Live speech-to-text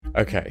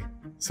Okay,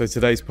 so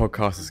today's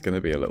podcast is going to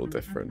be a little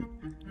different.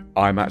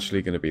 I'm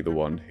actually going to be the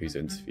one who's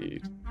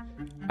interviewed.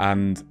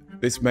 And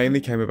this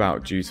mainly came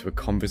about due to a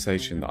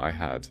conversation that I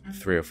had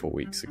 3 or 4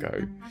 weeks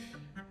ago.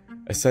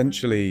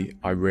 Essentially,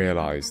 I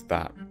realised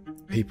that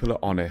people are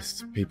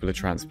honest, people are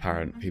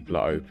transparent, people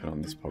are open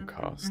on this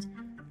podcast.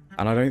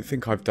 And I don't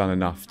think I've done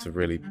enough to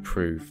really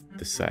prove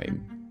the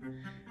same.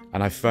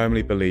 And I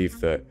firmly believe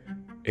that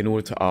in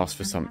order to ask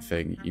for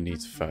something, you need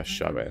to first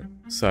show it.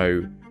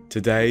 So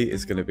today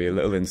is going to be a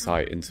little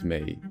insight into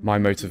me, my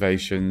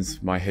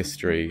motivations, my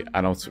history,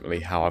 and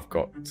ultimately how I've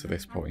got to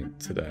this point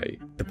today.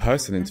 The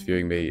person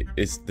interviewing me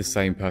is the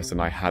same person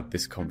I had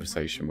this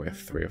conversation with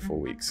 3 or 4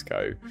 weeks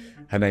ago.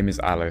 Her name is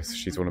Alice.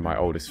 She's one of my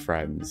oldest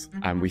friends,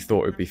 and we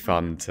thought it would be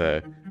fun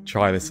to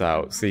try this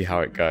out, see how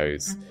it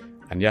goes.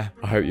 And yeah,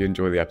 I hope you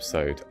enjoy the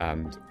episode,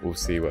 and we'll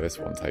see where this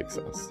one takes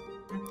us.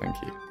 Thank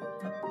you.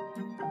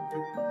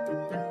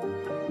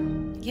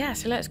 Yeah,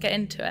 so let's get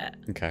into it.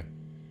 Okay.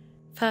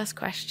 First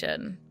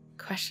question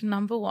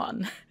number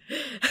 1.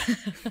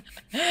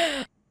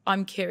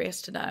 I'm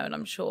curious to know, and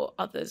I'm sure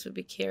others would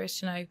be curious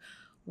to know,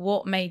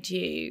 what made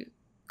you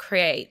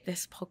create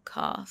this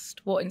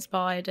podcast? What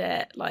inspired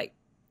it? Like,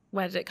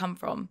 where did it come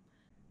from?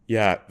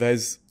 Yeah,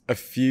 there's a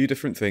few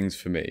different things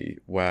for me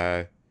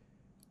where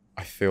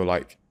I feel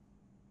like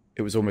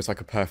it was almost like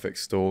a perfect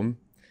storm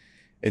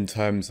in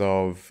terms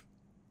of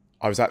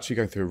I was actually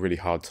going through a really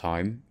hard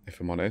time,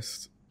 if I'm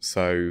honest.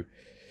 So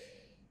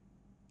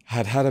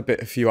had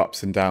a few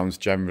ups and downs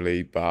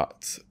generally,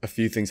 but a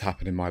few things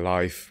happened in my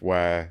life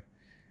where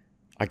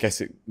I guess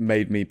it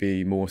made me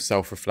be more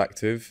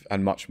self-reflective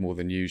and much more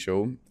than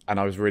usual. And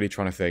I was really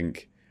trying to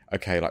think,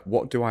 okay, like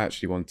what do I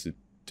actually want to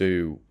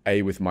do,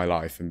 A, with my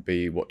life, and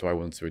B, what do I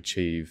want to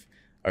achieve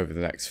over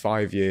the next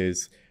 5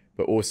 years,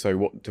 but also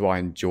what do I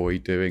enjoy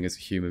doing as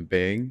a human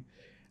being?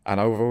 And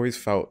I've always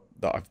felt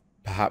that I've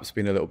perhaps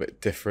been a little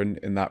bit different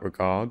in that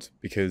regard,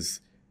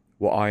 because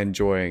what I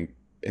enjoy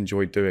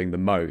doing the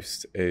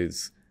most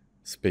is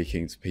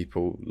speaking to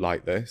people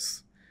like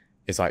this.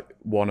 It's like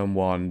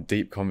one-on-one,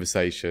 deep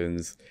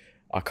conversations.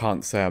 I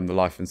can't say I'm the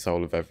life and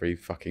soul of every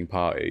fucking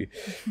party,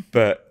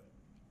 but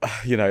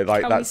you know,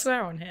 like Can that's... we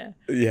swear on here?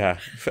 Yeah,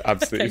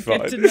 absolutely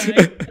Okay, fine. good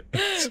to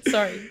know.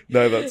 Sorry.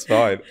 No, that's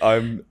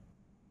fine.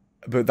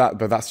 But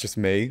that's just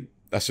me.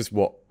 That's just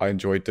what I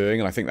enjoy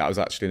doing, and I think that was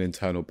actually an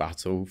internal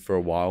battle for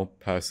a while,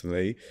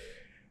 personally.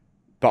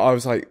 But I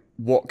was like,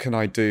 what can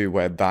I do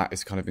where that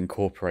is kind of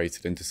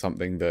incorporated into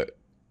something that,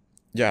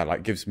 yeah,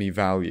 like gives me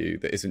value,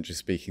 that isn't just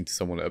speaking to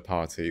someone at a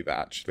party, that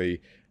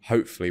actually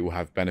hopefully will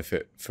have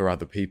benefit for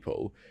other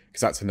people?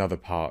 Because that's another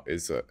part,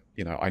 is that,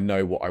 you know, I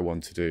know what I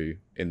want to do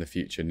in the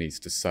future needs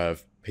to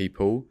serve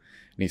people,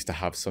 needs to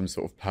have some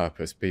sort of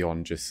purpose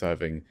beyond just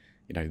serving,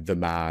 you know, the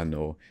man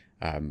or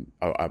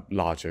a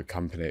larger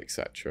company,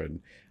 etc.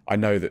 And I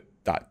know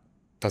that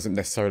doesn't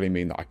necessarily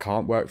mean that I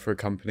can't work for a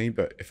company,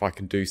 but if I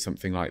can do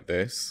something like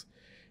this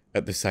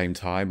at the same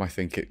time, I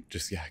think it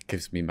just, yeah,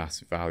 gives me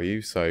massive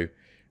value. So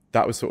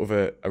that was sort of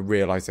a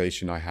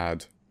realization I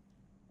had.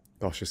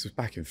 Gosh, this was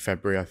back in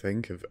February, I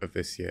think, of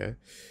this year.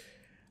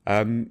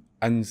 And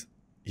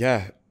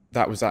yeah,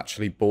 that was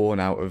actually born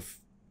out of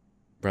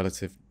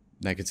relative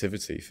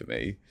negativity for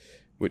me,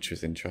 which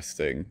was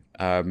interesting.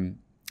 And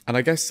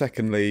I guess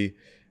secondly,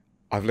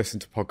 I've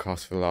listened to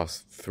podcasts for the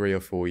last 3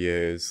 or 4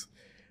 years.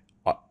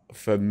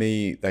 For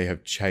me, they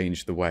have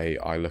changed the way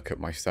I look at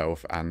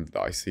myself and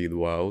that I see the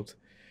world.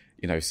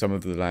 You know, some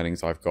of the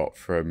learnings I've got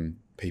from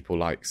people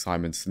like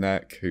Simon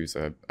Sinek, who's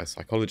a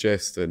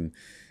psychologist, and,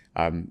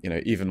 you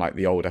know, even like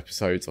the old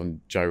episodes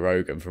on Joe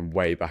Rogan from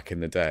way back in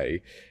the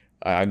day.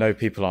 I know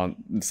people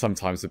aren't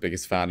sometimes the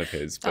biggest fan of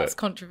his. But that's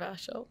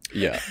controversial.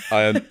 Yeah,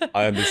 I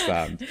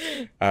understand.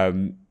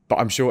 But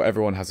I'm sure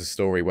everyone has a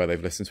story where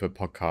they've listened to a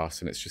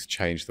podcast and it's just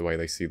changed the way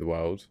they see the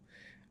world.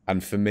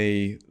 And for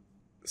me,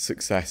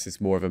 success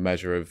is more of a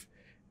measure of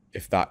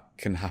if that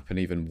can happen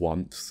even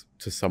once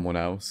to someone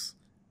else.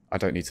 I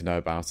don't need to know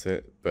about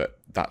it, but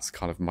that's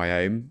kind of my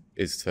aim,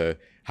 is to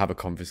have a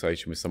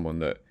conversation with someone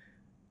that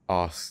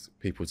asks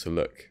people to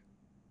look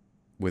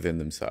within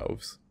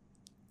themselves.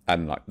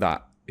 And like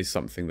that is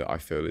something that I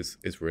feel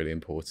is really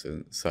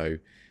important. So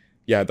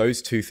yeah,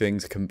 those two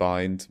things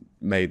combined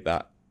made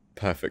that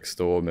perfect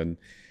storm, and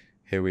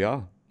here we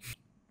are.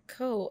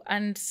 Cool.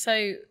 And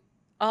so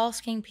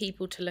asking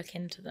people to look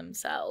into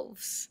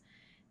themselves,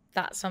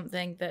 that's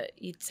something that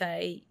you'd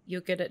say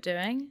you're good at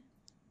doing?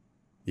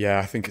 Yeah,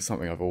 I think it's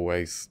something I've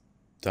always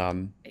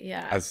done.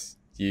 Yeah. As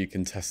you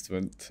can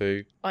testament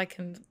to. I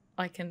can,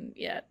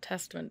 yeah,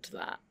 testament to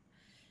that.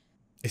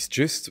 It's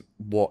just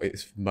what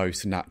is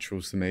most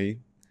natural to me.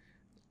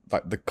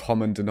 Like the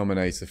common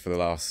denominator for the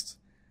last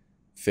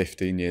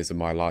 15 years of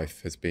my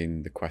life has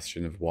been the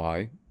question of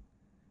why.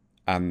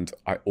 And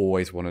I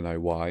always want to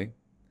know why.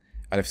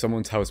 And if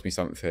someone tells me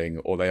something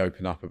or they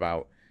open up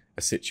about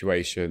a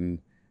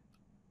situation,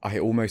 I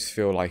almost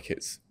feel like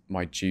it's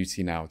my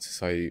duty now to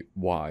say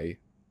why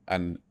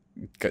and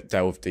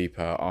delve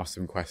deeper, ask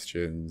some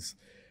questions.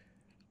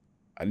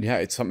 And yeah,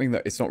 it's something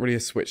that it's not really a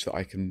switch that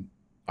I can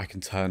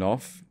turn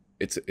off.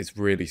 it's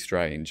really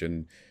strange,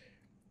 and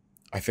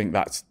I think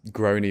that's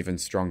grown even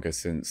stronger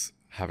since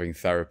having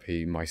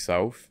therapy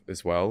myself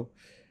as well.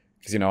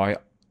 Because,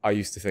 I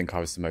used to think I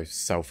was the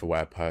most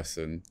self-aware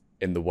person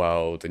in the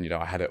world, and,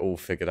 I had it all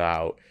figured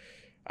out.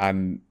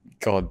 And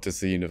God, does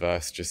the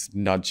universe just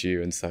nudge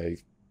you and say,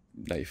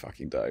 no, you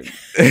fucking don't.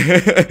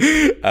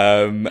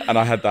 And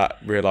I had that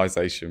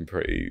realization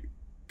pretty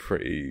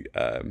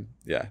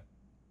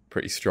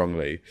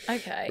strongly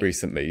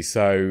recently.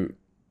 So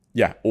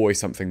yeah, always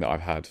something that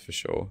I've had for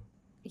sure.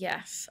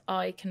 Yes,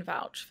 I can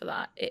vouch for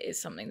that. It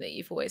is something that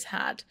you've always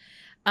had.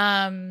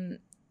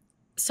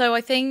 So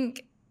I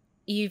think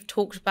you've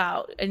talked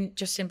about, and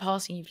just in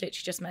passing, you've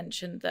literally just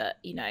mentioned that,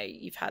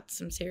 you've had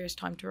some serious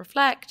time to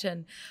reflect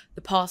and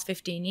the past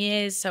 15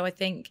 years. So I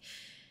think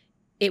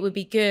it would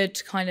be good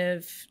to kind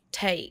of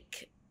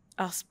take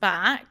us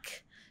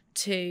back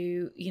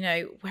to,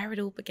 where it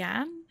all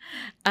began.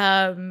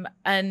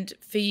 And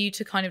for you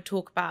to kind of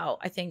talk about,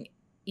 I think,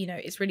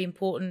 it's really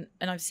important.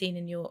 And I've seen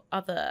in your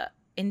other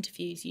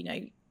interviews,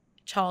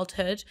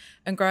 childhood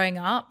and growing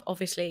up,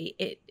 obviously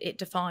it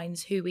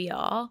defines who we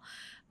are.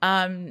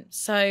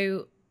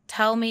 So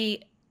tell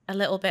me a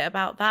little bit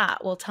about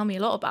that. Well, tell me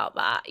a lot about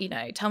that.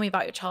 Tell me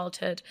about your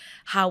childhood.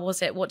 How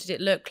was it? What did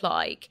it look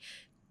like?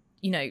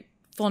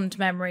 Fond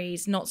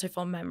memories, not so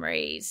fond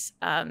memories.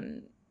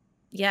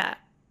 Yeah,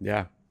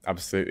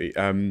 absolutely.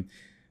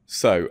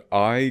 So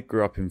I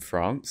grew up in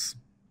France,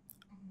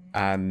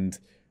 and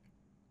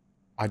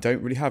I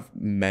don't really have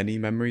many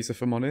memories,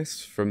 if I'm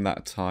honest, from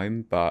that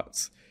time,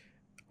 but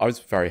I was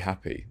very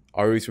happy.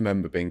 I always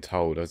remember being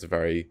told I was a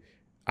very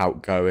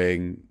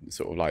outgoing,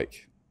 sort of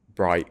like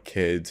bright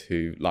kid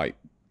who liked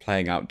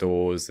playing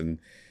outdoors, and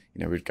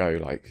we'd go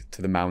like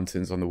to the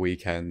mountains on the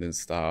weekend and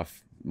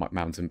stuff,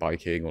 mountain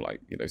biking or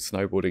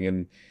snowboarding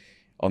in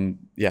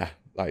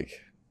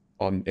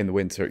the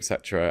winter,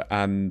 etc.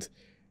 And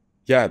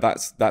yeah,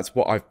 that's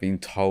what I've been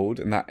told,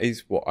 and that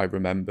is what I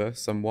remember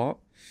somewhat.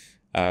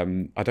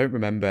 I don't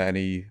remember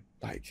any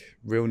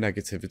real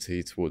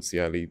negativity towards the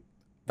early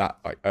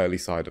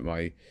side of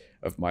my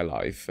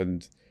life.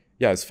 And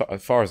yeah, as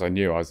far as I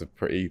knew, I was a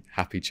pretty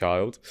happy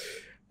child.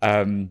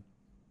 I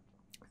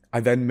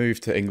then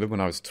moved to England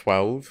when I was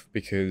 12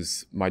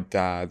 because my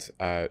dad,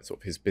 sort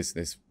of his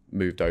business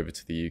moved over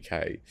to the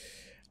UK,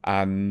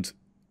 and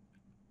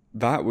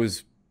that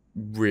was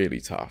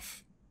really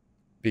tough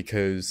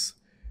because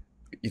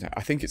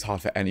I think it's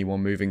hard for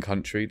anyone moving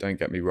country, don't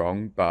get me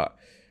wrong, but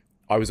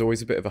I was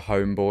always a bit of a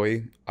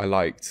homeboy. I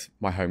liked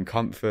my home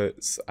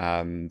comforts,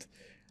 and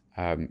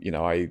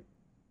I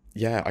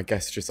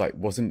guess just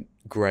wasn't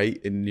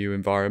great in new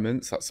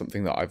environments. That's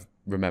something that I've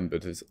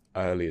remembered as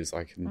early as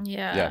I can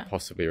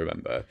possibly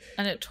remember.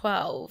 And at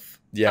 12,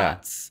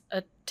 that's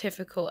a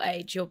typical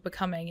age. You're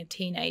becoming a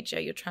teenager,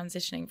 you're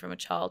transitioning from a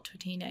child to a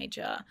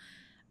teenager,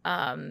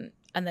 and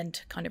then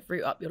to kind of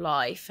root up your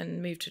life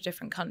and move to a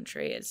different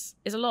country is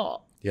a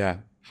lot.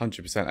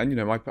 100%.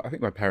 And I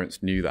think my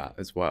parents knew that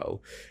as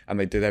well, and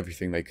they did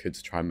everything they could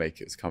to try and make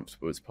it as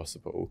comfortable as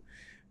possible.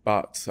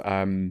 But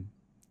I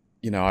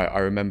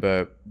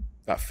remember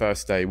that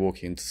first day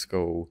walking into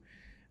school,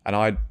 and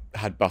I'd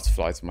had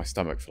butterflies in my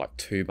stomach for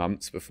 2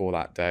 months before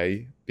that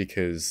day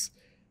because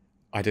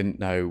I didn't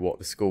know what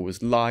the school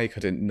was like. I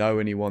didn't know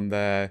anyone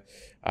there.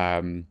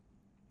 I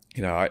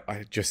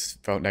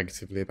just felt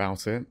negatively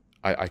about it.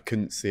 I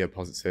couldn't see a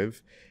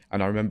positive.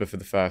 And I remember for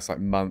the first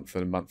month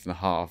and a month and a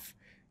half,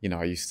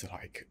 I used to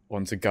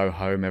want to go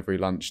home every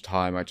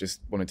lunchtime. I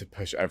just wanted to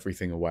push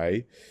everything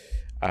away.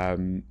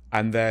 And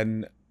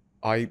then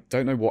I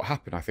don't know what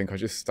happened. I think I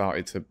just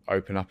started to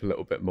open up a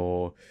little bit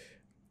more.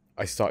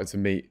 I started to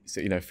meet,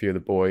 a few of the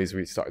boys.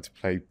 We started to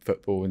play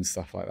football and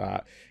stuff like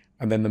that.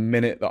 And then the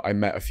minute that I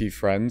met a few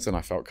friends and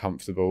I felt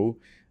comfortable,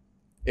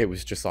 it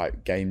was just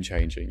game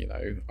changing.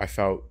 I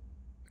felt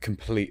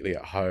completely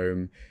at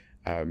home.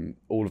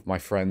 All of my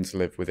friends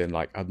lived within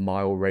a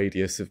mile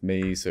radius of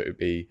me. So it would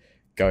be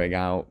going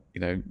out,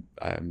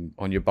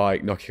 on your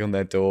bike, knocking on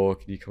their door,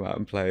 can you come out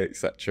and play,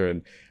 etc.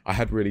 And I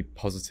had really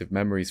positive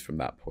memories from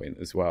that point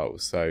as well.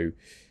 So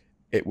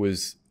it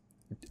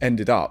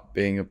ended up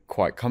being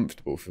quite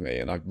comfortable for me,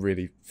 and I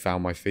really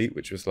found my feet,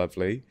 which was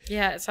lovely.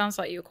 Yeah, it sounds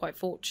like you were quite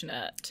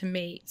fortunate to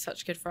meet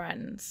such good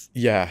friends.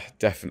 Yeah,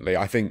 definitely.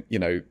 I think,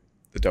 You're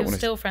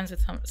still friends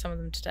with some of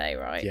them today,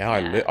 right?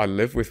 Yeah, I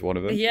live with one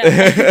of them.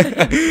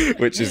 Yeah.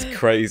 Which is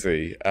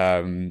crazy.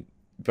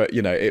 But,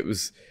 it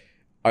was...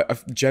 I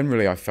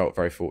felt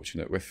very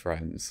fortunate with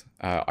friends.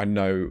 I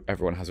know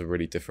everyone has a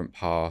really different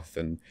path,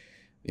 and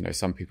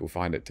some people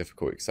find it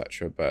difficult,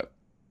 etc. But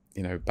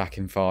back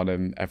in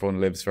Farnham,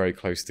 everyone lives very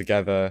close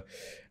together,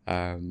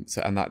 and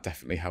that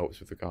definitely helps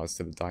with regards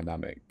to the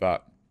dynamic.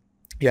 But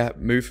yeah,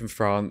 moved from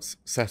France,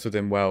 settled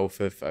in well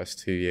for the first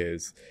 2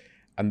 years,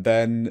 and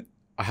then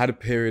I had a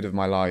period of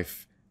my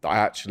life that I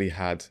actually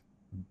had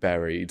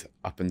buried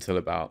up until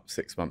about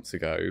 6 months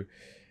ago.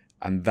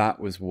 And that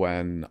was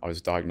when I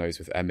was diagnosed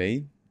with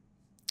ME.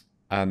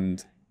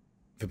 And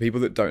for people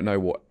that don't know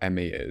what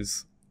ME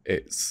is,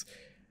 it's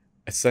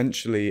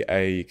essentially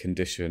a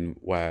condition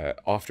where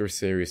after a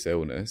serious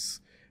illness,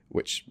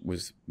 which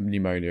was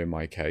pneumonia in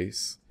my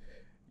case,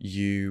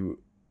 you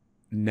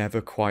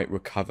never quite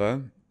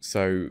recover.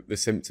 So the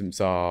symptoms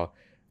are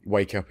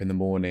wake up in the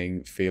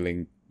morning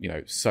feeling,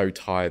 so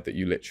tired that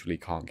you literally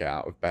can't get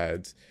out of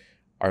bed.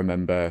 I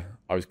remember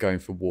I was going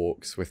for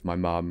walks with my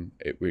mum.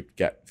 It would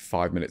get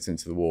 5 minutes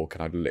into the walk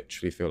and I'd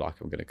literally feel like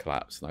I'm going to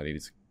collapse and I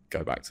needed to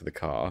go back to the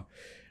car.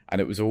 And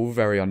it was all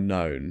very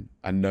unknown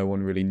and no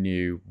one really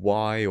knew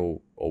why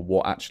or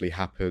what actually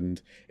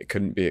happened. It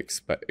couldn't be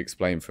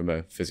explained from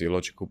a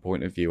physiological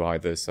point of view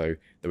either. So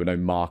there were no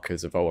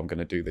markers of, I'm going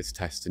to do this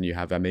test and you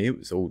have ME. It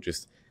was all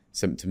just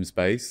symptoms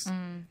based.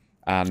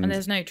 And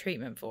there's no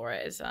treatment for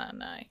it, is there?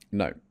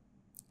 No.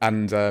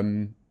 And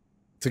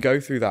to go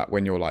through that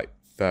when you're like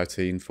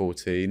 13,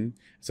 14.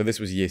 So this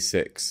was year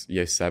 6,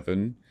 year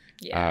 7.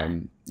 Yeah.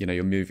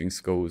 You're moving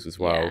schools as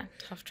well. Yeah,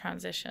 tough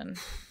transition.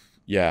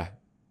 Yeah.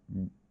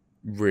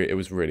 It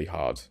was really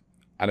hard.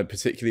 And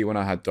particularly when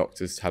I had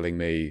doctors telling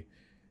me,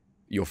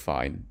 you're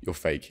fine, you're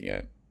faking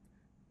it.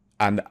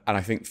 And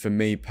I think for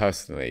me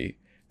personally,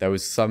 there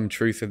was some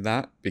truth in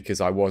that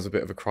because I was a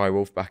bit of a cry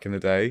wolf back in the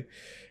day.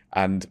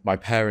 And my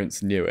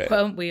parents knew it.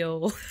 Weren't we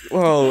all?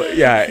 Well,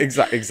 yeah,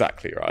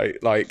 exactly, right?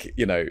 Like,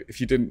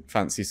 if you didn't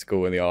fancy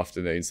school in the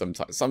afternoon,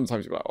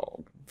 sometimes you're like,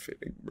 I'm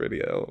feeling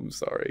really ill, I'm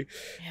sorry.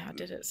 Yeah, I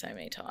did it so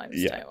many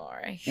times, yeah. Don't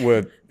worry.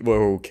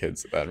 We're all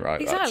kids then, right?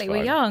 Exactly,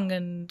 we're young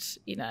and,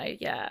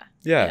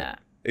 Yeah,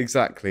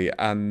 exactly.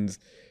 And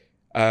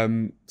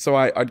so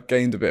I'd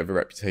gained a bit of a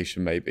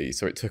reputation maybe,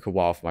 so it took a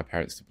while for my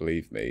parents to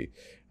believe me.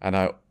 And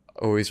I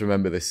always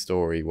remember this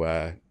story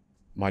where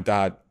my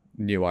dad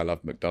knew I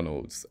loved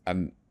McDonald's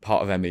and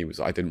part of ME was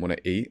I didn't want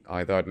to eat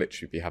either. I'd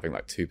literally be having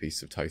like 2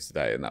 pieces of toast a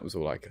day and that was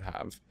all I could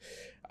have.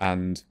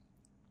 And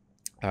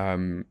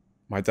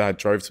my dad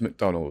drove to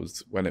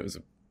McDonald's when they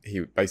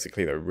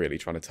were really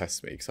trying to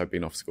test me because I'd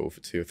been off school for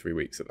 2 or 3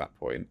 weeks at that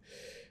point.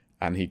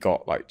 And he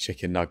got like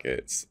chicken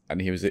nuggets and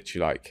he was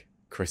literally like,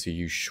 Chris, are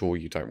you sure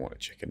you don't want a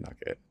chicken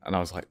nugget? And I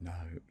was like,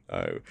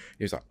 no.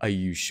 He was like, are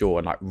you sure?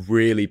 And like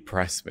really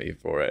pressed me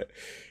for it.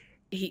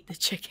 Eat the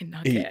chicken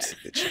nugget.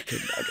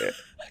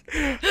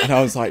 And I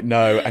was like,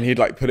 no. And he'd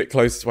like put it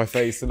close to my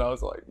face and I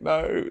was like,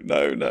 no.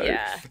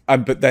 Yeah.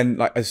 But then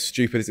like as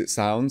stupid as it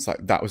sounds,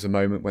 like that was a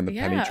moment when the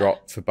penny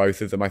dropped for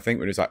both of them, I think,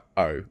 when it was like,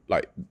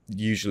 like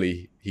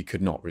usually he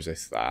could not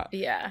resist that.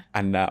 Yeah.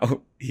 And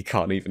now he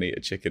can't even eat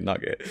a chicken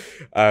nugget.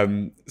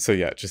 So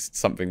yeah, just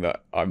something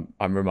that I'm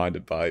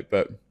reminded by.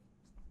 But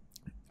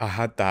I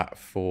had that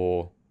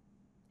for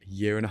a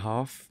year and a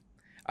half.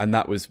 And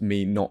that was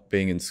me not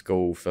being in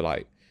school for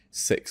like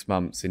 6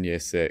 months in year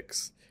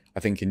 6. I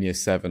think in year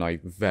 7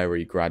 I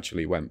very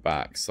gradually went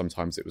back.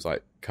 Sometimes it was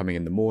like coming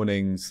in the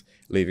mornings,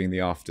 leaving in the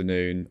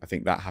afternoon. I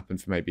think that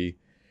happened for maybe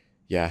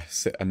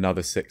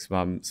another 6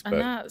 months. And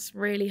that's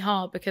really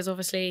hard because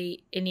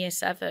obviously in year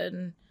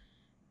 7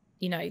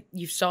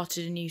 you've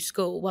started a new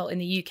school. Well, in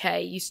the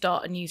UK you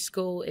start a new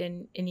school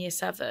in year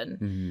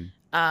 7.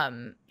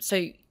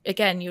 So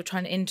again you're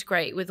trying to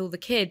integrate with all the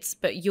kids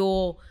but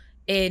you're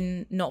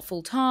in not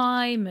full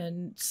time,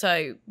 and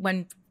so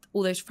when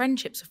all those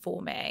friendships are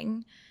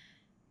forming,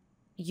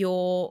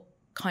 you're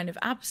kind of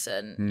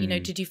absent.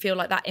 Did you feel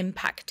like that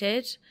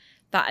impacted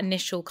that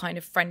initial kind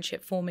of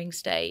friendship forming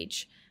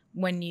stage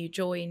when you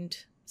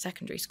joined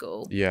secondary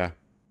school? Yeah.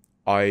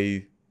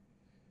 I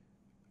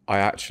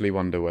actually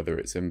wonder whether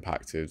it's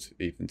impacted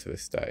even to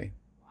this day.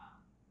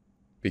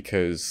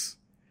 Because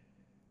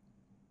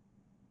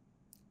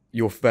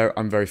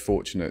I'm very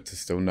fortunate to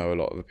still know a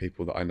lot of the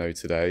people that I know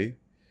today,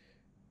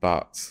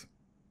 but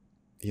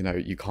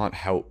you can't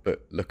help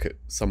but look at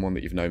someone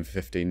that you've known for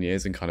 15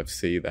 years and kind of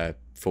see their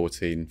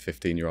 14,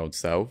 15-year-old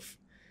self.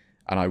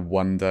 And I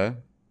wonder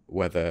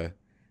whether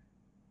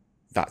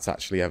that's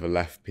actually ever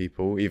left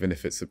people, even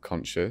if it's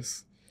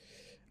subconscious.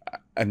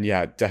 And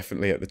yeah,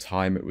 definitely at the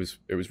time it was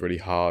really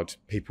hard.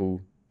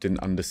 People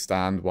didn't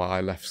understand why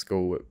I left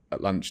school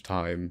at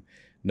lunchtime.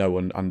 No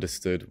one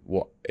understood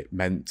what it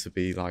meant to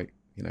be like,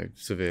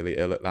 severely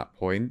ill at that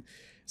point.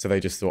 So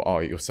they just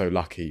thought, you're so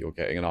lucky you're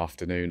getting an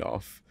afternoon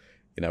off.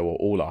 Or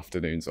all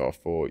afternoons off,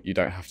 or you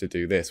don't have to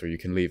do this, or you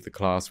can leave the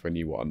class when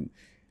you want.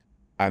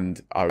 And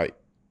I like,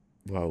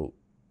 well,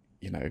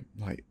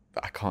 like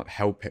I can't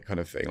help it kind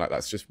of thing. Like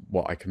that's just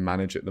what I can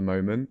manage at the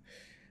moment.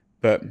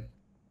 But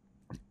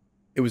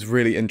it was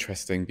really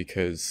interesting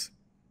because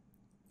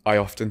I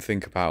often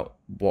think about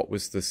what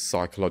was the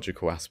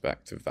psychological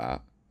aspect of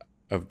that,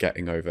 of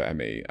getting over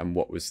ME, and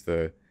what was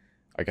the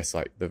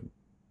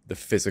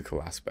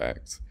physical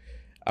aspect.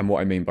 And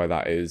what I mean by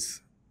that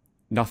is,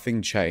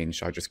 nothing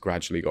changed. I just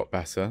gradually got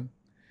better.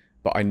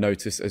 But I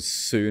noticed as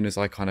soon as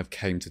I kind of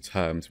came to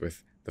terms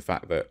with the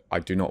fact that I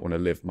do not want to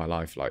live my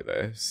life like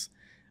this,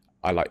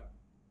 I like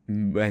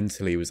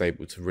mentally was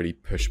able to really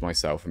push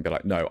myself and be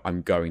like, no,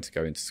 I'm going to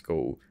go into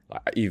school.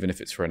 Like, even if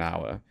it's for an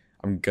hour,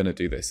 I'm going to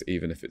do this.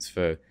 Even if it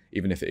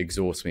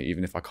exhausts me,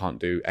 even if I can't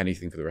do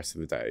anything for the rest of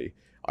the day,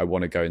 I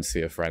want to go and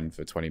see a friend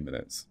for 20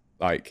 minutes.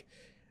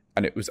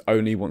 And it was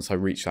only once I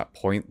reached that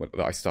point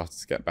that I started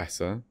to get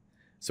better.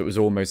 So it was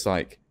almost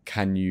like,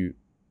 can you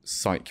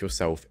psych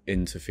yourself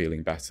into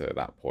feeling better at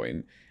that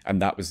point.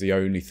 And that was the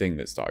only thing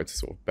that started to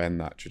sort of bend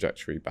that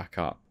trajectory back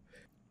up.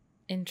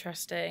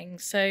 Interesting.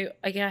 So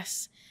I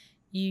guess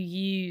you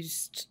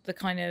used the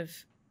kind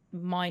of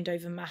mind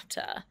over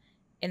matter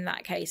in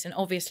that case. And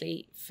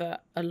obviously for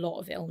a lot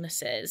of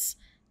illnesses,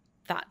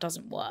 that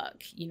doesn't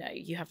work. You know,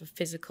 you have a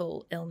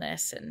physical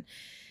illness and,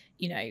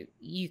 you know,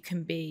 you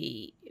can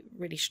be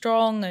really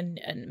strong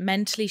and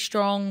mentally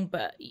strong,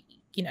 but,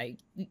 you know,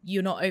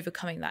 you're not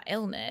overcoming that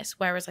illness.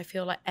 Whereas I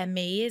feel like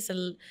ME is,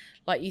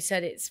 like you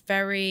said, it's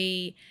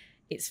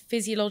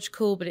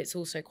physiological, but it's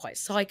also quite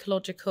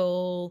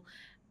psychological.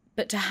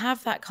 But to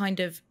have that kind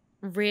of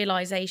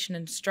realization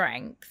and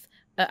strength,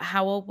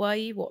 how old were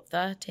you? What,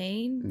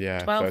 13? Yeah,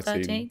 12,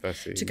 13?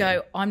 To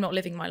go, I'm not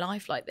living my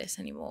life like this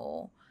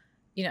anymore,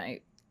 you know,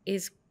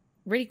 is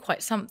really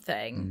quite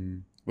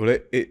something. Well,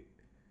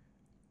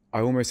 I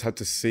almost had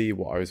to see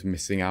what I was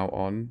missing out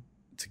on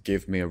to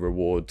give me a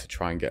reward to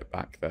try and get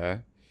back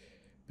there.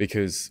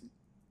 Because,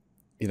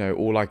 you know,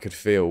 all I could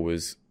feel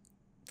was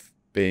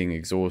being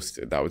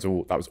exhausted. That was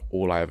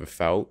all I ever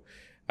felt.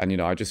 And, you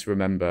know, I just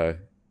remember,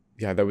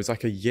 there was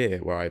like a year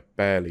where I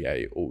barely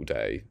ate all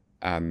day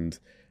and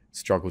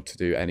struggled to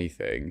do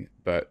anything.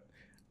 But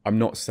I'm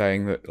not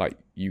saying that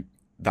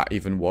that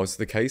even was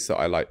the case, that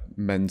I like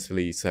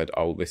mentally said,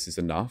 oh, this is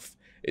enough.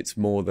 It's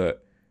more that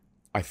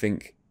I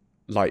think,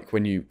 like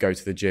when you go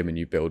to the gym and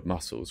you build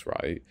muscles,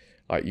 right?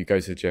 Like you go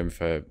to the gym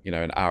for, you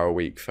know, an hour a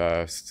week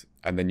first,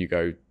 and then you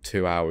go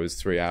 2 hours,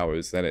 3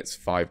 hours, then it's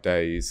 5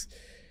 days.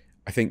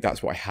 I think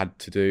that's what I had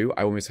to do.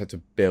 I almost had to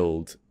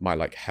build my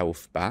like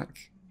health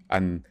back.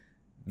 And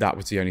that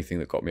was the only thing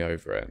that got me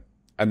over it.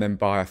 And then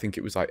by, I think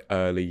it was like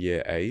early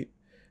year 8,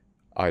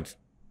 I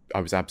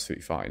was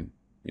absolutely fine.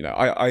 You know,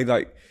 I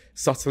like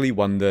subtly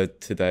wonder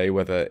today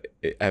whether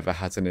it ever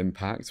has an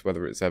impact,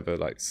 whether it's ever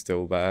like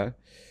still there,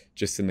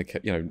 just in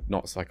the, you know,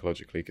 not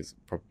psychologically, because it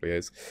probably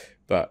is,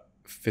 but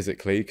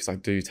physically, because I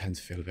do tend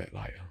to feel a bit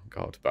like, oh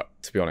God. But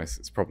to be honest,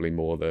 it's probably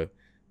more the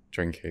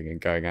drinking and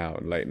going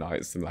out and late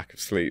nights and lack of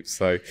sleep.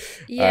 So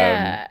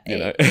yeah, you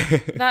know.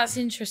 That's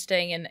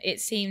interesting. And it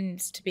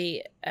seems to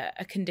be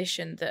a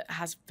condition that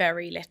has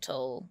very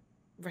little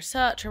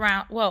research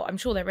around. Well, I'm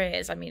sure there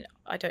is. I mean,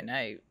 I don't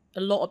know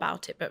a lot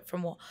about it, but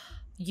from what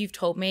you've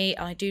told me,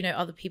 and I do know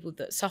other people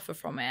that suffer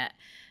from it,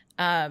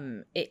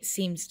 it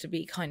seems to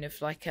be kind of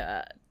like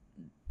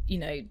you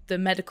know, the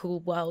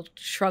medical world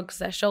shrugs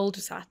their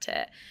shoulders at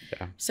it.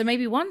 Yeah. So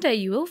maybe one day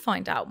you will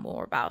find out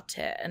more about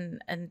it,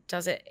 and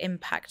does it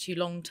impact you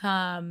long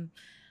term?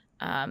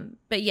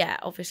 But yeah,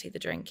 obviously the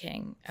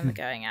drinking and the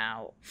going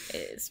out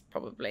is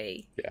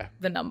probably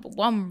the number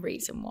one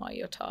reason why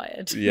you're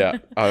tired. Yeah,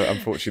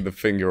 unfortunately the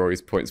finger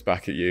always points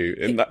back at you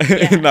in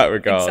that in that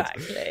regard.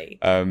 Exactly.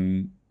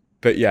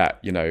 But yeah,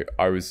 you know,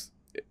 as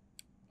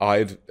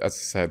I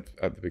said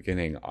at the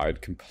beginning,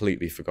 I'd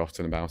completely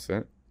forgotten about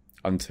it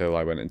until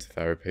I went into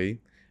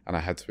therapy and I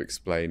had to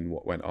explain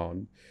what went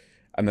on.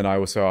 And then I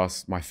also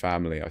asked my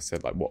family, I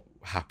said, like, what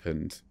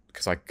happened?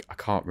 Because I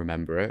can't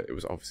remember it. It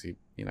was obviously,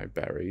 you know,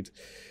 buried.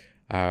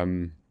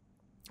 And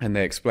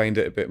they explained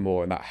it a bit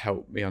more, and that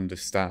helped me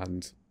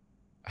understand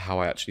how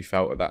I actually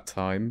felt at that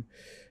time.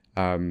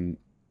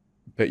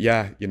 But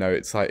yeah, you know,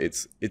 it's like,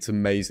 it's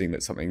amazing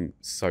that something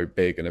so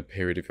big in a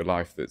period of your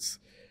life that's,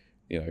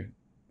 you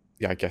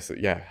know, I guess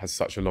it, has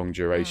such a long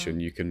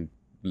duration, you can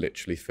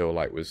literally feel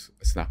like was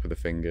a snap of the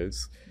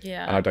fingers.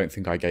 Yeah. And I don't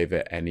think I gave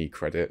it any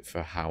credit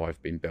for how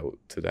I've been built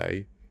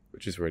today,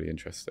 which is really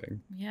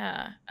interesting.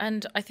 Yeah.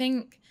 And I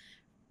think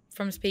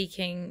from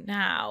speaking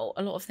now,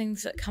 a lot of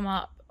things that come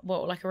up,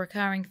 well, like a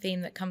recurring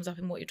theme that comes up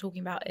in what you're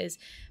talking about is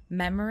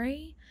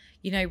memory.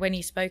 You know, when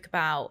you spoke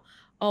about,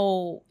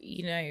 oh,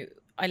 you know,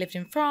 I lived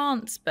in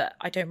France, but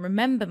I don't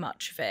remember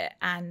much of it.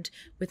 And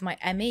with my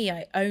ME,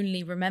 I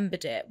only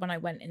remembered it when I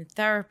went in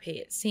therapy.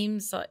 It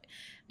seems like,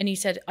 and you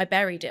said I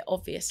buried it,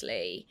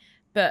 obviously,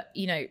 but,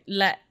 you know,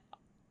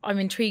 I'm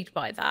intrigued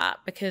by that,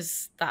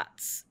 because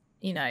that's,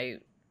 you know,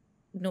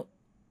 not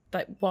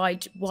like, why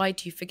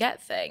do you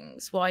forget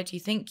things? Why do you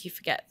think you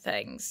forget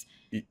things?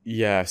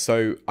 Yeah,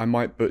 so I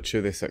might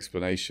butcher this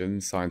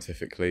explanation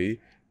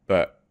scientifically,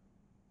 but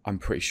I'm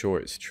pretty sure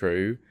it's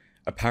true.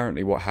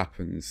 Apparently what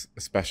happens,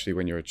 especially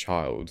when you're a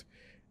child,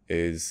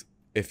 is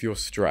if you're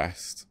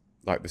stressed,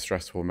 like the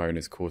stress hormone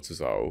is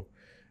cortisol,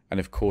 and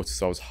if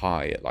cortisol's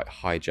high, it like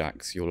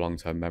hijacks your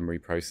long-term memory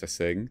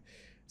processing.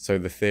 So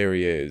the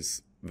theory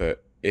is that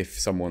if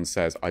someone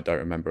says, I don't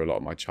remember a lot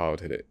of my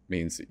childhood, it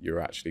means that you're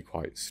actually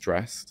quite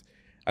stressed.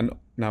 And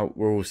now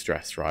we're all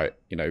stressed, right?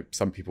 You know,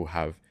 some people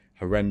have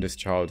horrendous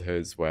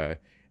childhoods where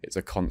it's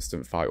a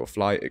constant fight or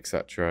flight,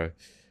 etc.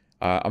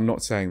 I'm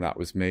not saying that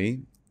was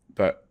me,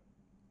 but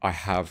I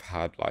have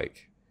had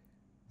like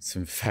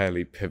some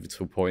fairly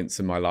pivotal points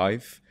in my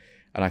life.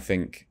 And I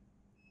think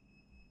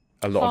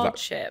a lot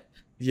hardship, of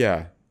that.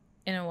 Yeah.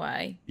 In a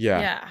way. Yeah.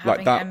 Yeah.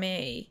 Having like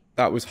ME.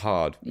 That was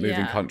hard.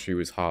 Moving country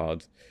was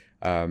hard.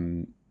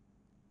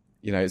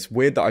 You know, it's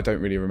weird that I don't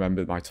really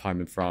remember my time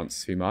in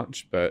France too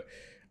much, but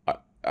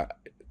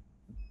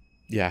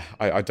yeah,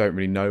 I don't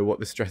really know what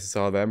the stresses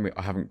are then.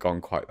 I haven't gone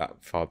quite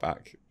that far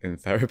back in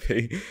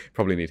therapy.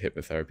 Probably need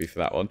hypnotherapy for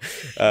that one.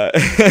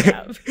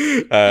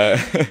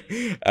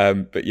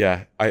 But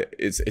yeah,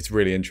 it's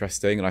really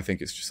interesting, and I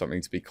think it's just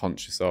something to be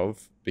conscious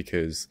of,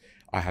 because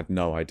I had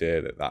no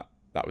idea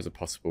that was a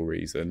possible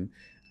reason.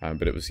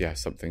 But it was,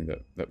 something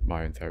that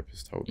my own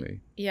therapist told me.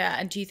 Yeah,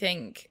 and do you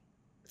think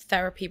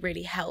therapy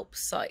really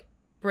helps like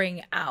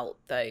bring out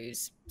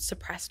those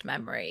suppressed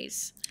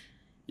memories?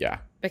 Yeah.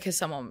 Because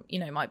someone,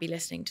 might be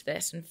listening to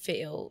this and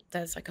feel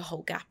there's like a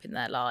whole gap in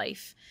their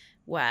life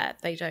where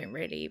they don't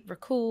really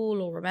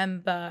recall or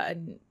remember.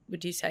 And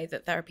would you say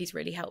that therapy's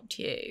really helped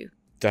you?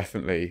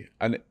 Definitely.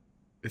 And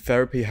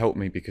therapy helped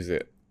me because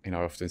it, I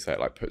often say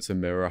it like puts a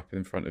mirror up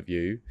in front of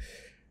you.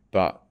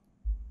 But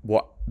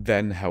what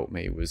then helped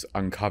me was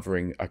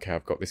uncovering, okay,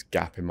 I've got this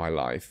gap in my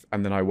life.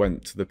 And then I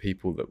went to the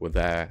people that were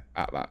there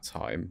at that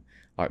time,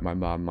 like my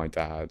mum, my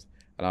dad.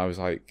 And I was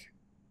like,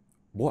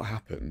 what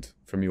happened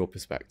from your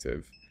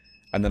perspective?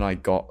 And then I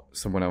got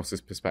someone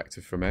else's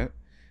perspective from it.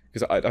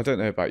 Because I don't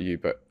know about you,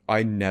 but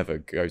I never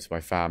go to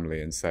my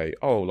family and say,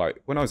 oh,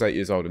 like when I was 8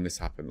 years old and this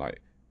happened,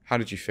 like, how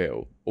did you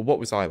feel? Or what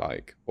was I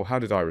like? Or how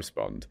did I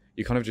respond?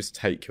 You kind of just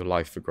take your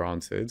life for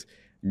granted,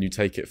 and you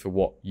take it for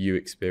what you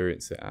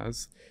experience it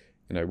as.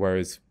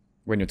 Whereas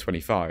when you're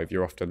 25,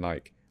 you're often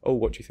like, oh,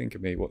 what do you think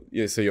of me?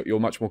 So you're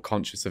much more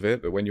conscious of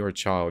it. But when you're a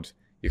child,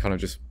 you kind of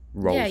just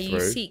roll through. You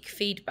seek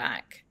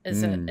feedback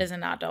as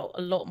an adult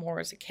a lot more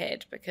as a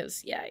kid,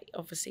 because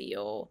obviously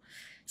your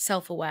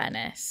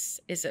self-awareness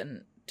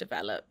isn't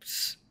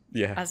developed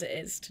as it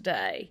is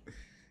today.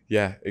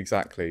 Yeah,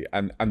 exactly.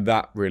 And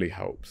that really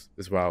helps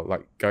as well.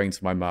 Like going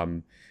to my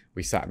mum,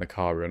 we sat in the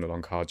car, we were on a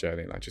long car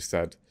journey, and I just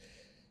said,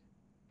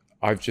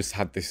 I've just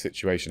had this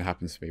situation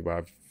happen to me where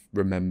I've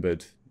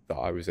remembered that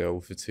I was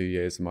ill for 2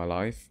 years of my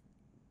life.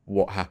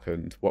 What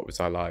happened? What was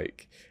I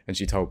like? And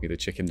she told me the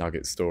chicken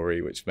nugget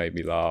story, which made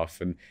me laugh.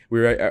 And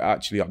we were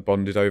actually like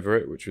bonded over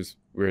it, which was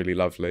really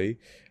lovely.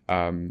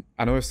 And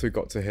I also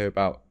got to hear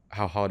about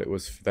how hard it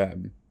was for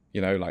them,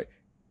 like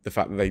the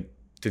fact that they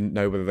didn't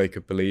know whether they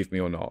could believe me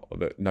or not, or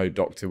that no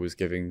doctor was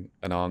giving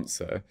an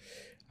answer.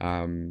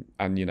 And,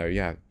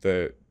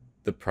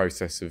 the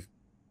process of,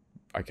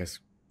 I guess,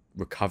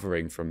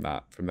 recovering from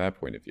that, from their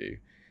point of view.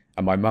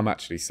 And my mum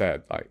actually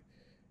said, like,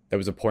 there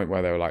was a point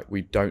where they were like,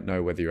 we don't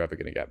know whether you're ever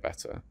going to get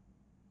better.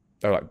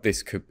 They're like,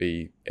 this could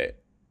be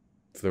it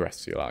for the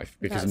rest of your life.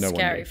 Because That's no one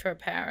scary knew. for a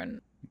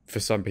parent. For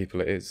some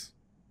people it is.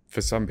 For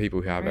some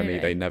people who have ME,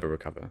 they never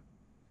recover.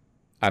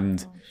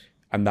 And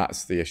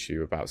that's the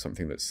issue about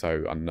something that's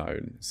so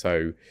unknown.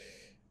 So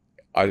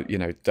I,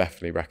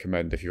 definitely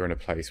recommend, if you're in a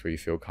place where you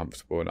feel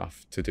comfortable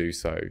enough to do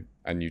so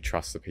and you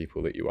trust the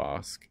people that you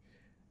ask,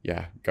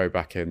 go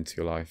back into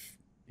your life,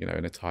 in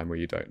a time where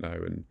you don't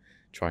know, and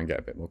try and get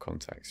a bit more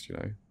context,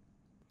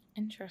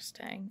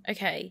 Interesting.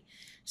 Okay,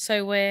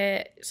 so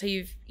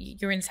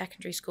you're in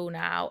secondary school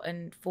now,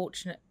 and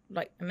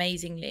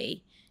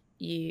amazingly,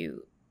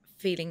 you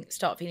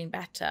start feeling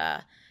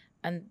better,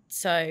 and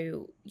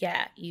so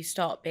you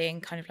start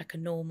being kind of like a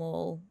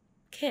normal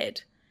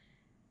kid.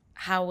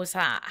 How was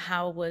that?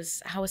 How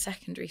was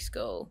secondary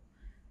school?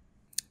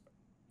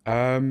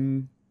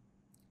 The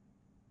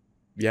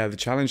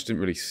challenge didn't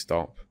really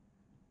stop.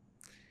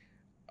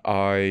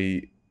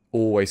 I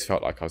always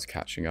felt like I was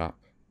catching up,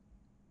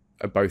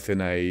 both in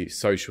a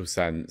social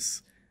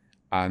sense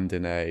and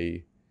in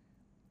a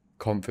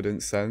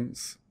confidence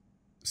sense.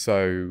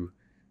 So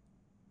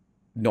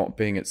not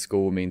being at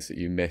school means that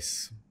you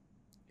miss,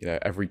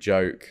 every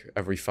joke,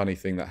 every funny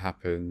thing that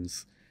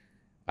happens.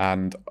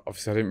 And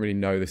obviously I didn't really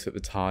know this at the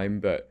time,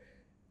 but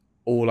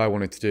all I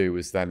wanted to do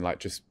was then like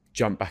just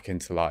jump back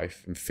into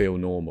life and feel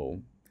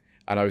normal.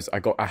 And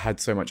I had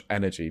so much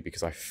energy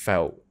because I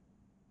felt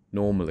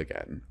normal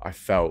again. I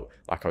felt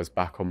like I was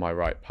back on my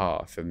right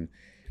path, and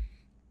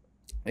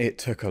it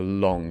took a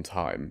long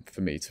time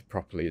for me to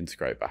properly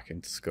integrate back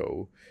into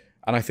school.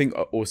 And I think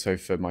also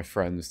for my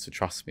friends to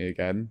trust me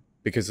again,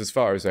 because as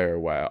far as they're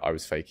aware, I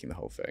was faking the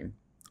whole thing,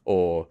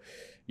 or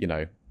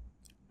no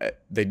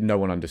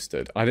one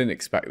understood. I didn't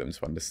expect them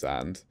to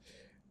understand,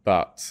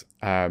 but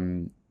I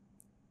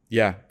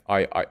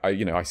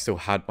still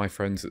had my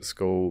friends at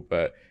school,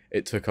 but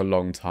it took a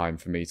long time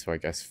for me to, I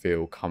guess,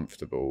 feel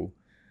comfortable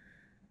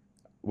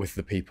with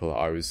the people that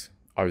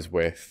I was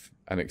with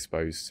and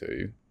exposed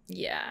to.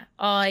 Yeah,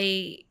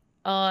 I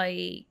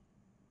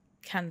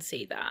can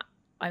see that.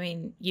 I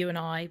mean, you and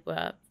I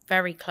were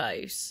very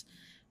close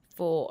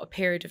for a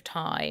period of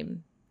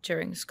time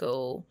during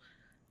school.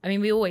 I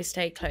mean, we always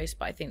stayed close,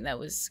 but I think there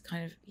was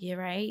kind of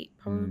year 8,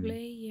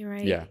 probably. Year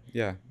 8.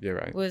 Yeah,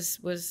 year 8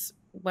 was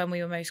when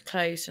we were most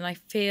close, and I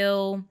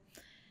feel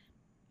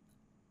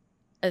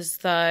as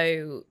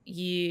though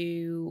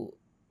you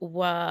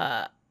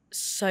were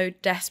so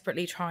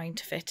desperately trying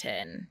to fit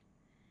in,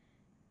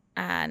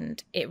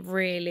 and it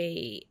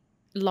really,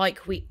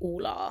 like we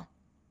all are,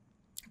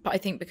 but I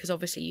think because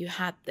obviously you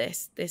had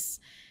this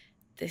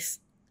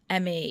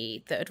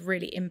ME that had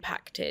really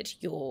impacted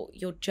your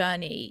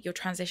journey, your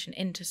transition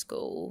into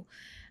school,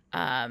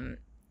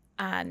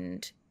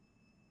 and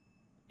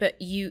but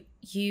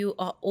you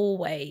are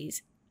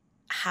always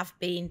have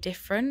been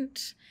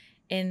different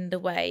in the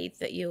way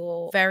that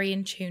you're very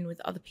in tune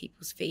with other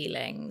people's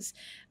feelings.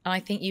 And I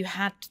think you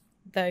had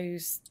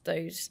those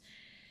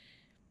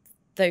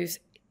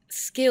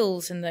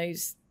skills and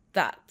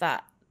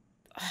that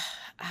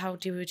how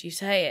would you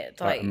say it,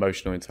 like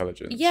emotional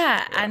intelligence,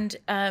 yeah.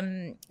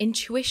 And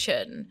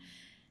intuition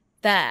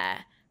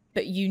there,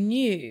 but you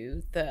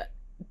knew that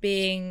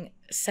being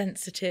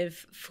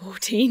sensitive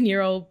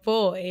 14-year-old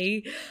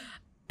boy,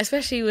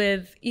 especially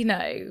with, you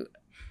know,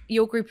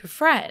 your group of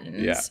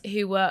friends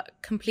who were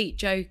complete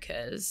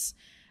jokers,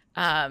 it's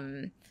a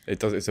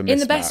mismatch. In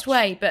the best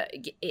way, but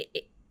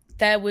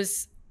there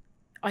was,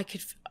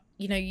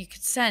 you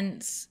could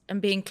sense,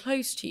 and being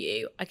close to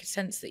you, I could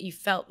sense that you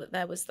felt that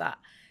there was that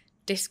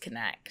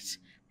disconnect,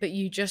 but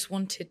you just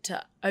wanted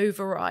to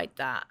override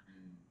that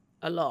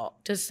a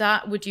lot.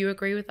 Would you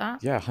agree with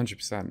that? Yeah,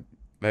 100%.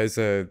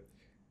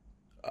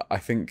 I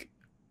think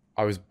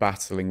I was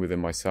battling within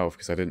myself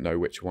because I didn't know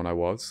which one I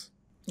was.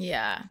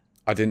 Yeah.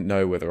 I didn't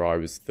know whether I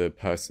was the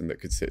person that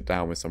could sit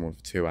down with someone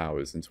for 2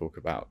 hours and talk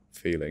about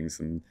feelings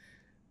and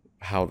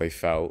how they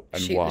felt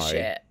and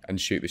why, and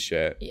shoot the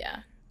shit.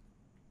 Yeah.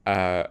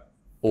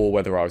 Or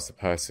whether I was the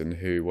person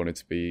who wanted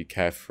to be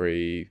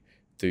carefree,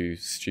 do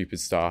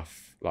stupid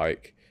stuff.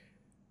 Like,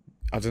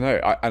 I don't know.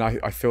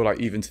 I feel like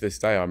even to this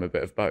day, I'm a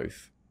bit of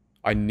both.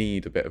 I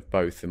need a bit of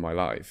both in my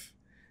life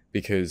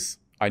because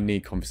I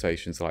need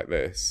conversations like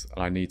this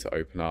and I need to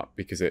open up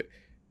because it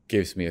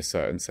gives me a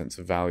certain sense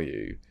of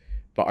value.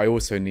 But I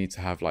also need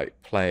to have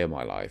like play in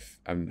my life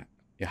and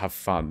have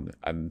fun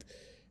and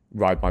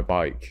ride my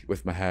bike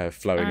with my hair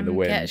flowing in the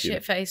wind. Get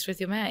shit-faced with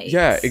your mates.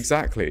 Yeah,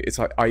 exactly. It's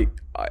like I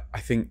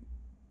think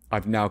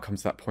I've now come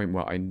to that point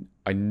where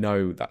I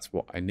know that's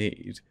what I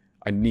need.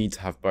 I need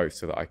to have both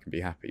so that I can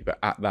be happy. But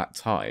at that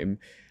time,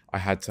 I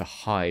had to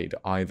hide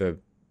either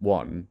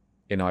one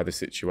in either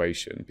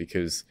situation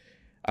because,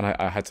 and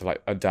I had to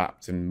like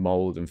adapt and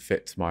mold and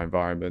fit to my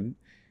environment.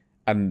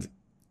 And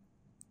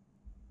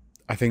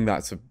I think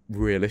that's a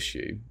real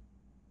issue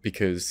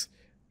because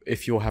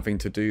if you're having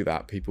to do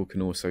that, people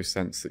can also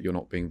sense that you're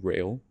not being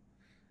real.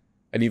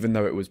 And even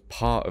though it was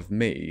part of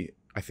me,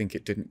 I think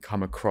it didn't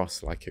come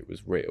across like it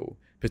was real,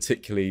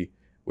 particularly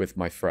with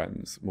my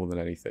friends more than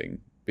anything,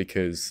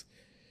 because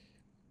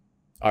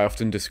I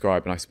often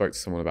describe, and I spoke to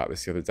someone about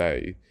this the other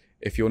day,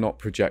 if you're not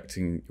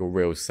projecting your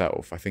real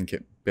self, I think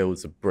it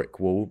builds a brick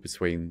wall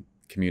between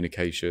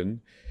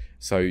communication.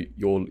 So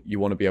you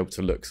want to be able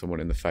to look someone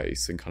in the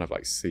face and kind of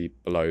like see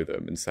below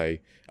them and say,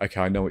 okay,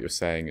 I know what you're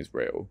saying is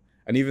real.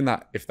 And even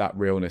that, if that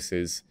realness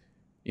is,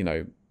 you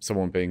know,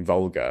 someone being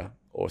vulgar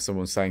or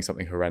someone saying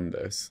something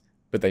horrendous,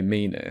 but they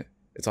mean it,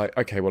 it's like,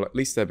 okay, well, at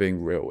least they're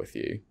being real with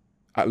you.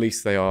 At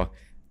least they are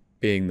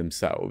being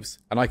themselves.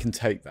 And I can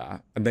take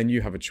that. And then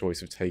you have a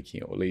choice of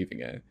taking it or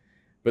leaving it.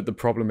 But the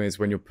problem is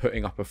when you're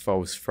putting up a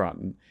false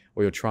front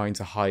or you're trying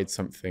to hide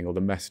something or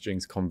the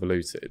messaging's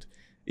convoluted,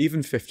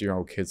 even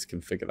 50-year-old kids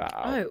can figure that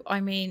out. Oh,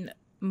 I mean,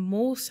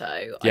 more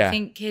so. Yeah. I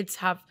think kids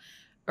have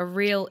a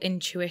real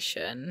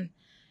intuition.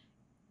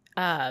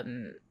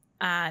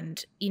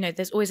 And, you know,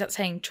 there's always that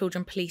saying,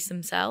 children police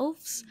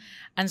themselves.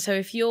 And so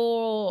if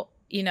you're,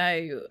 you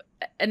know,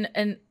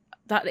 and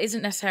that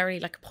isn't necessarily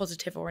like a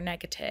positive or a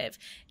negative.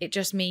 It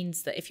just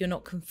means that if you're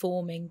not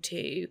conforming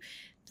to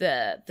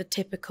the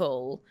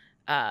typical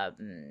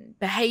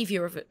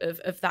behavior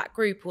of that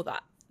group or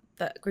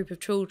that group of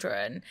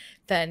children,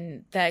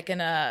 then they're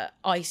gonna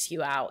ice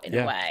you out in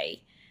a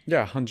way.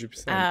 Yeah,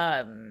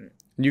 100%.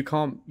 You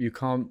can't.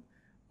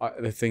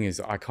 The thing is,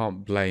 I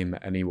can't blame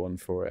anyone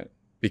for it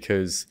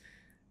because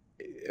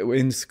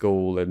in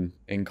school and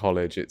in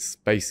college, it's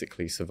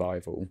basically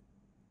survival.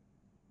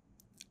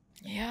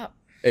 Yeah,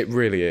 it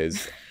really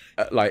is.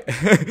 Like,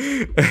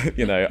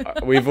 you know,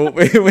 we've all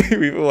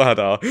had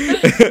our.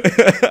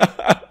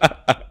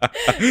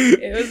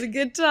 It was a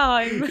good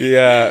time.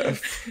 Yeah,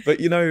 but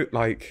you know,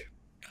 like,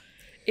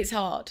 it's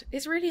hard.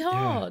 It's really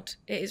hard.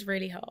 Yeah. It is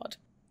really hard.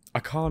 I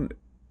can't.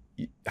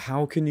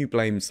 How can you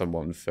blame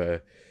someone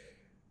for,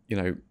 you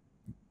know,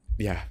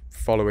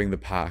 following the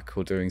pack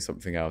or doing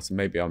something else? And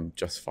maybe I'm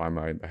justifying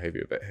my own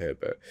behavior a bit here,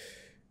 but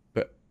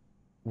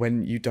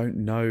when you don't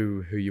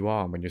know who you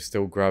are, when you're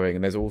still growing,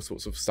 and there's all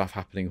sorts of stuff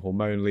happening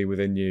hormonally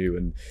within you,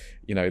 and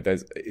you know,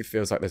 it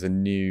feels like there's a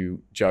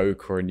new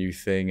joke or a new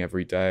thing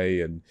every day,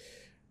 and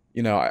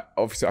you know,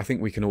 obviously, I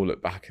think we can all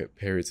look back at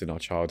periods in our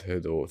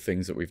childhood or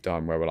things that we've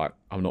done where we're like,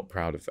 I'm not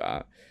proud of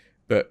that.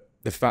 But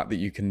the fact that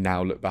you can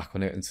now look back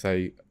on it and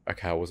say,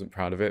 okay, I wasn't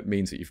proud of it,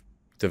 means that you've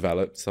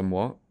developed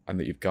somewhat and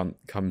that you've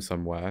come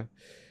somewhere.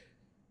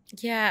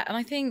 Yeah, and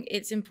I think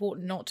it's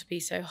important not to be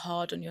so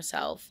hard on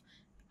yourself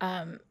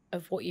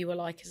of what you were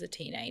like as a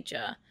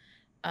teenager.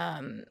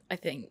 I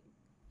think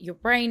your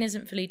brain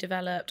isn't fully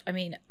developed. I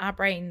mean, our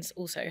brains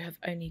also have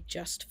only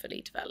just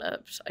fully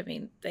developed. I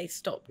mean, they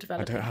stopped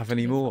developing. I don't have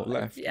any more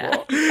left. Yeah.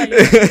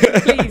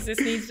 Please, this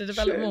needs to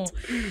develop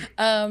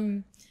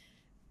more.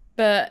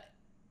 But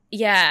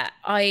yeah,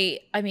 I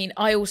mean,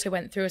 I also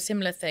went through a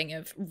similar thing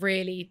of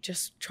really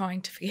just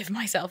trying to forgive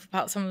myself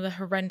about some of the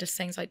horrendous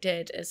things I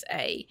did as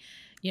a,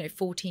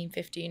 14,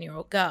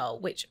 15-year-old girl,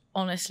 which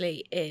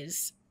honestly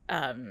is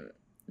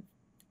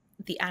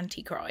the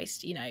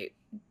Antichrist.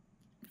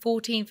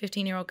 14,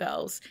 15-year-old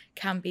girls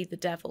can be the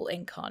devil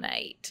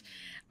incarnate.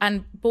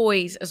 And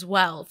boys as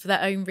well, for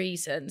their own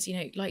reasons.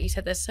 Like you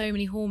said, there's so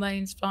many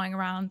hormones flying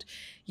around.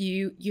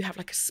 You have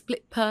like a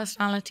split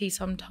personality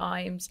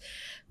sometimes.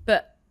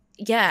 But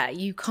yeah,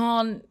 you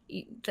can't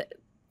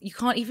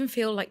even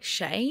feel like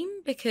shame,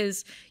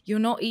 because you're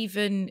not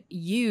even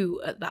you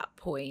at that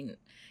point.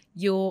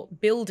 You're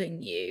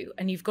building you,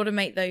 and you've got to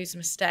make those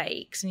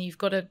mistakes, and you've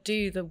got to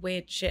do the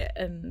weird shit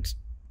and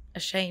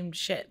ashamed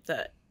shit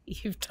that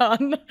you've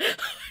done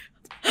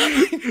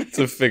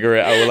to figure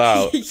it all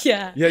out.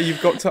 Yeah,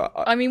 you've got to.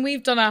 I mean,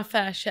 we've done our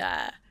fair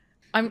share.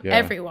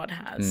 Everyone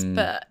has,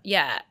 but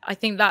yeah, I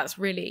think that's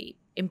really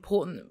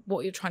important.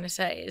 What you're trying to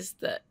say is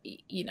that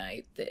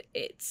that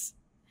it's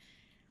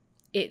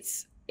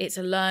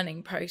a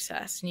learning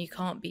process, and you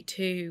can't be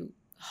too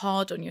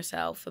hard on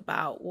yourself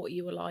about what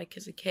you were like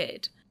as a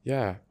kid.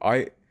 Yeah,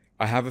 I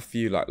have a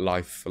few like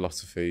life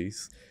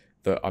philosophies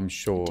that I'm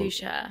sure do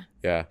share.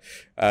 Yeah.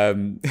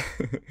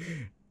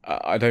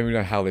 I don't even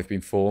know how they've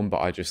been formed, but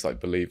I just like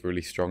believe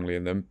really strongly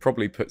in them.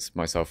 Probably puts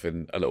myself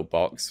in a little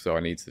box, so I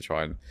need to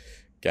try and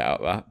get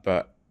out of that.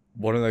 But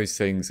one of those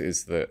things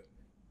is that,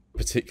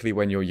 particularly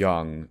when you're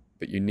young,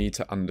 that you need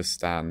to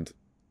understand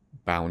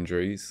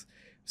boundaries.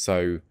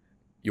 So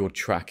your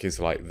track is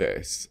like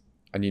this,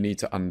 and you need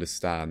to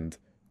understand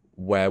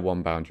where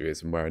one boundary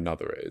is and where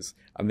another is.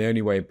 And the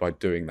only way by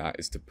doing that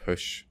is to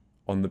push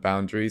on the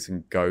boundaries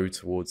and go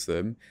towards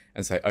them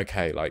and say,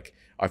 okay, like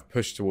I've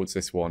pushed towards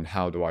this one,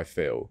 how do I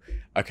feel?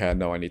 Okay, I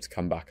know I need to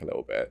come back a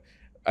little bit.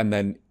 And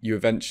then you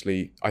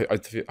eventually, I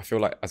feel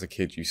like as a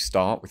kid, you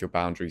start with your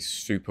boundaries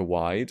super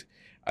wide.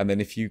 And then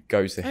if you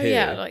go to here...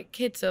 yeah, like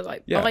kids are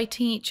like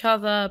biting each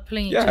other,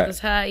 pulling each other's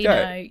hair, you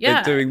know.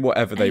 They're doing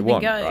whatever they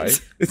want,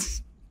 goes.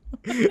 Right?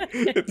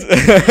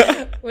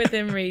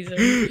 Within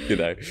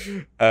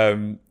reason.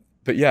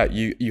 But yeah,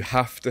 you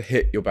have to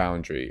hit your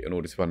boundary in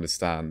order to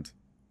understand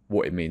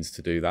what it means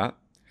to do that.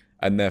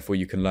 And therefore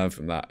you can learn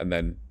from that and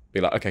then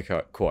be like, okay,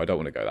 cool, I don't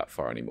want to go that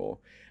far anymore.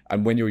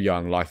 And when you're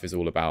young, life is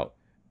all about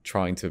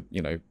trying to,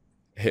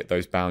 hit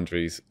those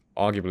boundaries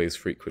arguably as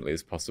frequently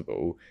as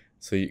possible,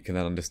 so you can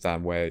then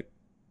understand where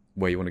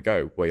you want to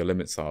go, where your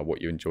limits are,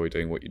 what you enjoy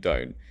doing, what you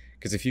don't.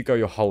 Because if you go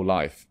your whole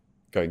life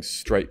going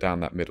straight down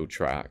that middle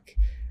track,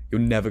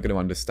 you're never going to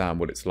understand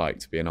what it's like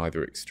to be in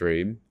either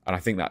extreme. And I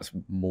think that's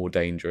more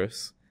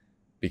dangerous,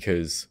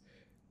 because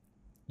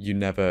you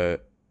never...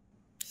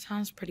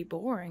 Sounds pretty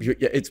boring.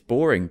 Yeah, it's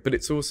boring, but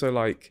it's also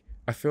like,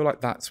 I feel like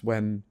that's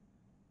when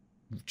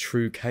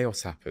true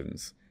chaos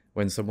happens,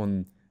 when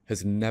someone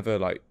has never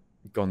like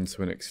gone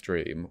to an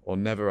extreme or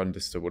never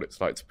understood what it's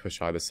like to push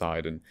either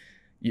side, and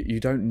you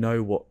don't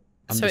know what...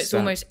 So it's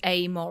almost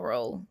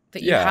amoral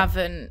that you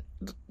haven't,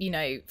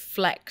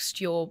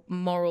 flexed your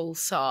moral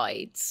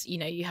sides.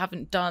 You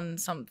haven't done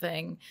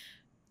something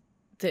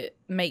that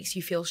makes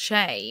you feel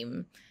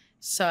shame.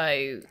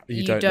 So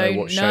you don't know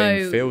what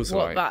shame feels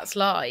like. That's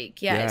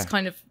like. Yeah, it's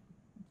kind of,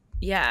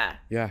 yeah.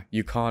 Yeah,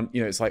 you can't,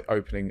 it's like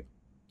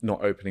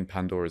not opening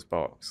Pandora's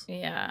box.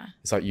 Yeah.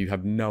 It's like you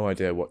have no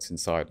idea what's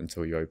inside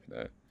until you open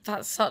it.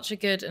 That's such a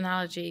good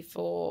analogy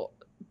for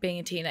being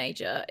a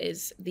teenager,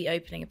 is the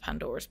opening of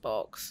Pandora's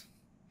box.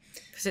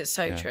 Because it's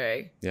so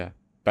true. Yeah.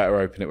 Better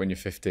open it when you're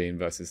 15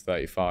 versus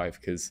 35,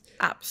 because...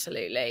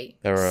 Absolutely.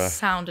 There are...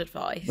 Sound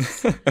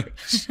advice.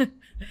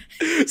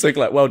 So,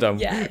 like, well done.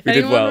 Yeah. We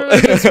did well.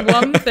 Remembers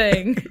one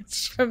thing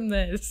from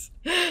this.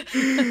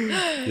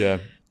 Yeah.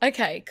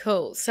 Okay,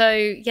 cool.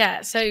 So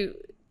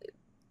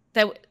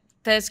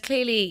there's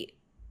clearly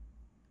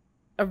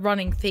a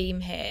running theme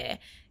here,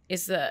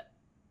 is that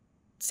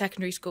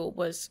secondary school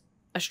was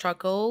a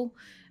struggle,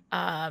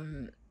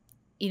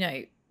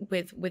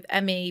 with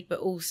Emmy, but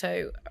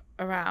also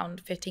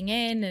around fitting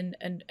in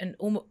and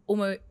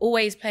almost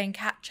always playing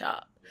catch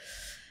up.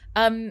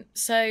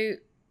 So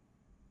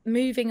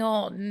moving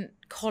on,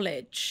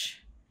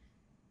 college.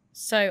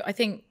 So I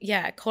think,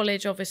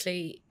 college,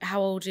 obviously,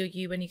 how old are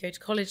you when you go to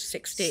college?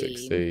 16?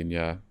 16,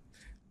 yeah.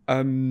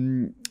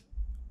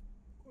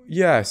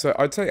 Yeah, so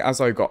I'd say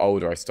as I got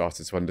older, I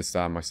started to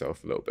understand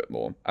myself a little bit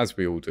more, as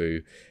we all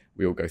do.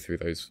 We all go through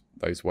those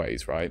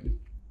ways, right?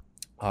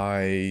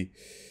 I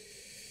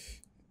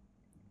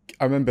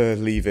remember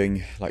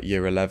leaving like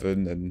year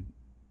 11 and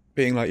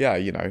being like,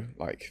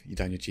 like you've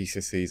done your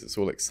GCSEs, it's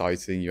all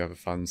exciting, you have a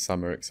fun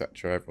summer,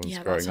 etc. Everyone's growing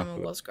up. Yeah, that summer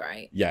was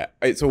great. Yeah,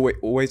 it's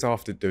always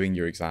after doing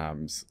your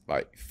exams,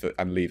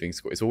 and leaving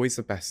school. It's always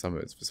the best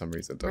summers for some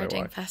reason. I don't know why.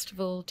 Reading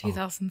Festival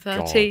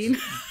 2013. Oh,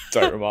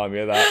 don't remind me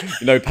of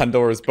that.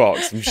 Pandora's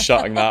box. I'm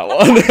shutting that one.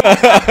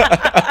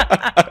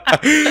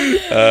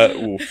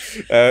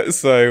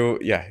 So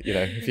yeah,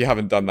 if you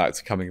haven't done that, it's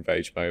a coming of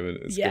age moment.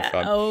 It's good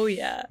fun. Oh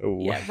yeah.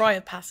 Ooh. Yeah, rite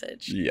of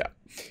passage. Yeah.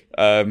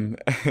 And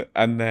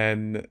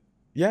then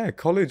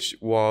college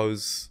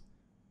was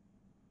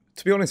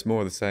To be honest, more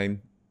of the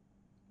same.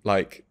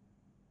 Like,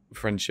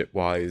 friendship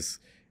wise,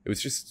 it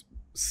was just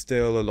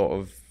still a lot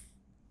of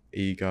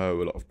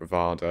ego, a lot of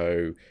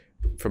bravado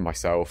from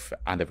myself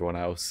and everyone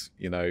else,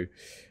 you know.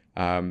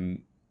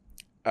 Um,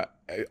 I,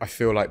 I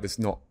feel like there's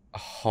not a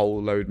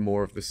whole load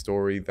more of the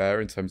story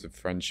there in terms of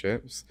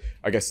friendships.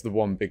 I guess the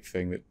one big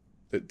thing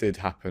that did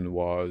happen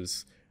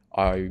was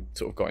I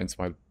sort of got into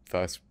my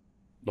first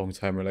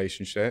long-term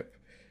relationship,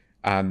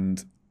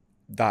 and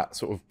that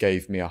sort of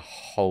gave me a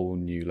whole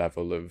new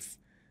level of,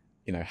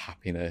 you know,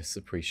 happiness,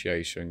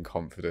 appreciation,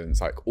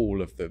 confidence, like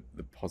all of the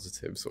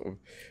positive sort of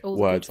All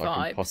the words good I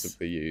can vibes.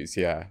 possibly use.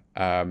 Yeah.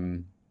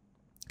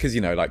 Because,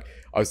 you know, like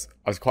I was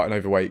quite an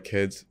overweight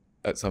kid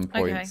at some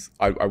points.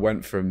 I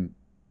went from,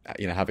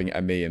 you know, having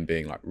ME and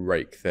being like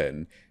rake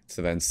thin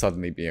to then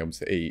suddenly being able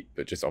to eat,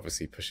 but just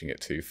obviously pushing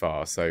it too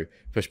far. So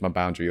pushed my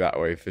boundary that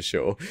way for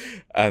sure.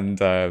 And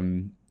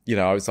you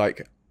know, I was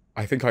like,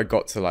 I think I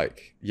got to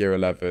like year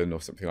 11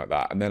 or something like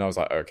that, and then I was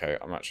like, okay,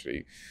 I'm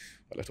actually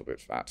a little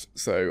bit fat,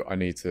 so I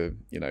need to,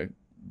 you know,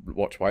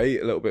 watch what I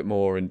eat a little bit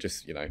more and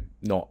just, you know,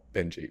 not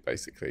binge eat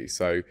basically.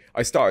 So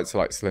I started to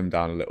like slim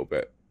down a little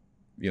bit,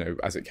 you know,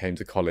 as it came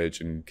to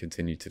college, and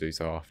continued to do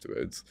so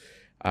afterwards.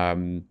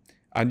 And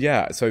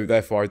yeah, so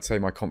therefore I'd say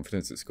my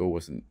confidence at school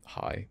wasn't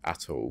high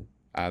at all.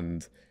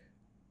 And,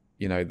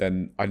 you know,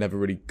 then I never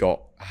really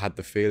had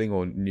the feeling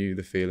or knew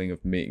the feeling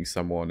of meeting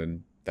someone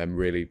and them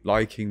really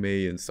liking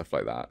me and stuff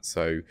like that.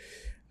 So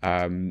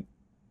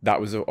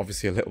that was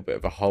obviously a little bit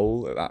of a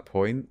hole at that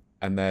point.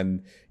 And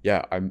then,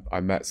 yeah,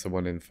 I met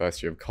someone in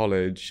first year of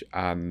college,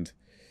 and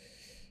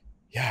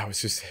yeah, it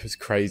was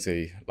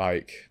crazy.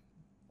 Like,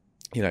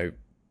 you know,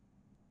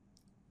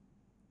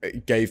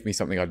 it gave me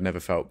something I'd never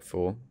felt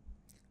before.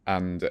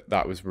 And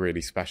that was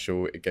really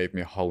special. It gave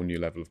me a whole new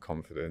level of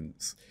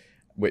confidence,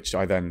 which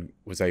I then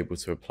was able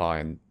to apply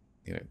in,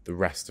 you know, the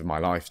rest of my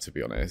life, to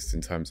be honest,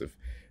 in terms of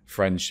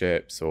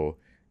friendships or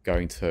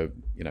going to,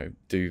 you know,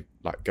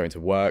 going to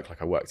work.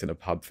 Like I worked in a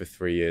pub for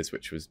 3 years,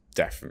 which was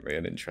definitely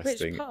an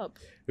interesting. Which pub?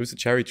 It was a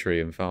Cherry Tree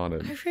in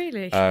Farnham. Oh,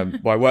 really?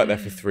 Well, I worked there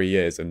for 3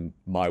 years, and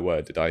my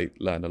word, did I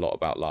learn a lot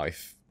about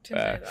life Didn't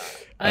there.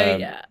 say that. Oh,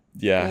 yeah.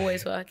 Yeah.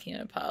 Always working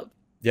in a pub.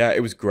 Yeah,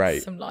 it was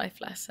great. Some life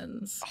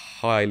lessons.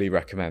 Highly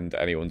recommend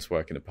anyone to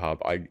work in a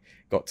pub. I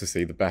got to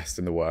see the best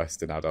and the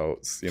worst in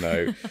adults, you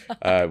know,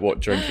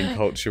 what drinking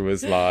culture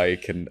was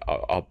like, and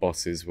our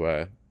bosses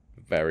were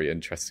very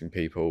interesting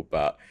people,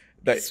 but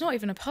It's not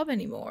even a pub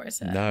anymore,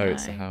 is it? No,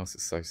 it's a house.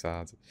 It's so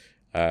sad.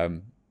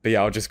 But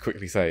yeah, I'll just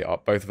quickly say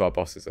both of our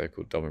bosses, they're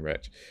called Dom and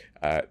Rich.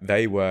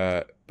 They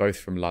were both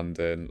from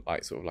London,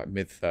 like sort of like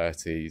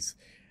mid-30s.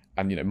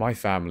 And, you know, my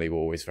family were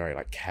always very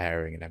like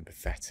caring and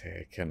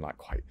empathetic and like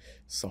quite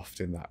soft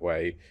in that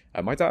way.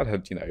 My dad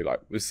had, you know, like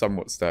was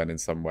somewhat stern in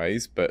some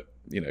ways, but,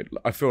 you know,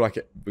 I feel like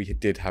we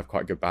did have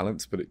quite a good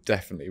balance, but it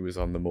definitely was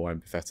on the more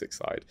empathetic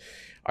side.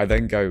 I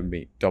then go and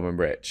meet Dom and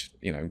Rich,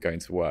 you know, going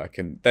to work,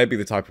 and they'd be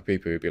the type of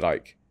people who'd be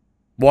like,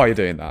 why are you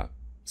doing that?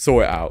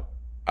 Sort it out.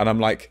 And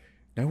I'm like,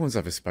 no one's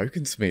ever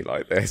spoken to me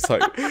like this.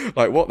 Like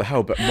what the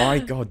hell? But my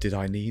God, did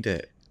I need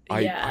it?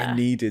 I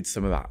needed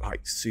some of that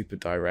like super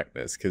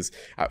directness, because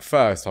at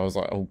first I was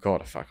like, oh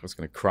God, I was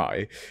going to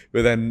cry.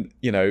 But then,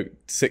 you know,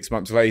 6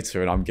 months later,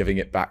 and I'm giving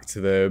it back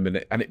to them, and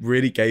it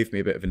really gave me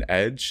a bit of an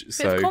edge.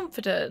 Bit of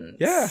confidence.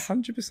 Yeah,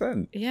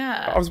 100%.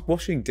 Yeah. I was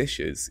washing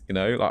dishes, you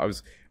know, like I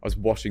was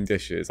washing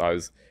dishes. I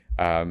was,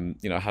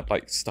 you know, I had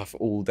like stuff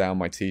all down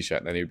my t-shirt,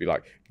 and then he'd be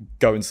like,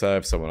 go and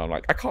serve someone. I'm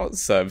like, I can't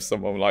serve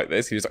someone like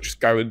this. He was like, just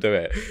go and do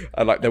it.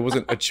 And like, there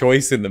wasn't a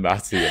choice in the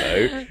matter, you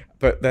know.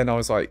 But then I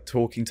was like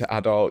talking to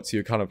adults. You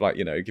were kind of like,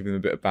 you know, giving them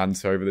a bit of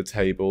banter over the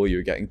table. You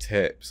were getting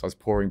tips. I was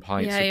pouring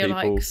pints for you're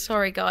people. Like,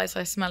 sorry guys,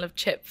 I smell of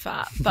chip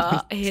fat,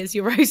 but here's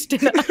your roast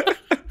dinner.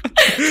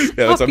 Yeah,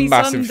 there's a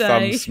massive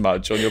Sunday. thumb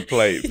smudge on your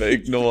plate, but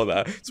ignore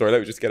that. Sorry,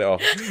 let me just get it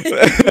off.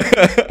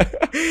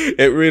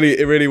 It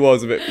really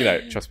was a bit, you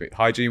know, trust me,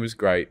 hygiene was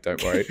great,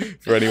 don't worry,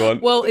 for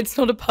anyone. Well, it's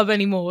not a pub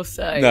anymore,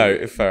 so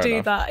no, fair do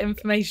enough. that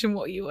information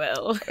what you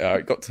will.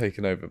 It got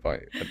taken over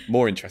by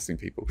more interesting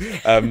people.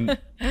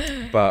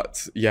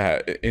 But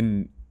yeah,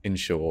 in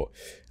short,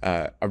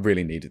 I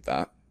really needed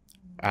that.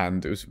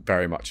 And it was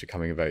very much a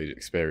coming of age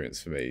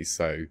experience for me,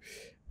 so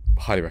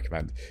highly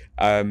recommend.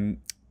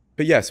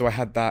 But yeah, so I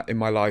had that in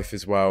my life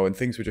as well, and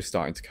things were just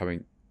starting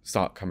to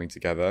start coming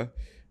together.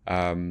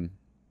 And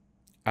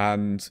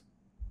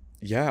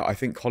yeah, I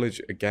think college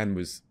again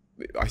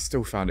I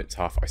still found it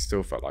tough. I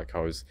still felt like I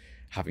was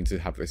having to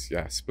have this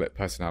split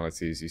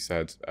personality, as you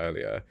said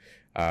earlier,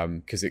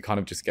 because it kind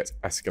of just gets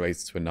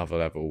escalated to another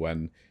level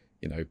when,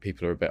 you know,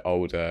 people are a bit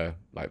older,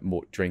 like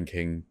more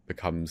drinking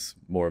becomes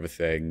more of a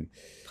thing,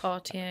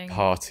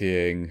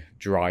 partying,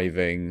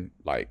 driving,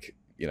 like,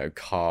 you know,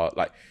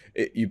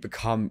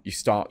 you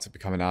start to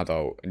become an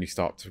adult, and you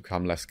start to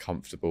become less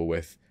comfortable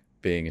with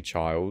being a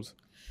child.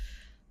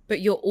 But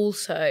you're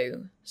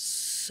also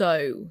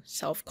so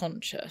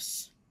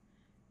self-conscious.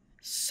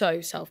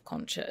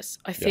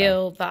 I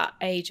feel that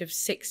age of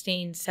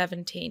 16,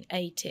 17,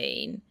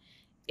 18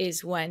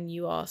 is when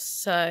you are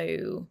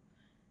so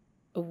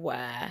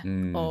aware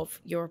of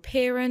your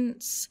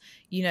appearance.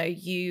 You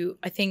know,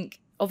 I think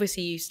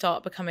obviously you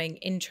start becoming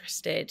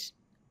interested,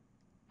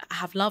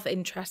 have love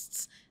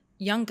interests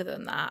younger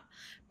than that.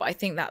 But I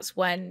think that's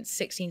when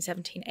 16,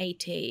 17,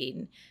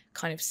 18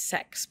 kind of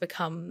sex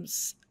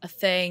becomes a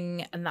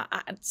thing, and that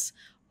adds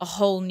a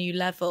whole new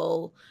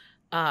level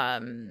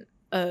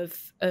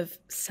of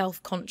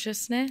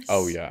self-consciousness.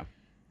 Oh yeah.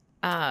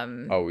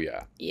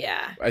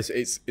 Yeah. It's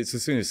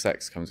as soon as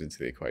sex comes into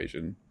the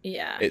equation,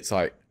 Yeah. it's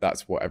like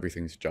that's what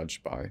everything's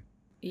judged by.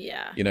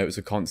 Yeah. You know, it was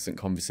a constant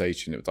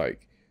conversation. It was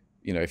like,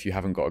 you know, if you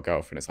haven't got a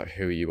girlfriend, it's like,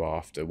 who are you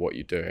after? What are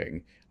you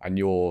doing? And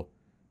you're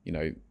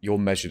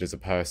measured as a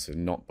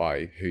person not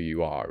by who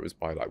you are. It was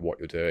by like what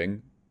you're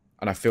doing.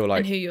 And I feel like,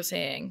 and who you're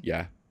seeing.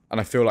 Yeah. And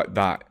I feel like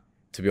that,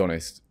 to be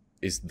honest,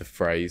 is the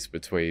phrase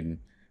between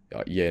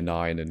like year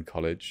 9 and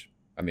college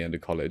and the end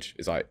of college,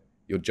 is like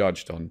you're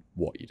judged on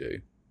what you do,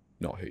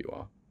 not who you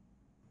are.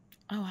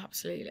 Oh,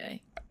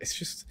 absolutely. It's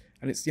just,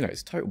 and it's, you know,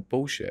 it's total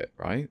bullshit,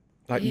 right?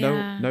 Like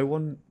Yeah. no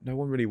one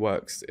really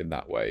works in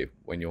that way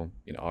when you're,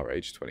 you know, our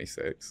age,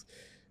 26.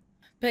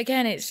 But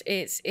again,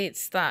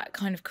 it's that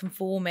kind of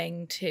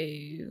conforming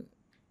to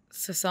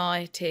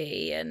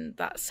society and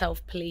that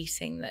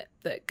self-policing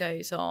that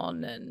goes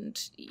on, and,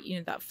 you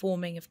know, that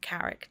forming of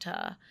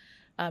character.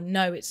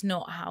 No, it's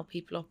not how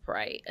people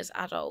operate as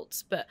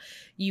adults, but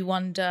you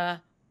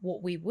wonder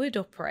what we would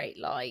operate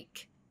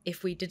like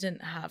if we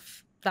didn't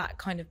have that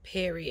kind of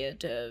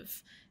period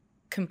of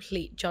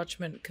complete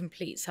judgment,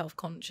 complete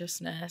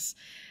self-consciousness.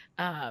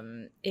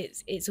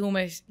 It's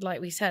almost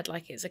like we said,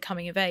 like it's a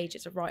coming of age,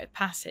 it's a rite of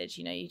passage.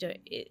 You know,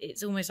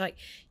 it's almost like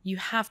you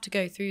have to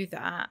go through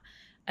that.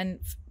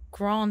 And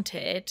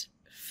granted,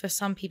 for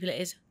some people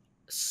it is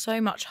so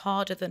much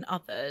harder than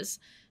others.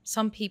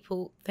 Some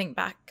people think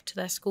back to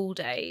their school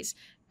days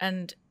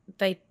and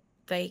they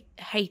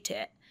hate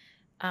it.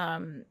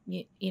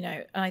 You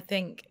know, and I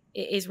think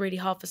it is really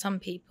hard for some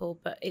people,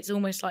 but it's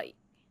almost like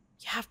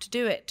you have to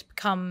do it to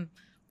become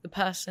the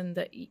person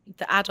the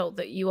adult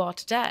that you are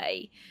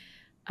today.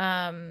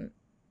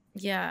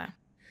 Yeah.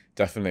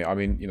 Definitely. I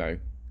mean, you know,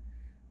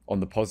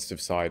 on the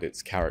positive side,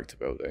 it's character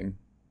building.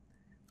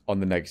 On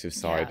the negative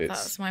side,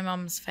 that's my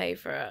mum's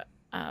favourite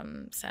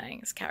saying,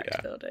 it's character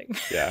building.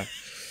 Yeah.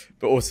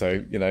 But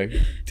also, you know,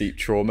 deep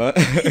trauma.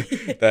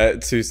 They're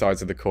two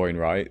sides of the coin,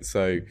 right?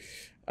 So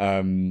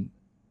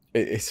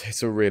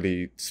it's a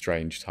really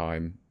strange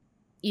time.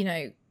 You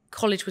know,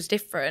 college was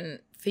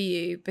different for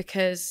you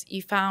because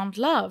you found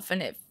love,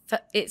 and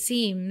it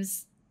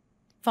seems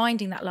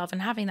finding that love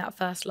and having that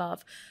first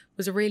love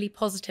was a really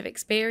positive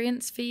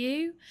experience for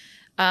you.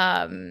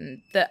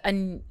 And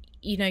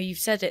you know, you've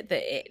said it,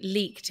 that it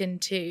leaked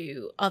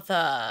into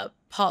other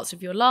parts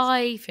of your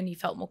life and you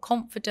felt more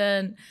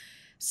confident.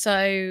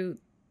 So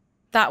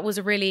that was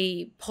a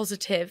really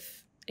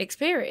positive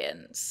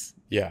experience.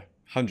 Yeah,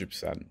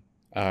 100%.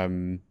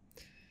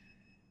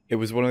 It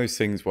was one of those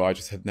things where I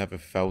just had never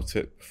felt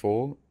it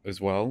before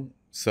as well.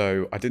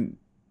 So I didn't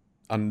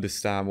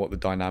understand what the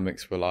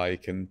dynamics were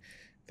like. And,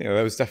 you know,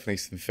 there was definitely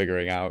some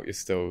figuring out. You're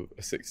still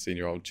a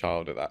 16-year-old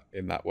child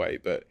in that way.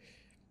 But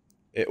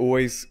it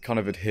always kind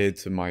of adhered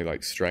to my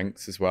like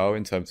strengths as well,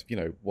 in terms of, you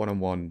know,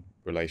 one-on-one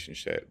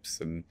relationships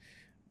and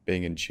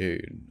being in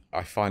tune.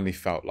 I finally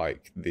felt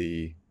like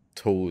the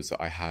tools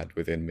that I had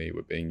within me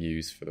were being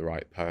used for the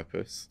right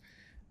purpose.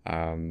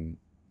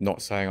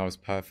 Not saying I was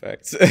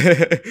perfect,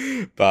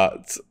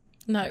 but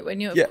no, when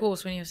you're, of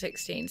course, when you're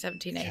 16,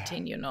 17,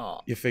 18, you're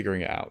not. You're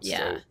figuring it out Yeah.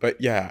 still. But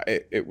yeah,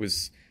 it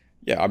was,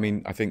 I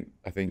mean, I think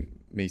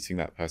meeting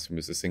that person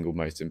was the single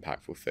most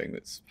impactful thing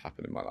that's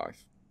happened in my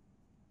life.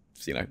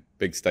 It's, you know,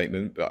 big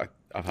statement, but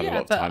I've had a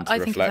lot of time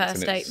to reflect, and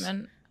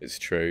statement. It's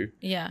true.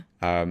 Yeah.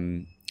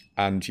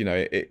 And, you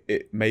know,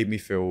 it made me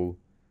feel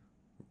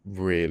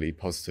really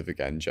positive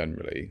again,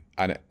 generally,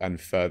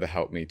 and further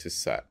helped me to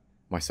set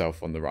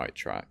myself on the right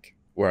track.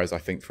 Whereas I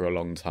think for a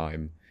long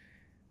time,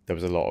 there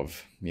was a lot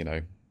of, you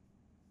know,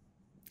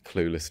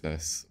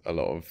 cluelessness, a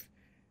lot of,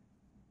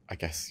 I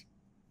guess,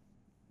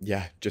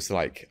 just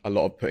like a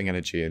lot of putting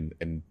energy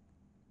in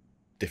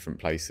different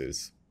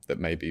places that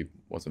maybe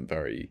wasn't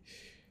very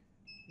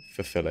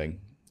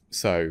fulfilling.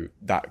 So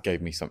that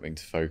gave me something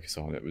to focus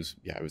on. It was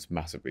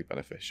massively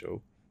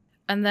beneficial.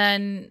 And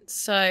then,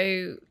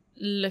 so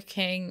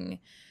looking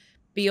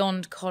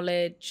beyond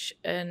college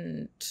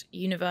and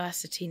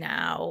university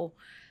now,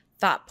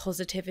 that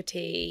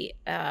positivity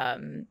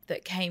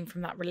that came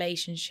from that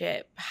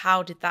relationship,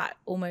 how did that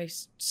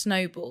almost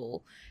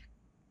snowball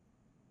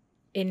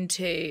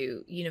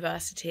into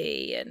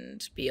university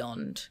and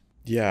beyond?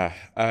 Yeah.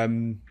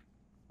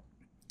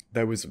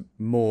 There was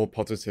more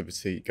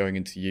positivity going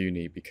into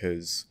uni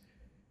because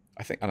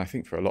I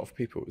think for a lot of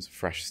people it was a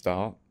fresh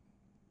start.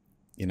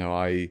 You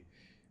know,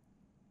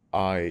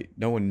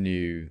 no one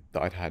knew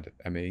that I'd had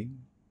ME,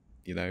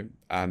 you know,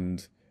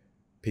 and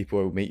people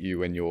will meet you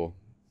when you're,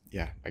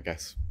 I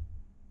guess,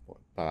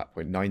 by that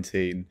point,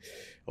 19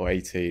 or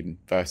 18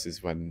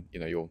 versus when, you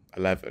know, you're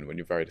 11, when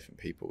you're very different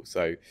people.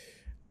 So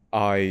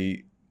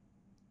I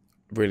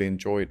really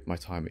enjoyed my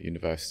time at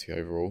university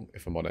overall,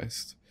 if I'm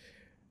honest.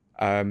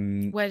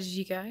 Where did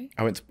you go?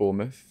 I went to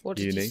Bournemouth What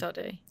did uni, you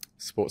study?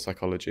 sports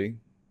psychology.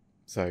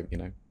 So,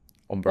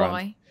 on brand.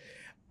 Why?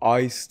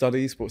 I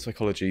study sports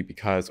psychology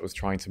because I was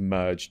trying to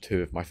merge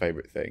two of my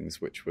favorite things,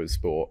 which was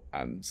sport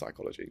and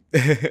psychology.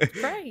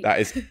 Great.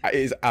 It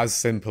is as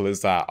simple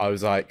as that. I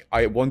was like,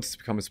 I wanted to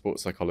become a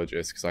sports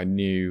psychologist because I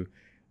knew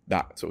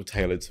that sort of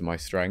tailored to my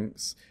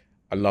strengths.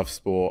 I love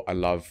sport. I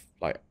love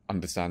like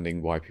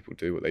understanding why people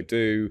do what they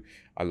do.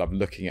 I love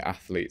looking at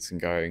athletes and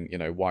going,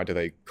 why do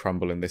they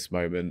crumble in this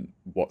moment?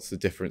 What's the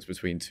difference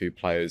between two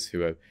players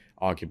who are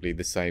arguably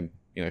the same,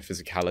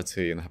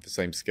 physicality and have the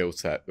same skill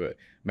set, but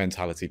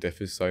mentality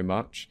differs so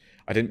much.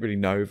 I didn't really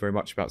know very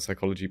much about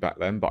psychology back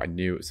then, but I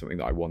knew it was something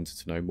that I wanted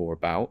to know more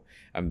about.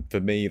 And for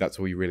me, that's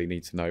all you really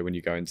need to know when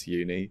you go into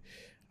uni.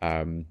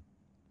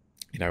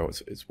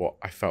 It's what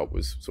I felt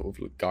was sort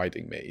of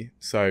guiding me.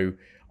 So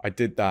I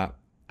did that.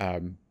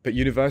 But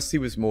university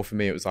was more for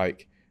me. It was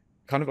like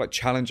kind of like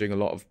challenging a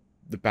lot of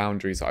the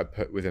boundaries that I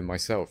put within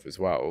myself as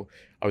well.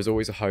 I was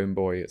always a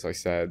homeboy, as I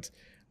said.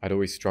 I'd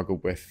always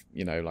struggled with,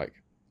 like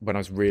when I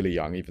was really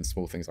young, even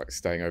small things like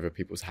staying over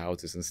people's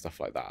houses and stuff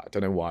like that. I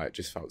don't know why, it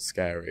just felt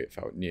scary. It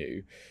felt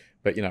new.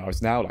 But, I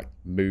was now like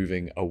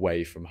moving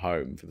away from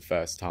home for the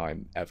first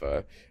time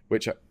ever,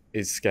 which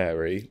is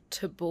scary.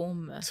 To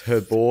Bournemouth,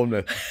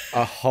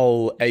 a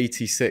whole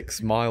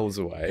 86 miles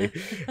away.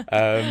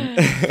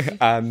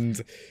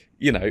 And,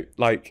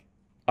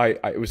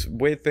 it was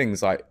weird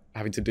things like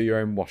having to do your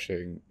own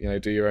washing,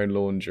 do your own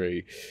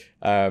laundry,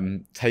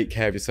 take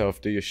care of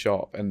yourself, do your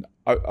shop. And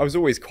I was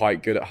always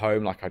quite good at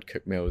home, like I'd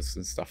cook meals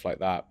and stuff like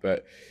that.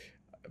 But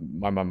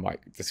my mum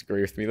might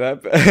disagree with me there.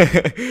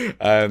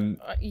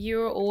 But you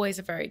were always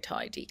a very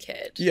tidy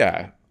kid.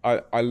 Yeah,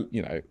 I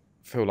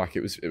feel like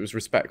it was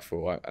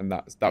respectful, and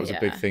that was a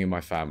big thing in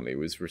my family,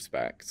 was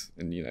respect,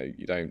 and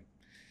you don't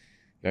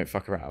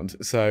fuck around.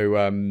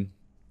 So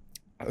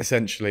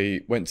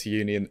essentially went to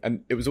uni,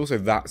 and it was also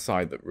that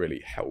side that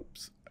really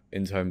helped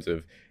in terms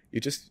of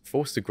you're just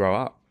forced to grow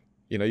up.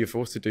 You're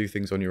forced to do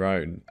things on your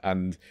own,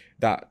 and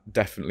that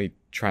definitely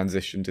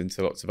transitioned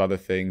into lots of other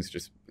things,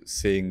 just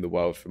seeing the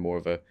world from more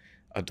of a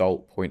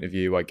adult point of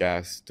view, I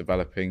guess,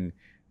 developing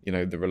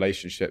the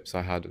relationships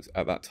I had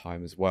at that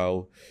time as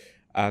well.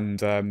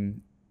 And out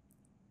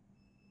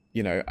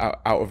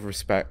of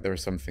respect, there are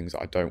some things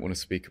that I don't want to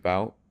speak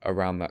about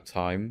around that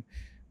time,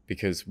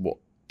 because what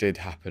did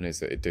happen is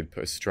that it did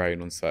put a strain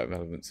on certain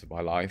elements of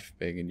my life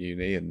being in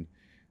uni, and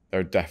there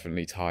are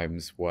definitely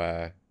times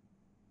where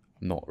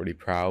I'm not really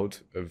proud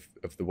of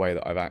the way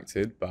that I've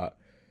acted. But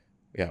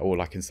yeah,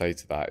 all I can say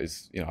to that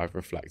is, I've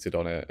reflected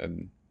on it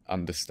and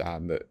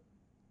understand that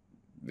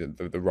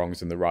the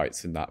wrongs and the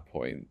rights in that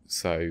point.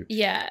 So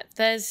yeah,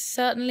 there's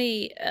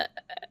certainly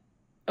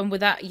and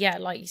with that,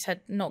 like you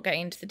said, not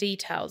getting into the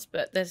details,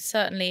 but there's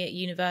certainly at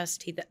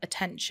university that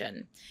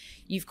attention.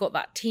 You've got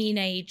that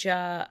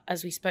teenager,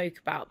 as we spoke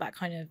about, that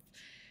kind of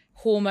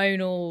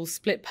hormonal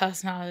split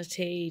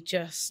personality,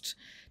 just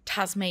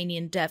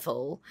Tasmanian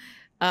devil,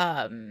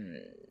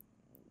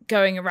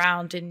 going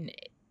around in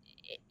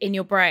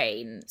your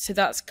brain. So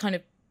that's kind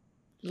of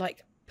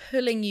like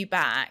pulling you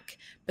back,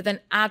 but then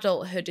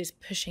adulthood is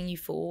pushing you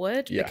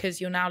forward, because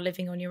you're now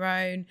living on your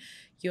own.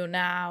 You're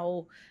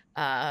now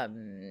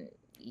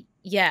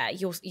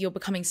you're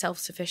becoming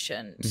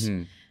self-sufficient.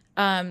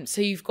 Mm-hmm.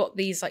 So you've got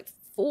these like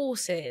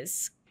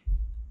forces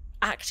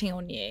acting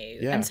on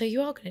you, and so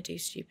you are going to do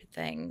stupid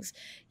things.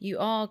 You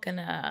are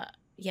gonna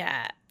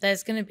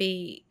there's going to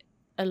be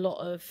a lot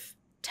of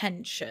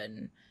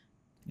tension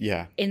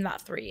in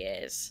that 3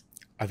 years.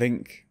 I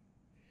think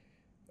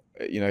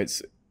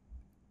it's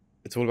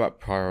all about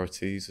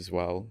priorities as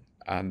well.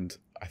 And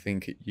I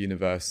think at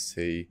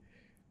university,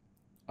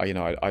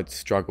 I'd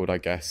struggled, I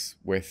guess,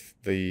 with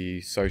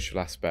the social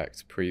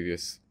aspect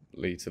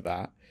previously to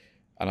that.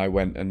 And I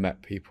went and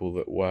met people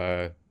that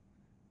were,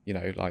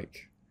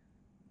 like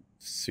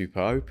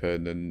super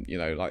open, and,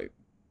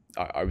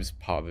 I was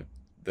part of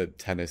the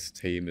tennis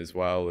team as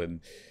well. And,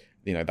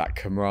 that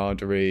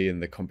camaraderie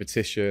and the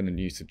competition, and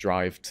you used to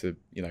drive to,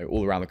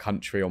 all around the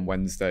country on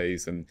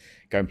Wednesdays and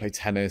go and play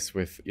tennis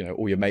with,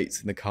 all your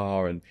mates in the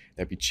car, and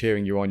they'd be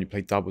cheering you on. You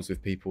play doubles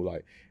with people.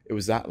 Like, it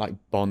was that like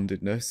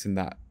bondedness and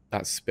that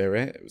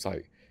spirit. It was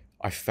like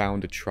I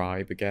found a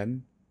tribe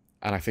again,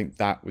 and I think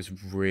that was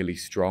really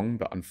strong.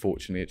 But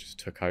unfortunately, it just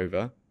took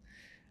over.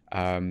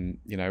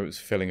 It was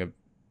filling a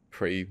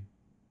pretty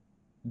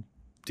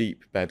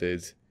deep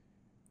bedded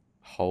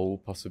hole,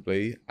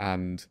 possibly.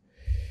 And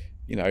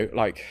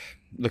like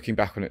looking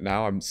back on it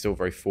now, I'm still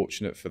very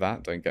fortunate for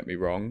that, don't get me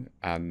wrong.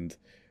 And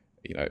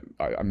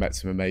I met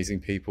some amazing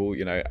people,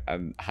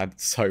 and had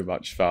so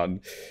much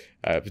fun,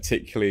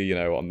 particularly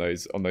on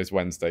those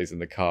Wednesdays in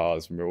the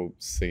cars when we were all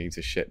singing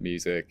to shit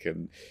music,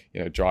 and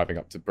driving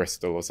up to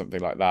Bristol or something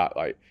like that.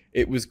 Like,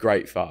 it was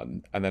great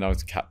fun. And then I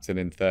was captain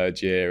in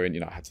third year,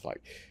 and I had to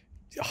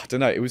I don't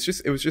know, it was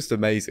just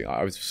amazing.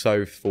 I was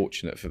so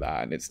fortunate for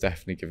that, and it's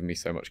definitely given me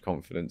so much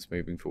confidence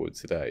moving forward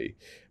today.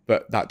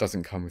 But that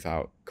doesn't come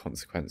without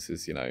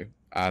consequences,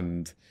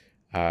 and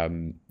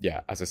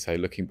as I say,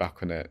 looking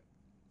back on it,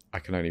 I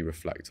can only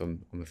reflect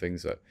on the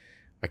things that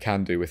I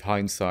can do with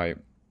hindsight.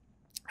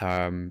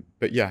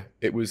 But yeah,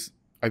 it was.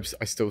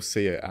 I still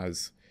see it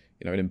as,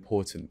 you know, an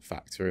important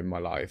factor in my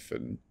life,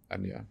 and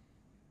yeah.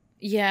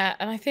 Yeah,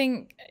 and I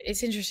think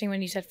it's interesting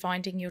when you said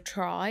finding your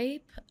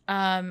tribe.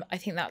 I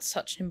think that's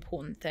such an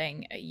important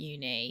thing at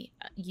uni.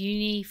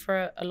 Uni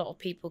for a lot of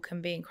people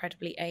can be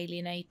incredibly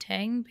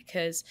alienating,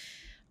 because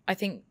I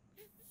think,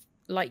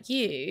 like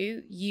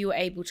you were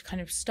able to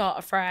kind of start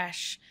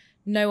afresh.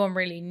 No one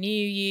really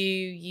knew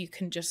you. You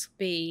can just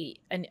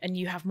be, and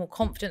you have more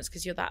confidence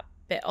because you're that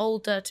bit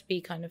older to be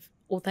kind of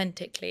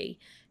authentically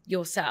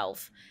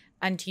yourself.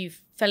 And you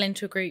fell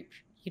into a group.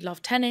 You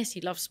love tennis,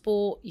 you love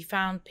sport, you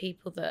found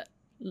people that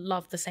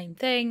love the same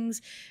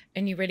things,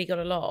 and you really got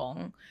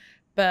along.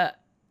 But,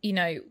 you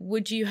know,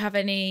 would you have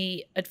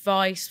any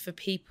advice for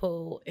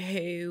people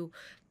who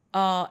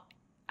are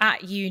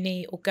at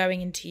uni or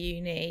going into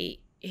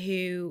uni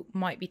who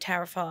might be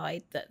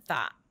terrified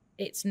that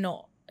it's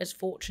not as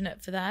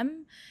fortunate for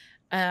them?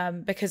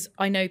 Because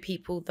I know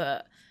people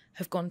that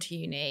have gone to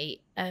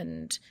uni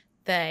and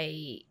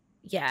they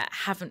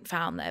haven't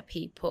found their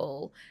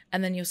people,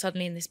 and then you're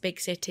suddenly in this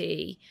big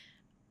city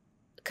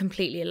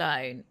completely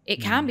alone. It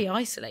can be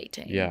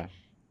isolating. Yeah,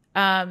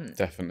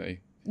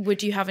 definitely.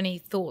 Would you have any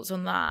thoughts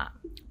on that?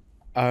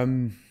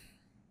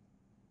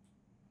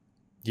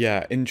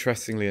 Yeah,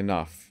 interestingly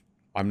enough,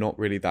 I'm not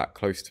really that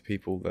close to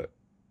people that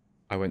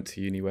I went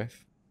to uni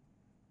with.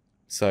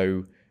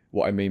 So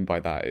what I mean by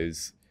that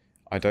is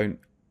I don't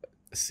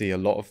see a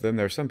lot of them.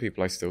 There are some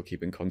people I still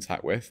keep in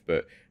contact with,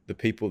 but the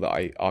people that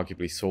I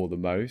arguably saw the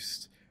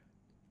most,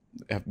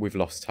 we've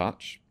lost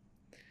touch.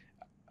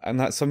 And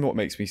that somewhat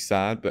makes me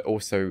sad, but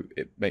also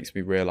it makes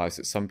me realize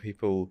that some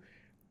people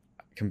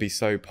can be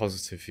so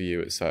positive for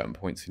you at certain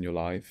points in your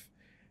life.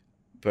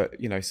 But,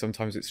 you know,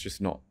 sometimes it's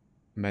just not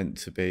meant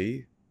to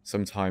be.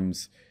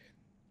 Sometimes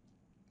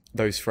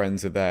those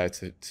friends are there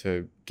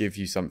to give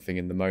you something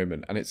in the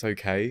moment. And it's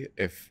okay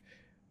if,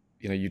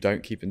 you know, you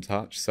don't keep in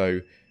touch.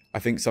 So I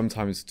think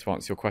sometimes, to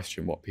answer your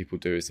question, what people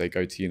do is they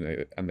go to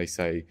uni and they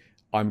say,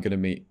 I'm going to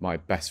meet my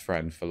best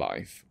friend for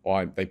life.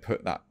 Or they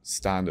put that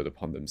standard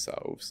upon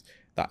themselves,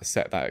 that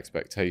set that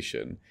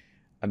expectation.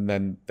 And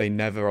then they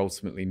never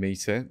ultimately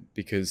meet it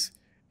because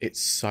it's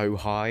so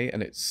high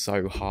and it's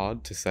so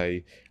hard to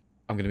say,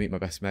 I'm going to meet my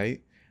best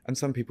mate. And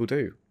some people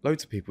do.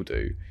 Loads of people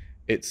do.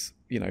 It's,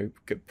 you know,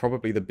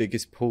 probably the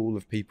biggest pool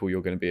of people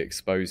you're going to be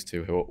exposed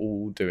to who are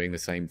all doing the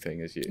same thing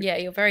as you. Yeah,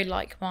 you're very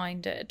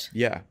like-minded.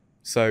 Yeah.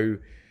 So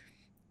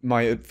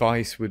my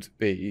advice would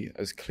be,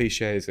 as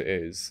cliche as it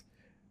is,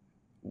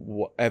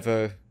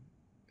 whoever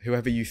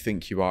you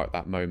think you are at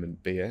that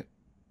moment, be it.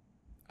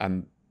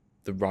 And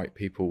the right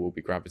people will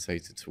be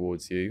gravitated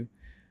towards you.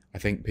 I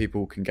think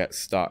people can get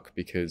stuck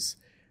because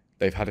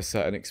they've had a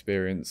certain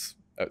experience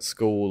at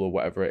school or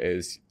whatever it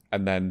is,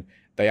 and then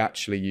they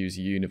actually use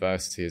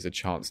university as a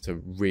chance to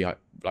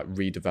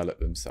redevelop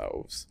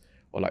themselves,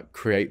 or like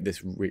create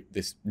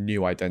this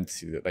new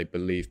identity that they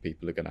believe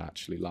people are going to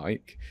actually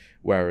like.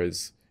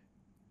 Whereas,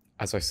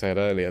 as I said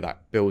earlier,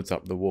 that builds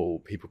up the wall.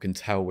 People can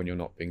tell when you're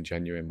not being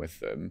genuine with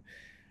them,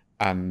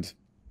 and,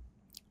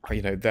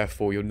 you know,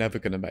 therefore you're never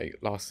going to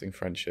make lasting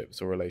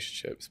friendships or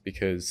relationships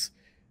because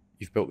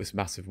you've built this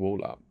massive wall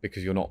up,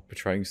 because you're not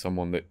portraying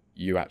someone that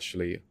you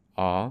actually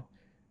are.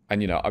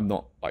 And, you know, I'm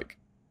not like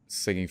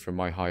singing from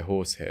my high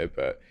horse here,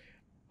 but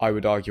I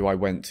would argue I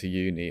went to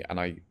uni and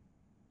I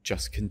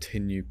just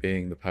continued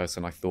being the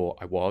person I thought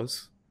I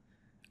was.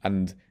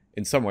 And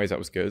in some ways that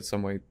was good,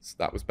 some ways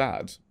that was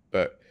bad,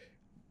 but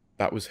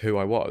that was who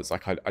I was.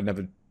 Like I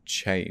never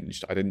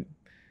changed. I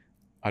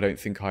don't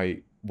think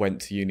I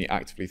went to uni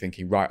actively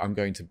thinking, right, I'm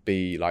going to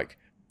be like,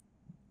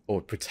 or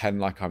pretend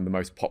like I'm the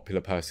most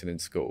popular person in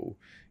school,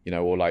 you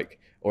know,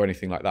 or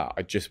anything like that.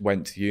 I just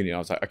went to uni and I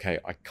was like, okay,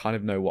 I kind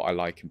of know what I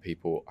like in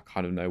people. I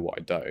kind of know what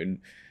I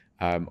don't.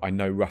 I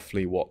know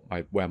roughly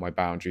where my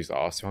boundaries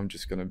are. So I'm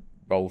just going to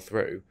roll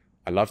through.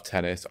 I love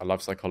tennis. I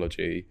love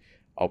psychology.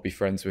 I'll be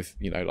friends with,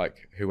 you know,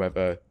 like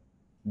whoever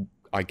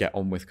I get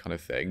on with kind of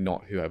thing,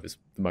 not whoever's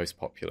the most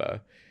popular.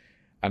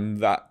 And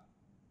that,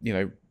 you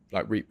know,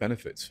 like reap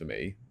benefits for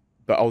me.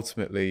 But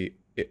ultimately,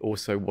 it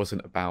also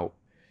wasn't about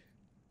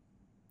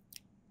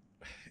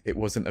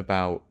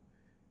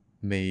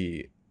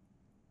me,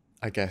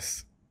 I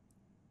guess,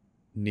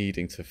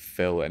 needing to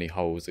fill any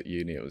holes at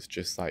uni. It was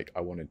just like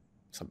I wanted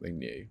something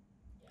new.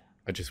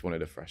 I just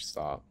wanted a fresh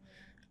start.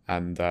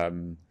 And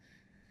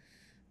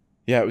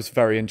it was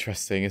very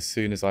interesting. As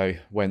soon as I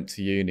went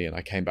to uni and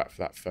I came back for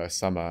that first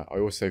summer, I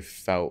also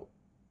felt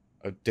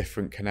a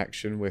different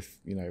connection with,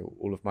 you know,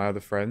 all of my other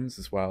friends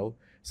as well.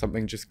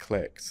 Something just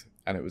clicked,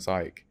 and it was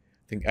like,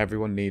 I think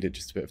everyone needed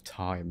just a bit of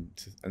time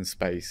and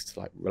space to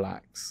like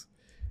relax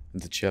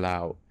and to chill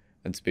out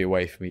and to be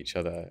away from each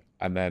other.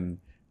 And then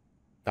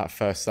that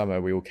first summer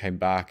we all came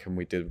back and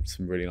we did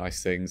some really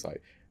nice things,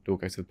 like we'd all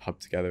go to the pub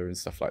together and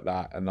stuff like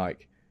that. And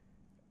like,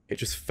 it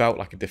just felt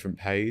like a different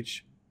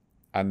page.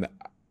 And,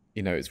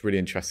 you know, it's really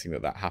interesting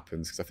that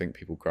happens because I think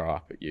people grow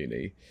up at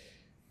uni.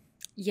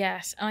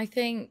 Yes. And I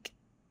think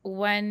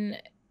when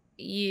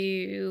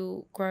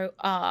you grow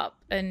up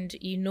and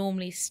you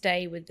normally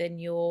stay within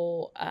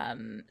your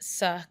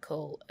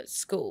circle at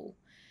school,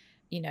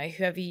 you know,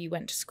 whoever you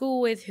went to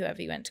school with,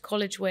 whoever you went to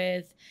college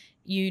with,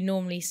 you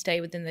normally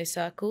stay within those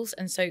circles.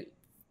 And so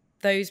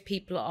those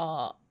people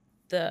are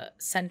the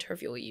center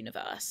of your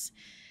universe.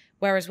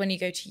 Whereas when you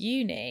go to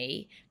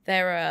uni,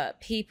 there are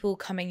people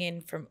coming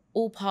in from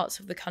all parts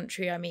of the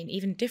country. I mean,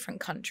 even different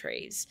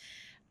countries.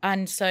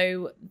 And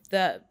so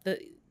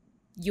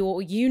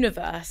your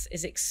universe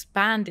is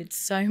expanded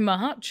so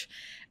much.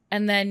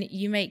 And then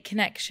you make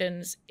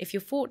connections, if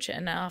you're fortunate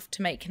enough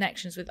to make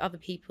connections with other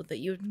people that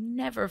you would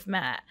never have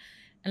met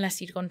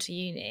unless you'd gone to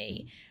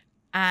uni.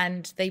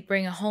 And they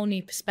bring a whole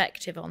new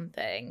perspective on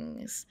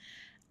things.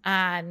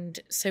 And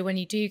so when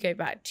you do go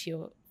back to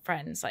your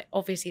friends, like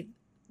obviously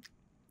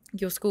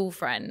your school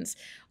friends,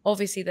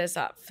 obviously there's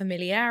that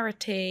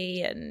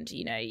familiarity, and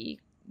you know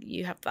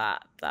you have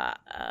that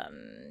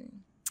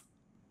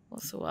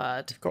what's the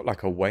word? You've got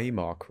like a way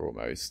marker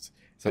almost.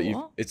 It's like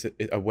What? it's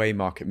a way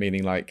marker,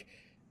 meaning like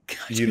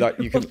you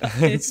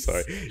can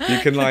sorry,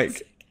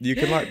 you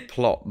can like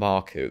plot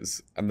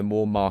markers, and the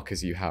more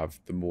markers you have,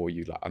 the more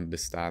you like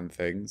understand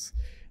things.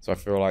 So I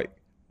feel like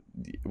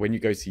when you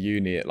go to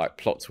uni, it like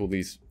plots all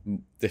these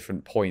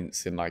different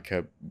points in like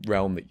a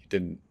realm that you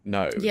didn't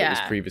know that was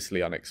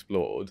previously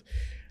unexplored,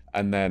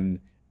 and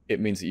then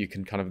it means that you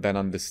can kind of then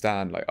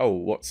understand like, oh,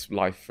 what's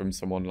life from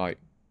someone like,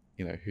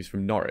 you know, who's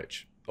from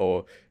Norwich,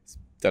 or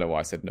don't know why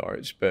I said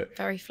Norwich, but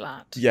Very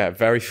flat. yeah,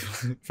 very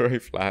very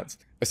flat.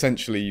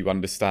 Essentially, you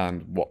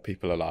understand what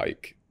people are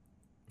like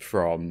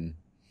from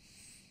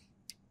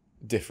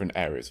different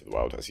areas of the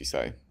world, as you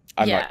say,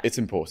 and like it's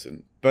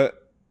important.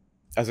 But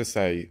as I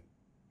say,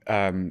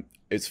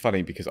 it's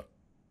funny because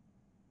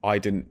I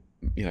didn't,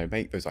 you know,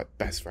 make those like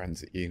best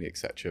friends at uni,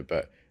 etc.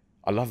 But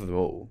I love them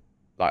all.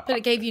 Like, But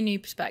it gave you new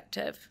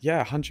perspective.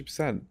 yeah,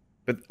 100%.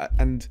 But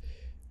and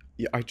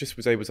yeah, I just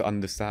was able to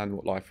understand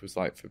what life was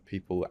like for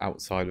people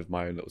outside of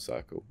my own little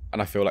circle.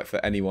 And I feel like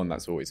for anyone,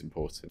 that's always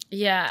important.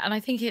 Yeah, and I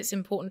think it's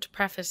important to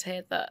preface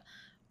here that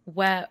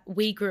where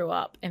we grew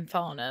up in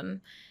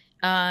Farnham,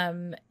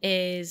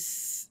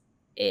 it's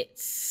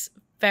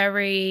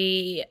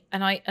very,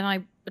 and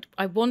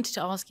I wanted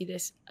to ask you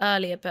this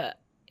earlier, but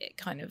it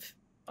kind of,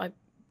 I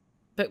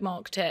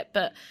bookmarked it,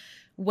 but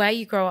where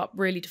you grow up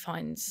really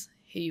defines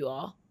who you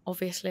are,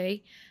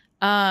 obviously.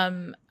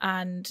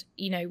 And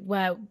you know,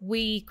 where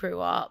we grew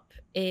up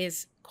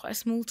is quite a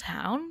small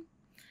town.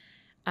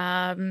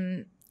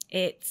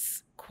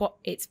 It's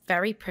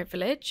very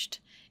privileged.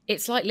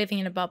 It's like living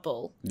in a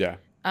bubble. Yeah.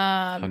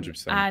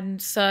 100%.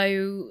 And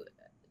so,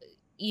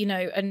 you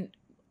know, and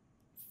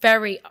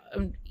very,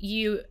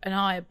 you and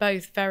I are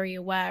both very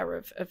aware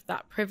of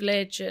that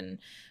privilege and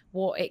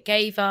what it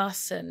gave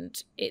us.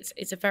 And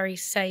it's a very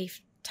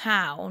safe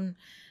town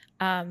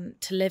to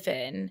live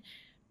in,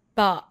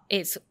 but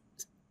it's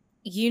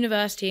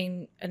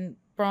university and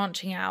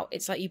branching out.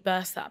 It's like you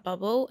burst that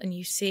bubble and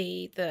you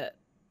see that,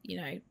 you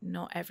know,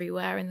 not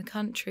everywhere in the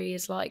country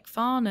is like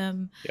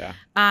Farnham. Yeah.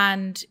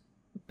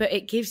 But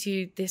it gives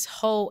you this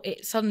whole,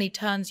 it suddenly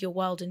turns your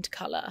world into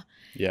colour.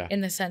 Yeah.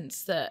 In the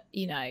sense that,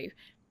 you know,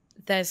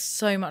 there's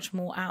so much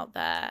more out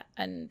there.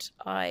 And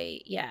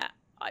I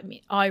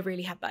mean, I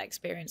really had that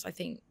experience. I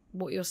think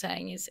what you're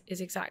saying is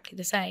exactly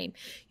the same.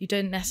 You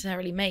don't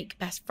necessarily make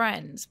best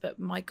friends, but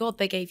my God,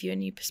 they gave you a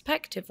new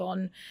perspective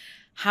on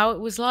how it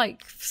was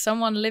like for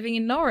someone living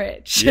in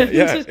Norwich. Yeah,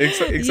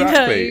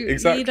 exactly.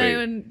 Exactly. You know,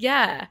 and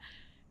yeah.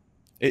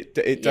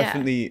 It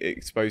definitely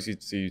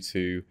exposes you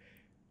to,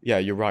 yeah,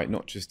 you're right,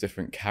 not just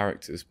different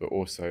characters, but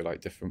also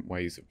like different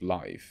ways of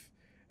life.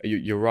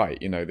 You're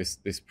right, you know,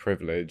 this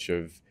privilege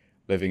of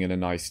living in a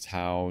nice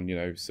town, you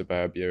know,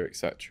 suburbia,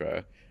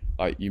 etc.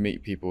 Like you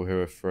meet people who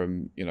are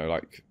from, you know,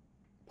 like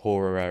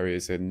poorer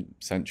areas in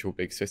central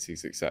big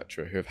cities,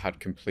 etc., who have had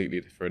completely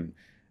different,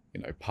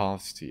 you know,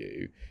 paths to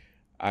you.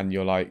 And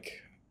you're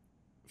like,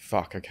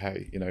 fuck,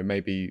 okay, you know,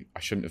 maybe I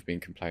shouldn't have been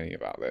complaining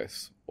about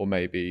this. Or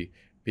maybe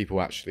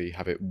people actually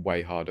have it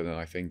way harder than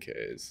I think it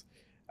is.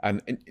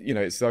 And you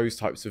know, it's those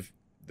types of,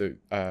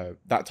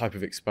 that type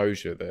of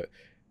exposure that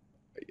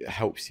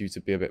helps you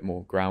to be a bit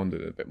more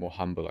grounded and a bit more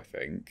humble, I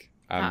think.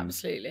 And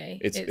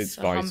absolutely. It's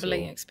a vital.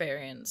 humbling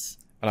experience,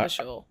 and for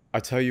sure. I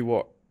tell you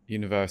what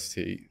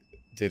university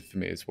did for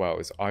me as well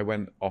is I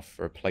went off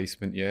for a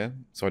placement year.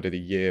 So I did a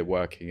year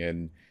working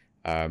in,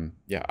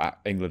 at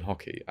England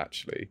Hockey,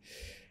 actually.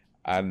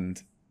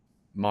 And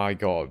my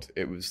God,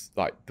 it was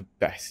like the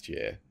best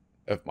year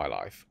of my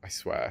life, I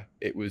swear.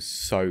 It was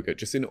so good.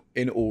 Just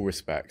in all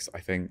respects,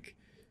 I think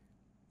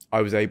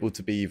I was able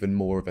to be even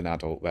more of an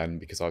adult then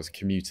because I was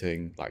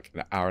commuting like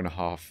an hour and a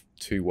half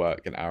to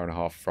work, an hour and a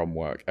half from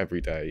work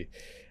every day.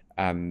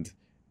 And,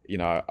 you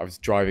know, I was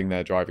driving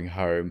there, driving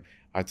home.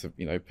 I had to,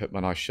 you know, put my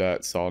nice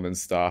shirts on and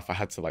stuff. I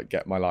had to like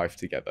get my life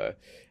together.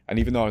 And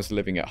even though I was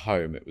living at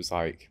home, it was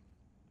like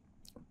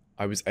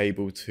I was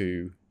able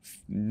to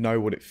know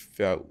what it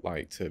felt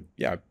like to,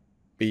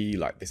 be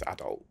like this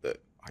adult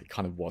that I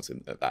kind of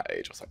wasn't at that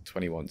age. I was like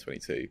 21,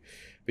 22.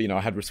 But, you know,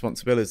 I had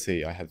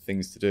responsibility. I had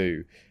things to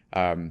do.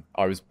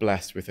 I was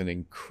blessed with an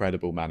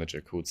incredible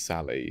manager called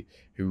Sally,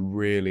 who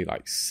really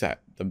like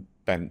set the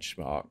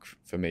benchmark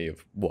for me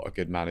of what a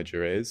good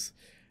manager is.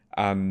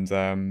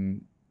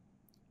 And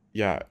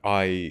yeah,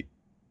 I,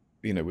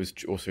 you know, was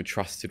also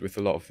trusted with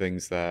a lot of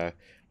things there.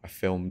 I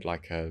filmed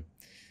like a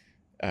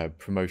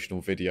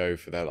promotional video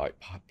for their like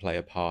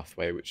player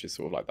pathway, which is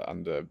sort of like the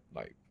under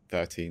like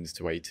 13s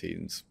to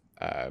 18s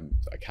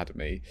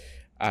academy,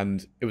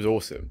 and it was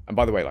awesome. And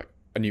by the way, like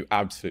I knew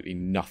absolutely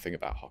nothing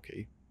about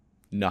hockey,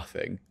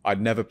 nothing. I'd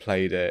never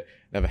played it,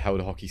 never held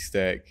a hockey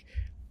stick.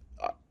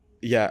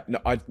 Yeah, no,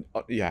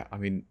 yeah. I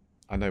mean,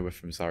 I know we're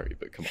from Surrey,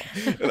 but come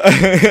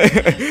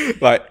on,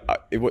 like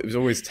it was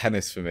always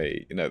tennis for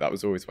me. You know, that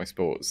was always my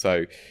sport.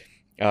 So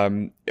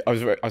I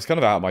was kind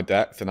of out of my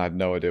depth, and I had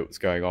no idea what was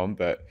going on.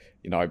 But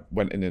you know, I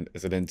went in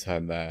as an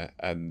intern there,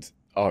 and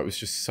it was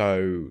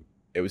so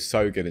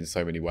good in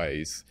so many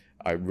ways.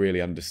 I really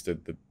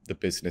understood the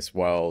business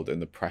world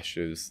and the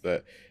pressures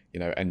that, you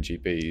know,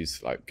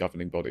 NGBs, like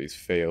governing bodies,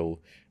 feel,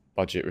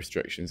 budget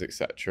restrictions,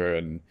 etc.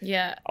 And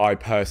yeah, I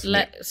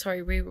personally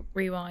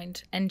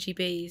rewind.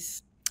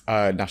 NGBs.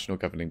 National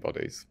governing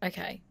bodies.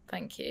 Okay,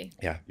 thank you.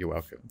 Yeah, you're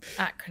welcome.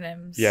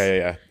 Acronyms.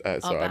 Yeah.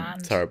 Sorry, I'm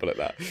terrible at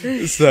that.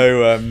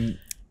 So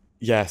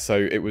yeah, so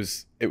it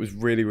was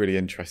really, really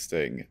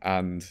interesting,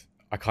 and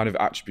I kind of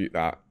attribute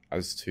that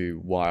as to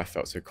why I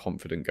felt so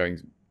confident going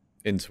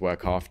into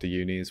work after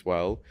uni as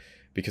well,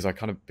 because I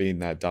kind of been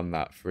there, done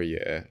that for a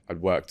year.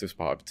 I'd worked as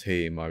part of a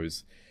team. I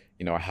was,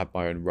 you know, I had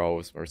my own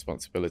roles, my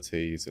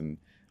responsibilities, and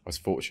I was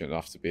fortunate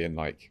enough to be in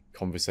like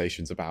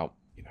conversations about,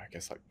 you know, I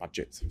guess like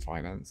budgets and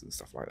finance and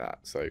stuff like that.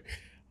 So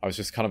I was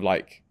just kind of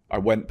like, I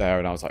went there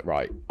and I was like,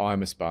 right,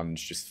 I'm a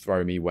sponge, just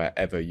throw me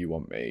wherever you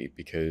want me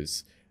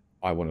because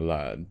I want to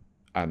learn.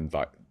 And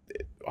like,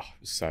 it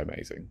was so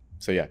amazing.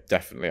 So yeah,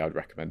 definitely I'd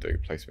recommend doing a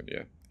placement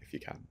year if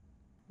you can.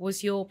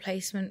 Was your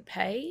placement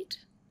paid?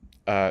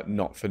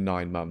 Not for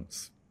 9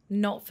 months.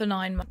 Not for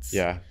 9 months?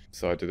 Yeah,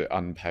 so I did it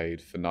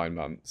unpaid for 9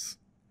 months.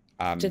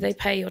 And did they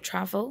pay your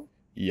travel?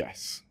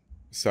 Yes.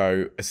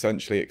 So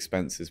essentially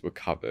expenses were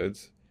covered,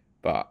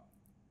 but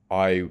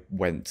I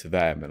went to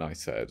them and I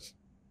said,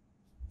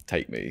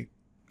 take me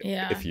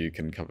if you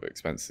can cover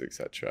expenses,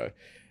 etc.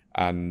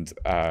 And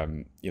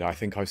you know, I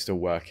think I was still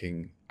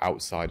working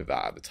outside of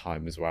that at the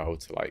time as well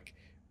to like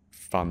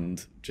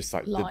fund just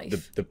like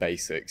the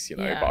basics, you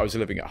know. But I was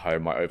living at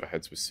home, my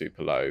overheads were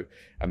super low,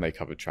 and they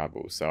covered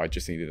travel, so I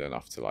just needed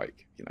enough to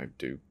like, you know,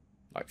 do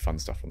like fun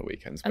stuff on the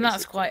weekends. And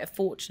that's quite a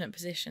fortunate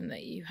position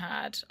that you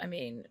had. I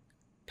mean,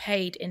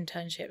 paid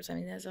internships, I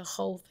mean, there's a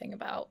whole thing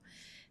about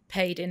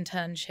paid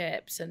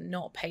internships and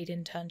not paid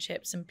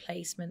internships and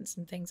placements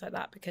and things like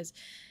that, because,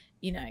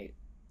 you know,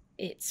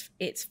 it's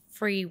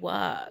free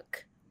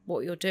work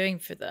what you're doing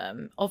for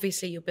them.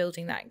 Obviously you're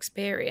building that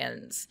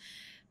experience,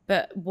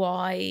 but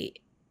why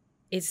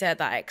is there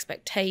that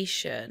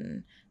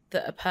expectation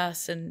that a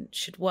person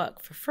should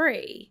work for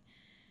free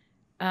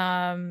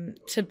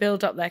to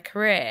build up their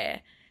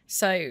career?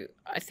 So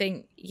I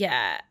think,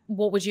 yeah,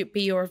 what would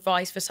be your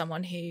advice for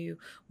someone who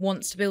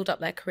wants to build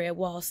up their career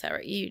whilst they're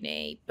at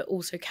uni, but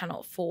also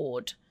cannot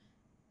afford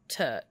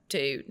to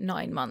do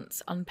 9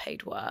 months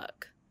unpaid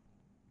work?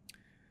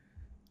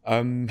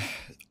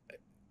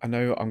 I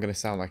know I'm going to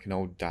sound like an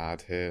old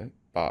dad here,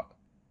 but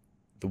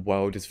the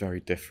world is very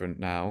different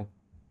now,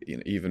 you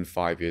know, even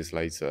 5 years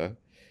later.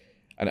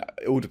 And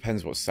it all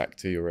depends what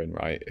sector you're in,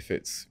 right? If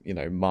it's, you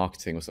know,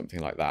 marketing or something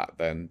like that,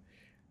 then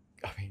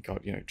I mean, God,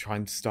 you know, try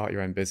and start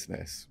your own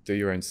business, do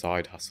your own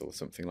side hustle or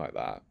something like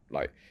that.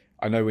 Like,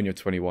 I know when you're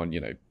 21,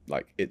 you know,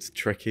 like it's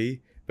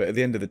tricky, but at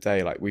the end of the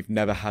day, like we've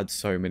never had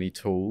so many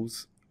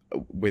tools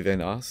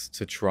within us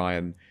to try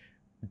and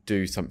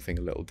do something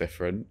a little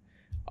different.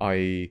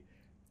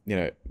 You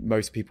know,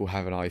 most people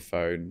have an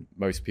iPhone,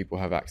 most people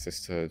have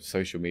access to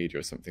social media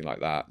or something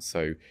like that.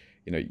 So,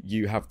 you know,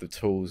 you have the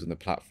tools and the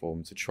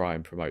platform to try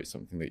and promote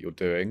something that you're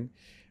doing.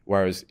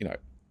 Whereas, you know,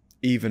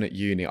 even at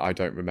uni, I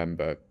don't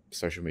remember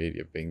social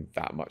media being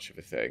that much of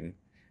a thing.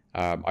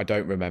 I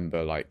don't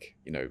remember, like,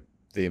 you know,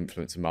 the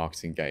influencer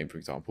marketing game, for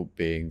example,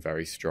 being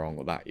very strong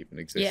or that even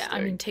existing. Yeah, I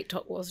mean,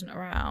 TikTok wasn't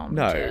around.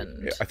 No,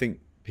 I think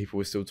people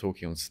were still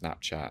talking on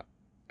Snapchat,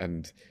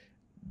 and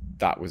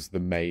that was the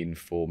main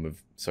form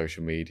of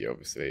social media,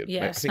 obviously.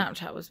 Yeah,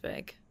 Snapchat was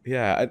big.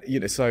 Yeah, and, you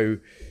know, so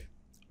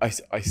I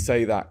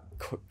say that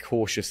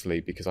cautiously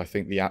because I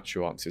think the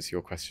actual answer to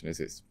your question is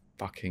it's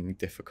fucking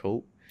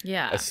difficult.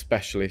 Yeah.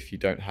 Especially if you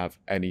don't have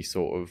any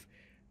sort of,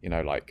 you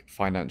know, like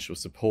financial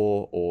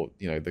support, or,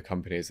 you know, the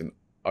company isn't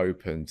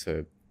open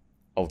to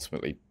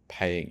ultimately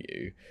paying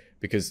you.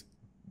 Because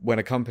when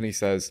a company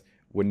says,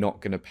 we're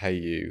not going to pay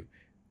you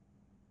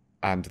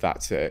and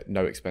that's it,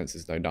 no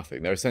expenses, no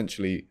nothing, they're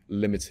essentially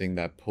limiting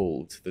their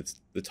pool to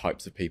the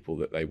types of people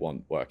that they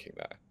want working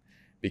there.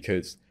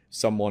 Because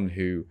someone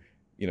who,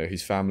 you know,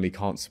 whose family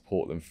can't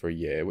support them for a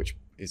year, which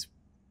is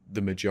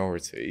the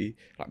majority,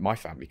 like my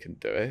family couldn't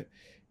do it,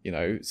 you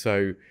know.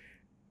 So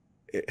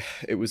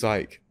it was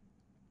like,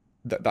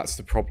 that's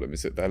the problem,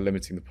 is that they're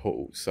limiting the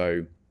pool.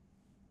 So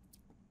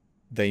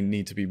they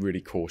need to be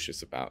really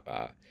cautious about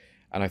that.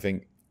 And I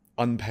think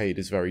unpaid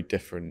is very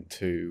different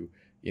to,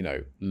 you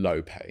know,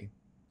 low pay.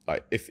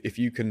 Like if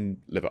you can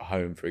live at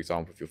home, for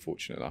example, if you're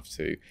fortunate enough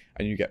to,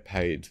 and you get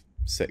paid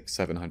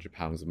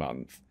 £600-700 a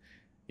month,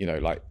 you know,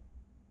 like,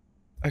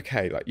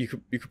 okay, like you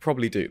could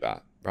probably do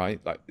that, right?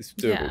 Like it's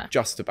doable,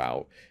 just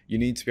about. You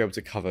need to be able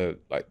to cover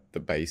like the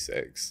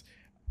basics.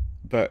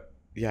 But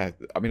yeah,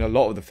 I mean, a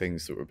lot of the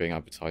things that were being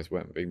advertised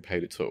weren't being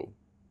paid at all.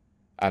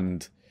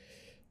 And,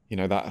 you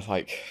know, that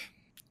like...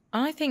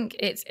 I think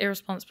it's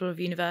irresponsible of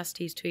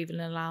universities to even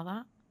allow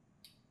that,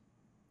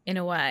 in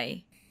a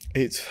way.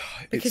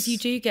 Because you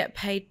do get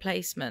paid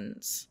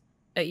placements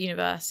at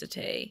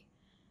university.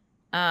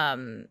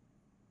 And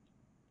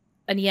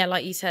yeah,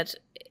 like you said,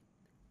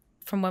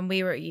 from when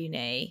we were at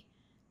uni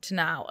to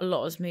now, a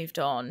lot has moved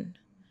on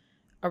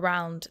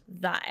around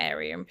that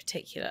area in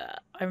particular.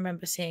 I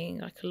remember seeing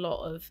like a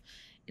lot of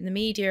in the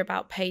media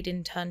about unpaid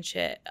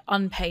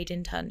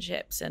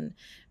internships and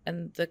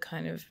the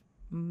kind of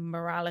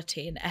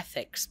morality and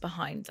ethics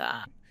behind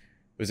that.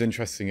 It was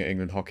interesting at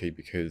England Hockey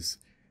because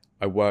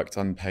I worked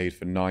unpaid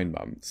for 9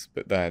 months,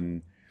 but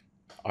then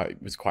I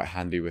was quite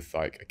handy with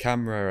like a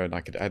camera and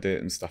I could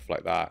edit and stuff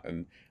like that.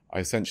 And I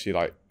essentially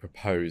like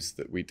proposed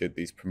that we did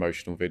these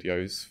promotional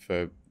videos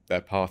for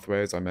their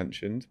pathway, as I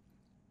mentioned.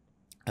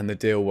 And the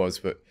deal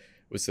was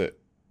that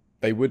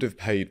they would have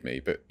paid me,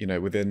 but you know,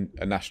 within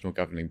a national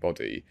governing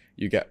body,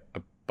 you get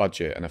a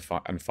budget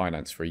and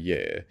finance for a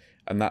year,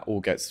 and that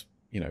all gets,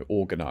 you know,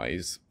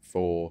 organised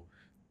for,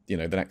 you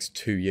know, the next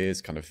 2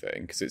 years kind of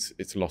thing, because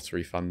it's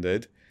lottery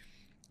funded.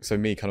 So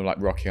me kind of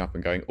like rocking up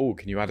and going, oh,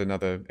 can you add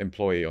another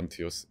employee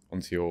onto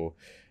your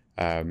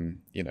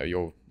you know,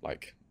 your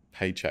like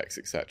paychecks,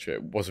 etc.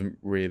 It wasn't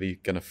really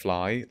going to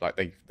fly.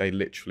 Like they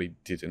literally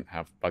didn't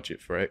have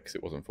budget for it because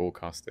it wasn't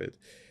forecasted.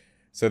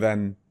 So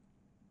then,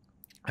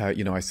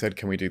 you know, I said,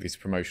 can we do these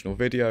promotional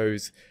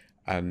videos?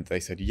 And they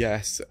said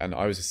yes. And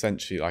I was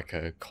essentially like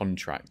a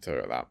contractor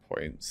at that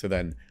point. So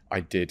then I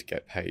did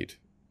get paid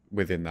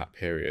within that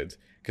period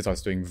because I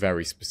was doing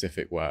very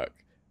specific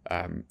work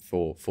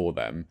for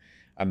them.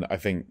 And I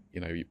think, you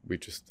know, we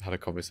just had a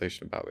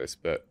conversation about this,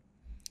 but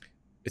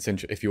it's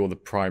if you're the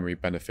primary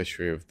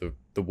beneficiary of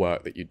the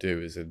work that you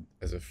do as an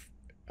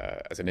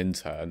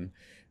intern,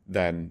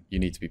 then you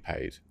need to be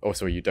paid.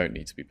 Also, you don't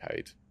need to be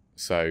paid.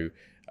 So,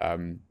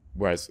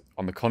 whereas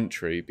on the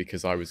contrary,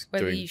 because I was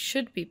whether you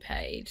should be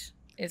paid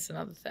is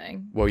another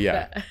thing. Well,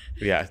 yeah,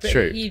 but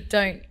true. You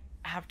don't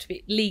have to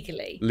be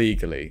legally,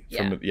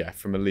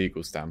 from a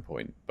legal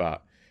standpoint.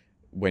 But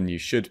when you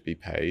should be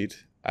paid,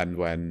 and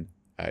when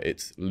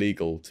it's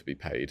legal to be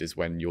paid, is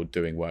when you're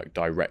doing work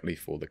directly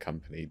for the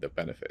company that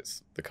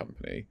benefits the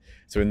company.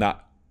 So in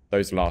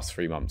those last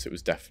 3 months, it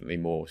was definitely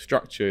more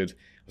structured.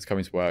 I was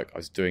coming to work, I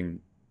was doing,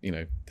 you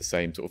know, the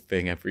same sort of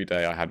thing every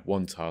day. I had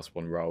one task,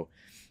 one role,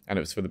 and it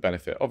was for the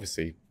benefit,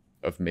 obviously,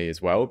 of me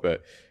as well,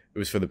 but it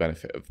was for the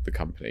benefit of the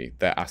company,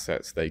 their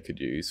assets they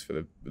could use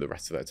for the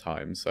rest of their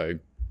time. So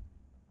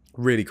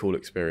really cool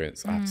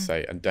experience, I have to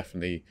say, and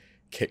definitely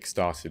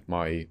kick-started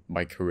my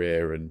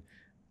career and,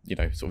 you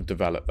know, sort of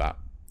developed that,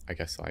 I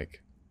guess,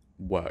 like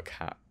work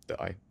hat that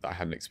I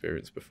hadn't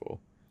experienced before.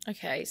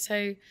 Okay,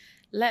 so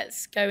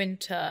let's go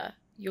into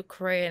your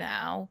career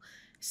now.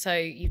 So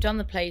you've done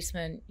the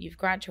placement, you've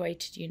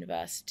graduated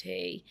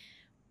university.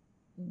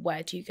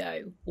 Where do you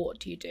go? What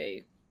do you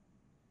do?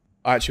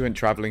 I actually went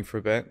traveling for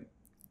a bit,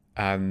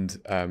 and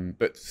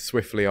but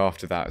swiftly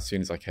after that, as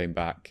soon as I came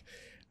back,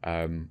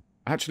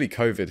 actually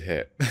COVID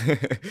hit,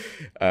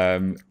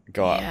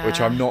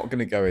 which I'm not going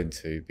to go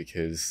into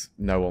because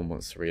no one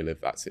wants to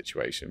relive that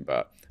situation.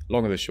 But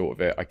long and the short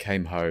of it, I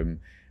came home.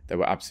 There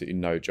were absolutely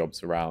no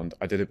jobs around.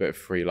 I did a bit of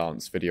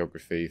freelance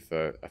videography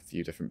for a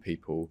few different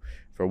people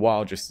for a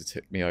while just to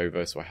tip me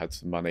over, so I had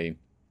some money.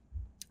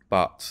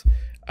 But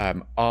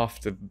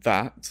after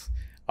that,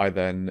 I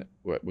then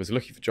was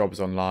looking for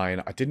jobs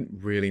online. I didn't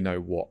really know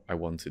what I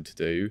wanted to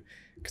do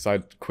because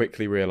I'd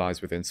quickly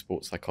realised within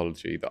sports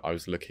psychology that I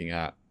was looking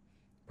at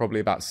probably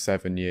about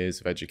 7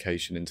 years of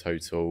education in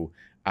total,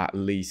 at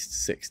least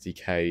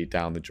 60k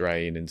down the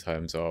drain in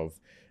terms of,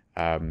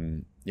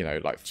 you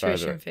know, like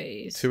further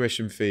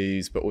tuition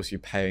fees, but also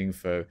paying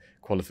for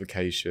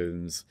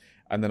qualifications.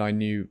 And then I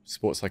knew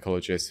sports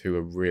psychologists who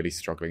were really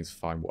struggling to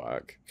find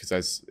work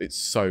because it's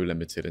so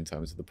limited in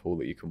terms of the pool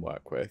that you can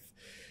work with.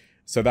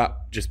 So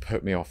that just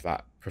put me off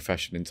that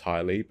profession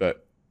entirely.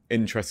 But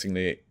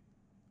interestingly,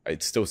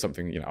 it's still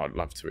something, you know, I'd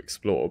love to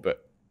explore,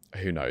 but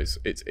who knows?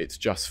 It's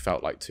just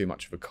felt like too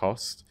much of a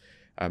cost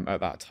at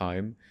that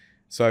time.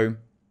 So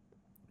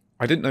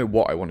I didn't know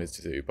what I wanted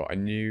to do, but I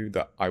knew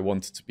that I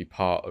wanted to be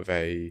part of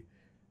a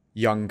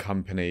young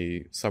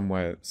company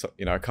somewhere,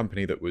 you know, a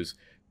company that was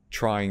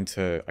trying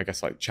to, I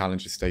guess, like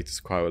challenge the status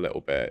quo a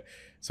little bit,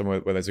 somewhere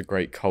where there's a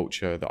great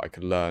culture that I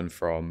could learn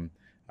from.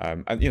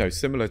 And, you know,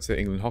 similar to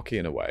England Hockey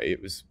in a way,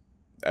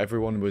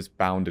 everyone was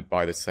bounded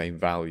by the same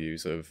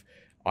values of,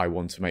 I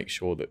want to make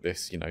sure that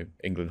this, you know,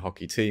 England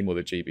Hockey team or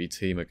the GB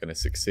team are going to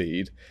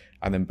succeed.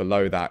 And then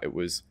below that, it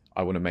was,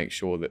 I want to make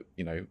sure that,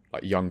 you know,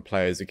 like young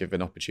players are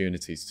given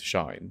opportunities to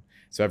shine.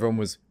 So everyone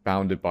was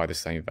bounded by the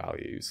same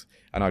values.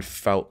 And I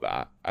felt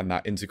that, and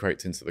that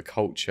integrates into the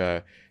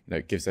culture, you know,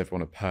 it gives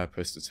everyone a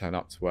purpose to turn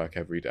up to work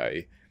every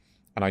day.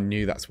 And I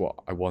knew that's what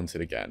I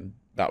wanted again.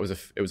 It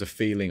was a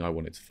feeling I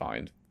wanted to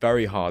find.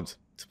 Very hard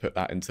to put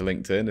that into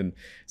LinkedIn and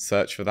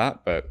search for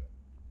that, but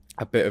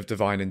a bit of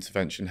divine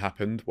intervention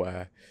happened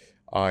where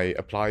I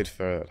applied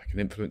for like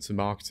an influencer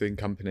marketing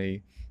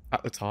company.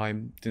 At the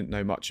time, didn't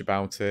know much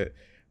about it,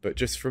 but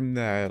just from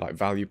their like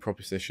value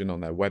proposition on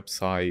their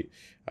website,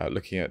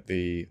 looking at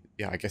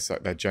I guess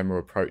like their general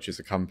approach as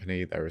a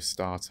company, they're a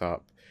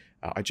startup.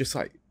 I just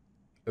like,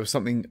 there was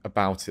something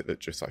about it that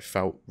just like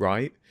felt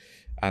right.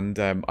 And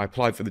I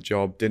applied for the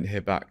job, didn't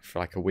hear back for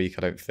like a week,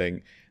 I don't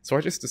think. So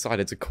I just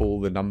decided to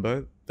call the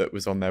number that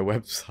was on their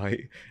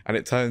website. And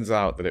it turns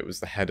out that it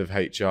was the head of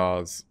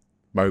HR's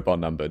mobile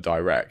number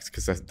direct,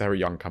 because they're a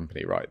young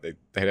company, right?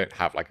 They don't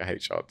have like a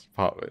HR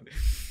department.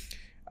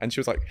 And she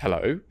was like,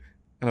 hello.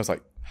 And I was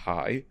like,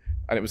 hi.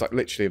 And it was like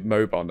literally a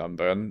mobile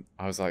number. And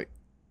I was like,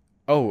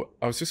 oh,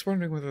 I was just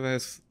wondering whether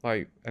there's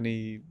like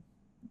any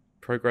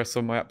progress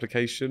on my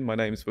application. My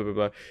name's blah, blah,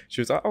 blah. She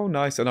was like, oh,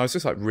 nice. And I was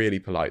just like really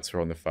polite to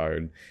her on the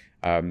phone.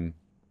 And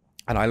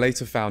I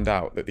later found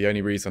out that the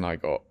only reason I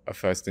got a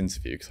first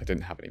interview, because I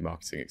didn't have any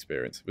marketing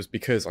experience, was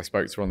because I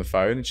spoke to her on the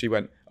phone and she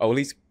went, oh, well,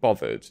 he's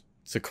bothered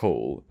to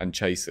call and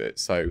chase it.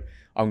 So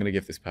I'm going to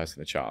give this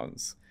person a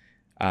chance.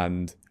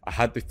 And I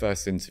had the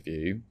first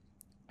interview,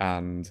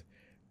 and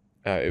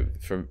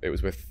it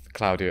was with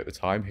Claudia at the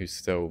time, who's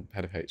still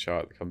head of HR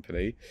at the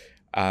company.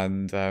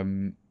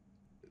 And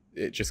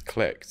it just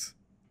clicked.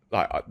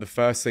 Like the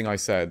first thing I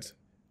said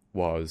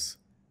was,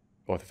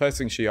 the first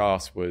thing she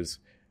asked was,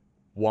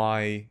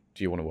 why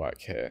do you want to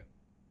work here?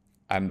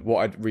 And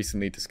what I'd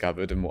recently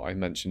discovered, and what I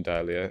mentioned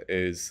earlier,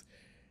 is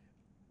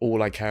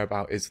all I care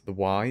about is the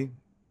why.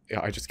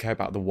 I just care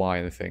about the why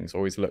and the things,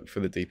 always look for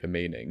the deeper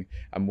meaning.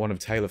 And one of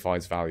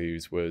Tailorfy's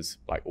values was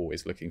like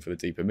always looking for the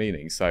deeper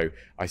meaning. So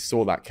I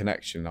saw that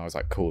connection and I was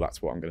like, cool,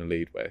 that's what I'm going to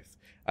lead with.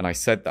 And I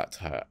said that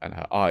to her, and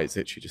her eyes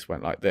literally just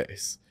went like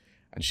this.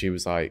 And she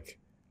was like,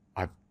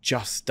 I've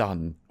just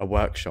done a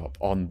workshop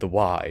on the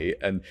why.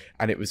 And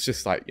it was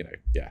just like, you know,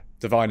 yeah,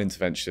 divine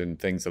intervention,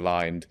 things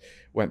aligned,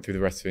 went through the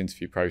rest of the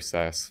interview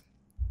process.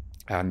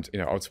 And, you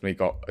know, ultimately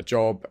got a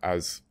job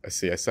as a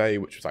CSA,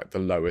 which was like the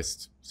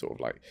lowest sort of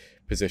like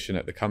position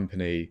at the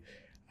company.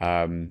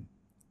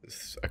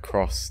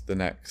 Across the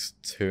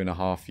next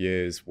 2.5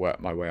 years,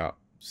 worked my way up.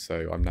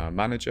 So I'm now a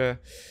manager.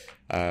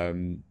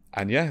 And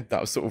yeah,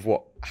 that was sort of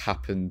what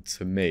happened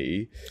to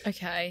me.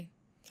 Okay.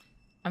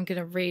 I'm going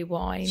to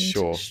rewind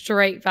Sure.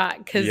 straight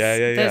back, because Yeah.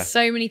 there's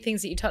so many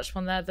things that you touched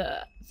on there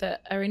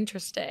that are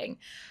interesting.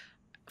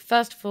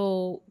 First of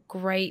all,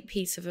 great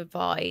piece of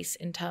advice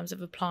in terms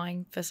of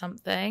applying for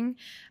something.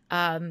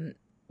 One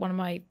of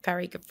my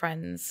very good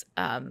friends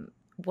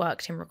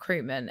worked in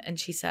recruitment, and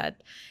she said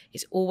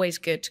it's always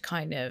good to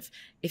kind of,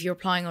 if you're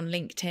applying on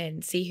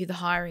LinkedIn, see who the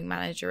hiring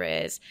manager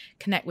is,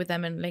 connect with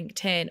them on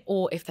LinkedIn,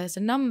 or if there's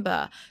a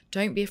number,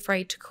 don't be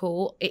afraid to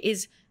call. It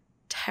is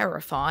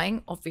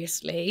terrifying,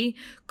 obviously,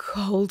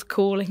 cold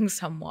calling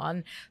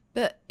someone,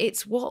 but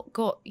it's what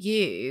got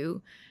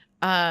you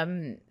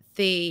the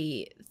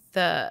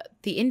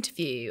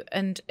interview.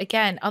 And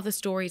again, other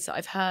stories that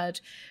I've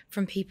heard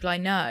from people I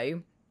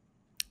know,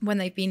 when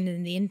they've been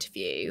in the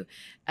interview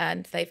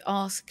and they've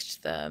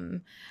asked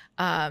them,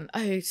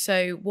 oh,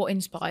 so what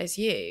inspires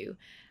you?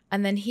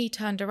 And then he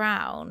turned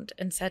around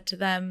and said to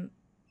them,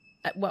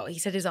 well, he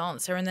said his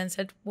answer and then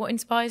said, what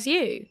inspires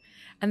you?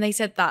 And they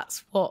said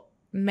that's what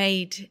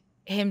made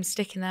him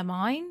stick in their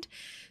mind.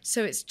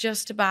 So it's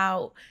just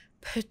about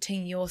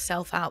putting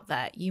yourself out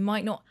there. You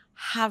might not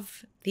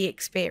have the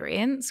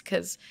experience,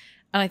 and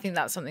I think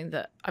that's something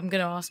that I'm going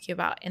to ask you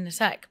about in a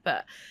sec,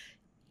 but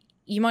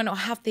you might not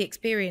have the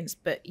experience,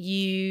 but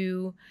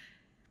you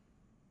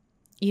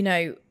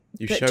show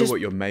what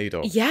you're made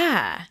of.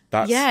 Yeah.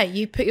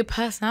 You put your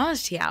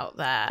personality out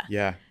there.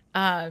 Yeah.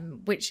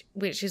 Which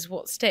is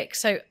what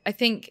sticks. So I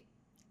think,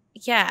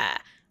 yeah.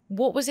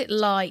 What was it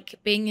like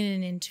being in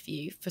an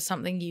interview for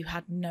something you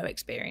had no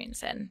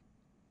experience in?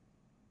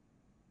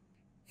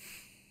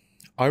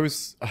 I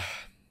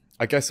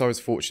guess I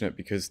was fortunate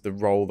because the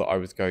role that I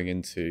was going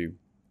into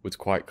was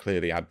quite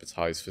clearly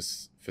advertised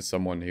for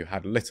someone who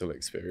had little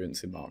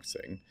experience in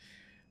marketing.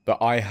 But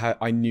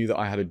I knew that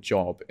I had a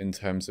job in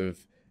terms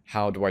of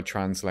how do I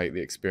translate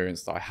the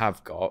experience that I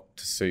have got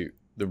to suit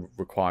the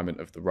requirement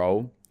of the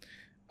role.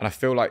 And I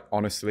feel like,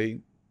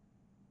 honestly,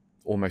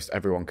 almost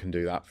everyone can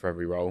do that for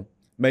every role.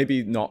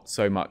 Maybe not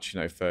so much,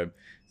 for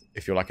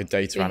if you're like a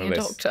data being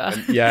analyst. A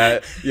doctor.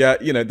 Yeah.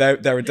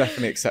 There are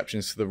definitely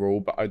exceptions to the rule,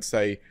 but I'd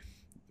say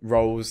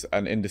roles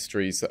and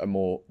industries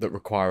that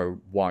require a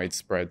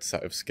widespread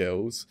set of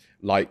skills,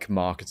 like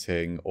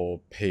marketing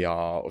or PR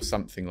or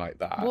something like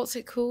that. What's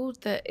it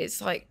called? That it's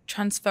like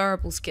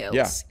transferable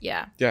skills.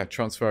 Yeah,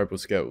 transferable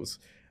skills.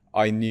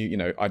 I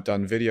knew, I'd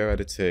done video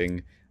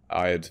editing.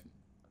 I had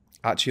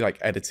actually like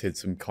edited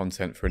some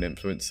content for an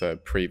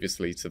influencer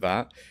previously to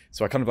that.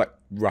 So I kind of like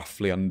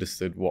roughly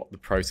understood what the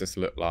process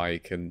looked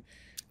like. And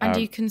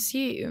you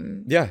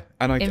consume yeah,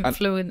 and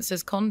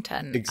influencers'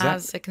 content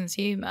as a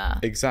consumer.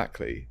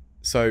 Exactly.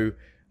 So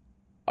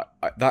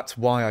that's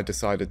why I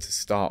decided to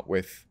start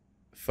with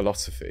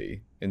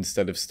philosophy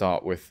instead of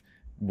start with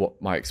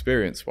what my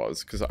experience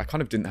was, because I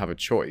kind of didn't have a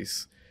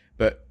choice.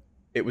 But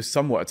it was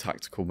somewhat a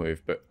tactical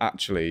move. But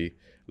actually,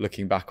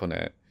 looking back on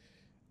it,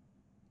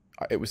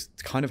 it was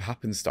kind of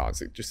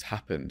happenstance. It just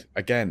happened.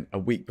 Again, a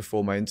week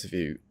before my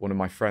interview, one of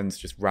my friends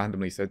just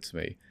randomly said to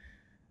me,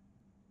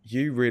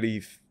 "You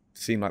really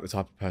seem like the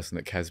type of person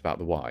that cares about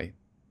the why."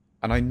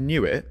 And I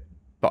knew it,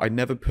 but I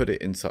never put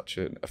it in such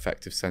an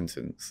effective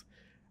sentence.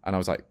 And I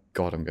was like,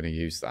 God, I'm going to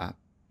use that.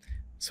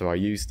 So I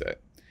used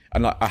it.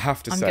 And like, I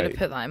have to say... I'm going to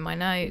put that in my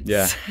notes.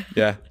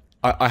 Yeah.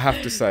 I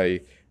have to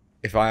say,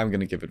 if I am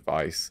going to give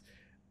advice,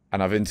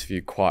 and I've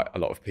interviewed quite a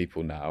lot of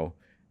people now,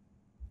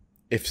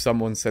 if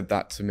someone said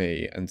that to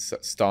me and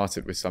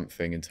started with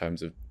something in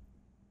terms of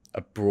a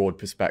broad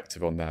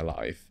perspective on their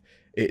life,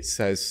 it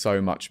says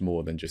so much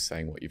more than just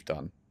saying what you've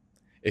done.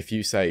 If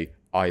you say,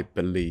 I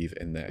believe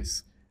in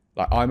this,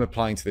 like I'm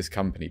applying to this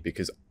company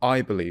because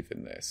I believe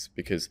in this,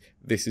 because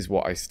this is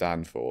what I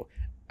stand for.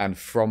 And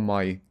from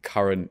my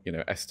current,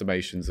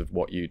 estimations of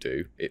what you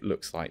do, it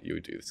looks like you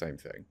would do the same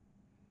thing.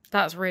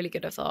 That's really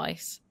good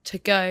advice. To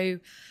go,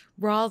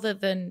 rather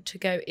than to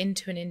go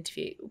into an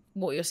interview,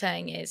 what you're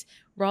saying is,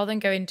 rather than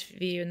go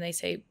interview and they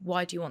say,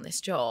 why do you want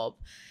this job?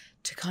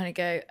 To kind of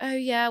go, oh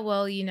yeah,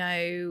 well,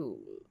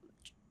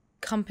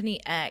 company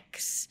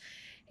X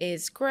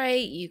is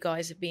great. You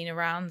guys have been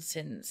around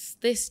since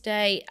this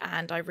day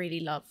and I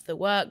really love the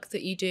work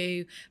that you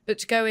do. But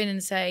to go in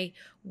and say,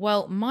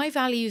 well, my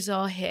values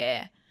are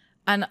here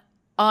and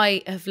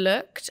I have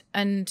looked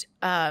and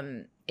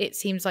it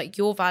seems like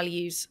your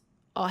values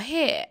are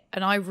here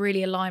and I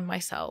really align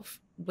myself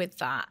with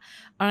that.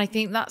 And I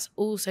think that's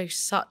also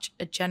such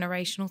a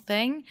generational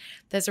thing.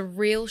 There's a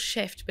real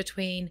shift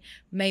between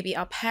maybe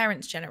our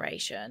parents'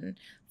 generation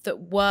that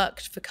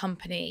worked for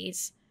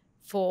companies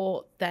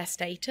for their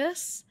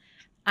status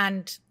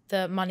and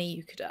the money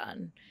you could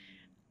earn.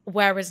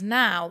 Whereas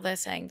now they're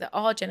saying that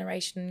our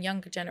generation and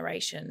younger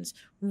generations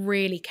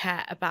really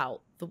care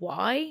about the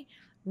why,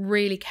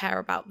 really care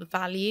about the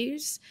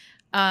values.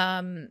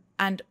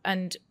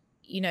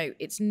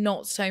 It's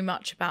not so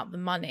much about the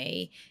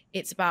money.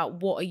 It's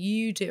about what are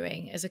you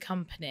doing as a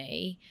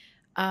company,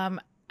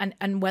 and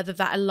whether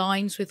that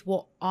aligns with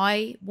what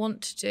I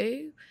want to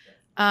do.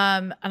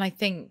 And I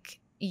think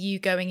you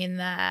going in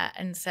there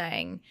and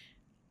saying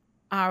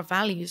our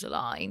values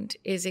aligned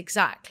is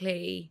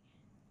exactly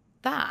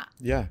that.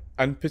 Yeah.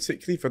 And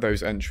particularly for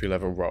those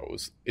entry-level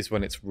roles is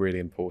when it's really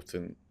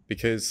important,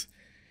 because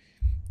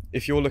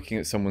if you're looking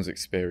at someone's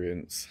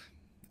experience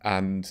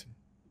and,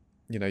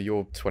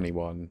 you're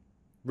 21,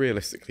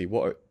 realistically,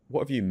 what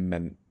have you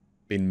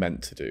been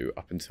meant to do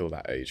up until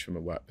that age from a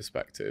work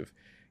perspective?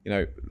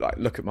 Like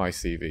look at my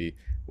CV.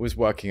 Was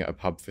working at a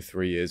pub for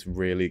 3 years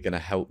really going to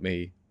help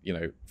me,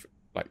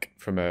 like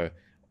from a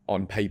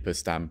on paper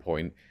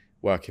standpoint,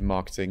 work in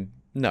marketing?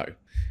 No.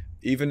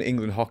 Even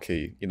England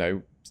hockey,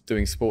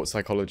 doing sports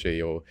psychology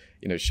or,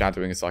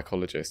 shadowing a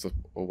psychologist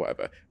or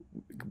whatever,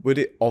 would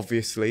it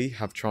obviously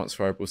have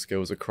transferable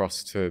skills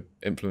across to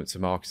influencer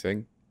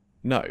marketing?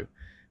 No.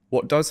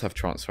 What does have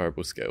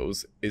transferable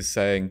skills is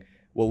saying,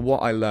 well,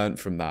 what I learned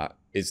from that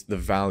is the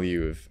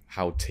value of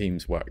how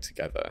teams work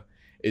together,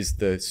 is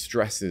the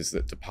stresses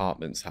that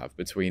departments have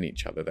between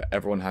each other, that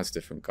everyone has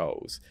different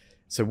goals.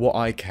 So what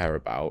I care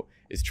about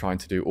is trying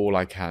to do all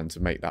I can to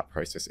make that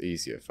process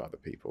easier for other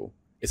people.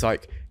 It's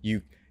like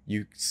you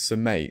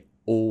summate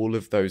all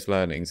of those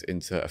learnings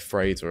into a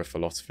phrase or a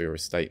philosophy or a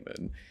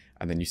statement,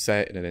 and then you say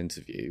it in an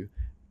interview,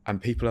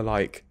 and people are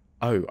like,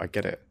 oh, I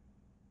get it.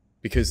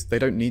 Because they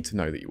don't need to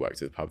know that you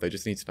worked at the pub. They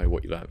just need to know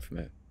what you learned from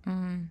it.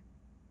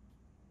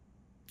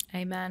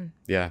 Amen.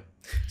 Yeah.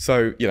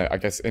 So, I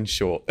guess in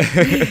short,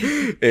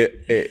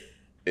 it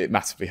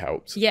massively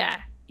helps.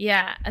 Yeah.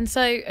 Yeah. And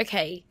so,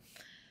 okay.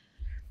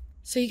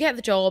 So you get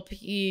the job,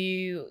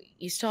 you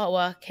start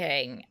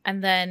working,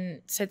 and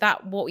then, so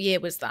what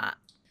year was that?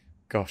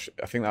 Gosh,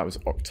 I think that was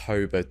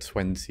October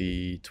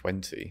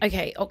 2020.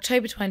 Okay,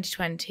 October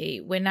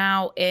 2020. We're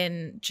now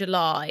in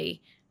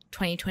July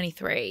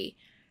 2023.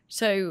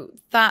 So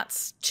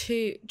that's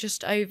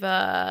just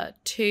over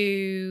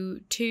two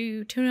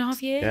and a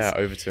half years. Yeah,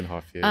 over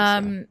 2.5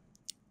 years.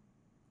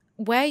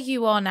 Where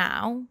you are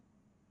now,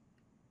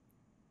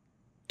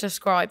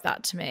 describe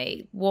that to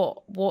me.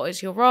 What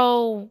is your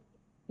role?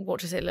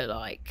 What does it look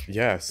like?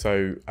 Yeah,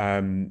 so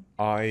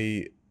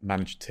I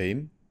manage a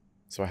team.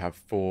 So I have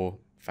 4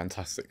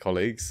 fantastic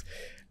colleagues.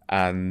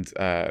 And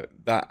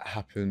that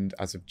happened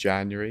as of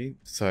January.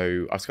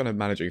 So I was kind of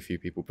managing a few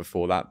people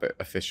before that, but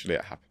officially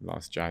it happened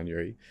last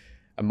January.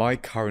 And my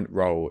current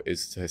role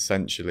is to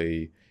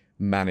essentially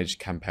manage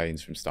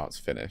campaigns from start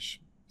to finish.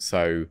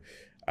 So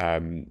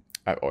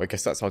I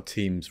guess that's our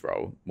team's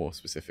role more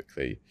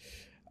specifically.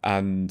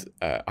 And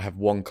I have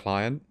one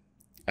client,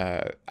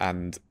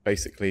 and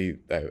basically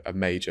they're a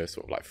major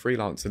sort of like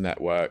freelancer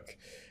network.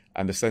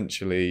 And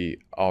essentially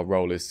our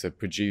role is to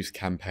produce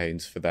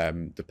campaigns for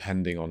them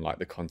depending on like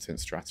the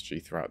content strategy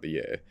throughout the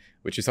year,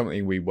 which is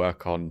something we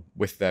work on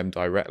with them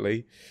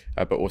directly.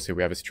 But also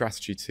we have a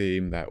strategy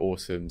team, they're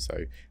awesome.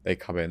 So they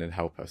come in and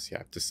help us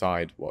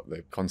decide what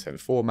the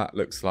content format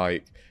looks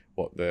like,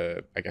 what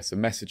the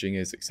messaging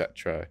is,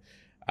 etc.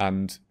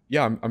 And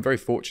I'm very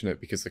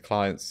fortunate because the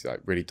client's like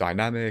really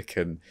dynamic,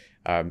 and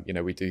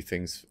we do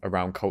things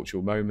around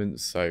cultural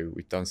moments. So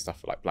we've done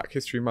stuff for like Black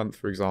History Month,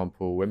 for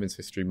example, Women's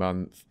History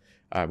Month.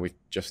 We've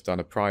just done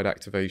a Pride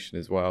activation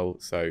as well.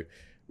 So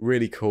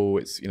really cool.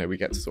 It's, we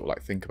get to sort of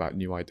like think about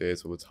new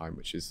ideas all the time,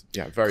 which is,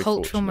 very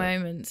Cultural fortunate.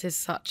 moments is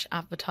such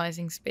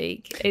advertising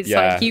speak. It's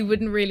like you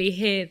wouldn't really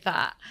hear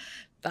that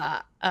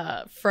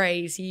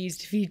phrase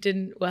used if you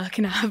didn't work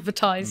in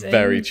advertising.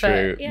 Very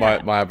true.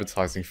 My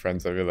advertising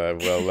friends over there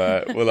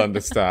will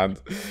understand.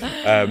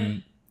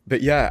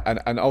 But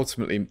and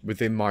ultimately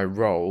within my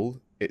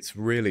role, it's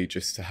really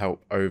just to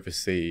help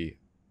oversee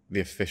the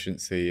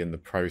efficiency and the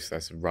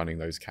process of running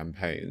those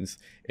campaigns,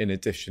 in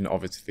addition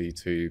obviously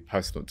to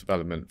personal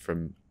development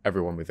from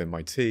everyone within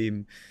my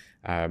team.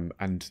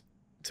 And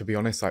to be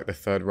honest, like the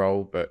third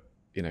role, but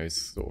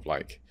it's sort of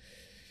like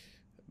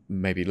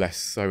maybe less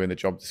so in the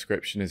job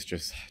description, is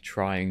just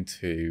trying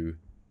to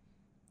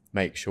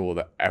make sure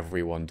that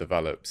everyone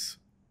develops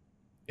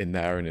in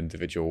their own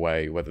individual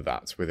way, whether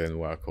that's within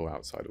work or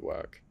outside of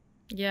work.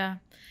 Yeah.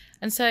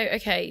 And so,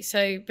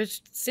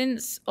 but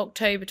since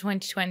October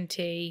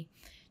 2020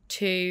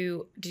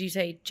 to, did you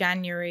say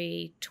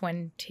January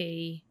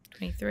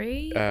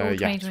 2023?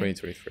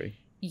 2023.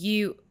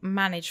 You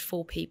manage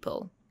 4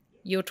 people.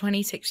 You're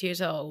 26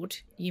 years old.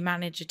 You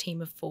manage a team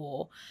of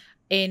 4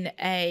 in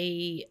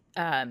a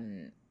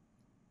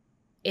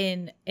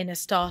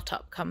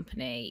startup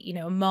company,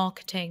 a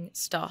marketing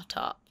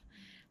startup.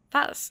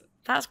 That's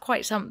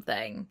quite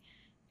something.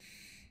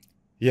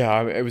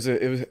 Yeah,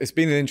 it's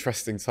been an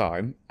interesting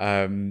time.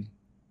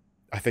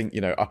 I think,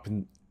 up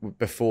and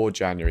before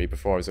January,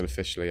 before I was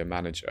officially a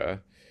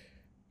manager,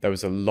 there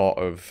was a lot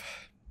of,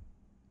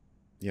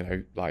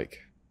 like,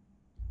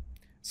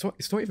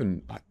 it's not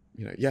even like,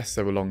 yes,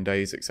 there were long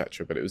days,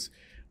 etc. But it was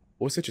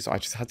also I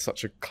just had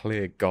such a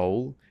clear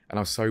goal, and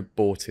I was so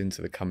bought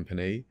into the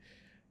company.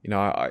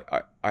 Our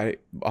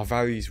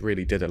values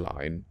really did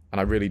align, and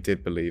I really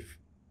did believe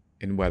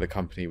in where the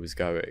company was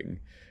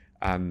going.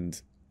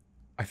 And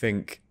I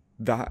think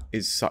that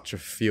is such a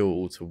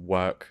fuel to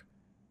work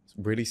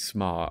really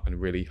smart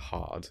and really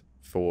hard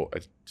for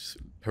a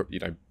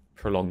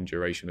prolonged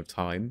duration of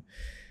time.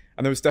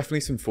 And there was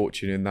definitely some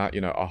fortune in that.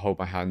 I'll hold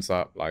my hands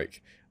up.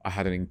 Like, I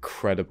had an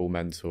incredible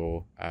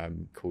mentor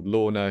called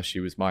Lorna. She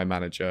was my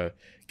manager,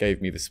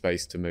 gave me the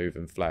space to move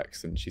and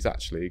flex, and she's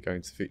actually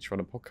going to feature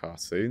on a podcast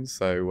soon.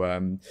 So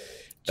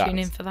tune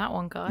in for that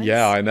one, guys.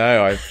 Yeah, I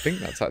know. I think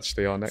that's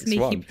actually our next Sneaky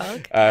one.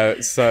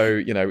 plug. So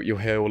you'll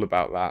hear all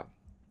about that.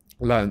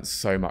 Learned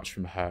so much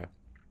from her.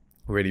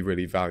 Really,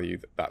 really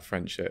valued that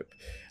friendship.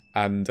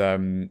 And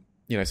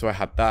so I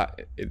had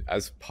that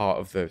as part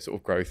of the sort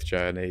of growth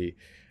journey.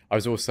 I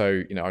was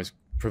also, I was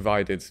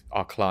provided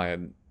our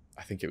client,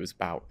 I think it was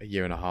about a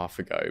year and a half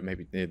ago,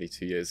 maybe nearly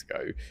 2 years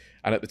ago.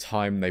 And at the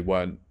time they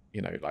weren't,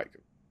 like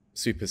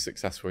super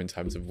successful in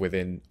terms of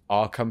within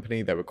our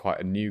company. They were quite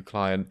a new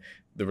client.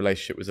 The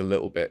relationship was a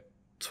little bit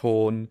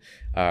torn.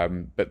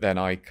 But then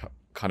I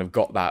kind of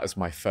got that as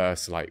my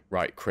first, like,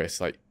 right, Chris,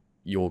 like,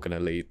 you're going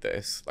to lead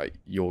this, like,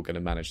 you're going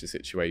to manage the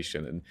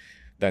situation. And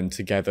then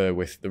together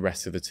with the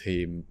rest of the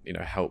team,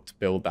 helped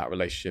build that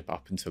relationship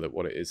up until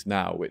what it is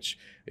now, which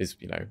is,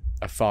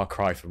 a far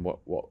cry from what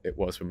it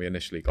was when we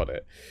initially got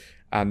it.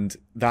 And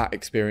that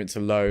experience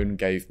alone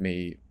gave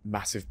me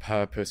massive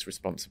purpose,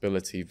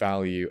 responsibility,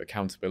 value,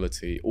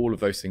 accountability, all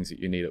of those things that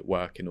you need at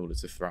work in order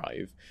to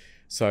thrive.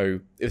 So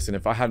listen,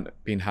 if I hadn't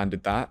been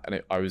handed that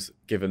and I was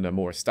given a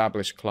more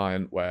established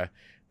client where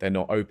they're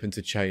not open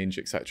to change,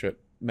 etc.,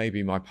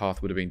 maybe my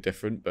path would have been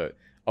different. But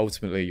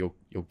ultimately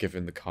you're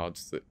given the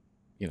cards that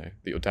that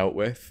you're dealt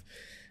with.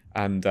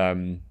 And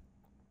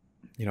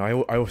I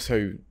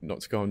also,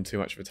 not to go on too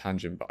much of a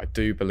tangent, but I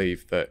do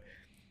believe that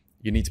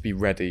you need to be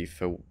ready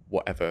for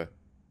whatever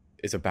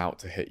is about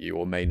to hit you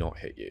or may not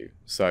hit you.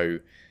 So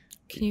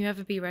can you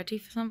ever be ready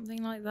for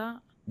something like that?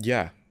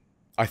 Yeah,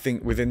 I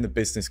think within the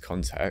business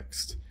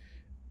context,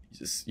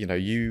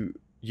 you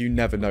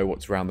never know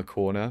what's around the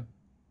corner.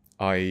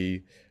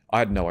 I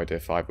had no idea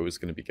fibre was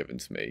going to be given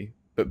to me,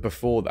 but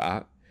before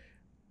that,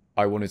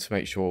 I wanted to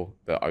make sure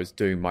that I was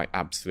doing my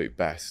absolute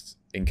best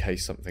in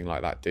case something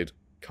like that did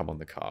come on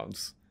the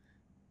cards,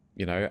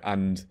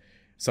 and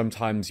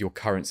sometimes your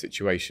current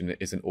situation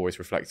isn't always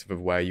reflective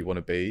of where you want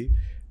to be.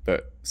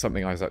 But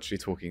something I was actually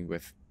talking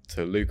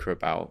to Luca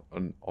about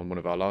on one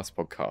of our last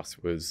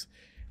podcasts was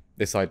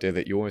this idea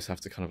that you almost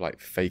have to kind of like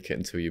fake it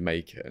until you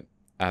make it.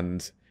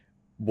 And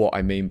what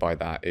I mean by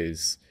that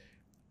is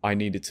I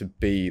needed to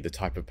be the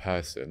type of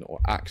person or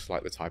act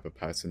like the type of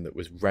person that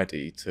was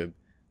ready to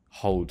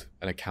hold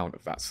an account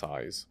of that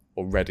size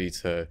or ready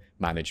to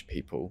manage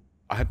people.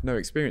 I had no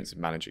experience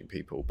in managing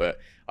people, but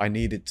I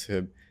needed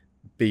to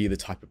be the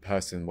type of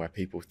person where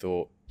people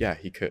thought, yeah,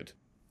 he could.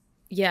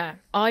 Yeah,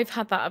 I've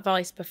had that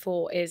advice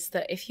before, is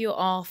that if you're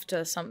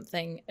after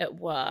something at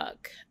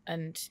work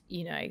and,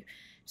 you know,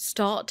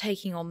 start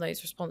taking on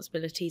those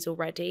responsibilities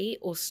already,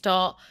 or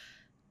start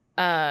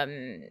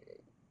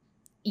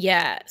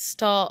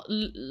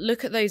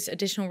look at those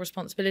additional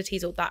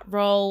responsibilities or that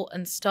role,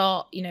 and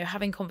start, you know,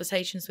 having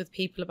conversations with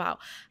people about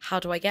how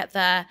do I get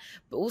there,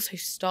 but also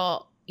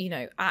start, you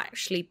know,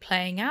 actually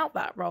playing out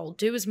that role.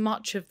 Do as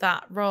much of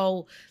that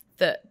role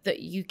that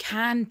you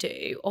can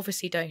do.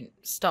 Obviously, don't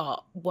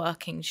start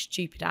working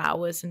stupid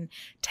hours and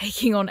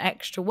taking on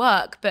extra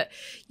work, but,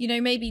 you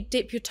know, maybe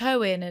dip your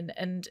toe in,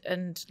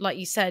 and like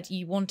you said,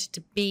 you wanted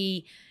to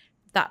be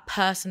that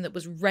person that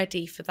was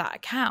ready for that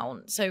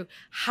account. So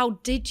how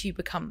did you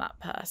become that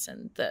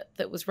person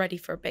that was ready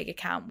for a big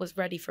account, was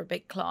ready for a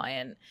big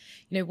client?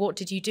 You know, what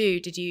did you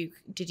do? Did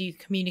you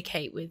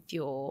communicate with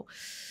your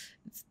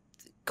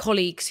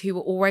colleagues who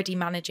were already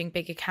managing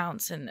big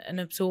accounts and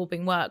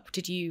absorbing work?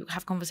 Did you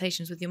have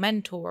conversations with your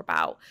mentor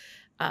about,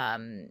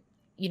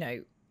 you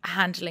know,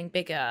 handling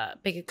bigger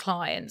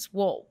clients?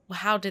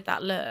 How did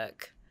that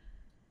look?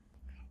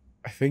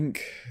 I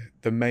think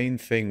the main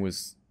thing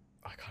was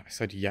I kind of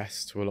said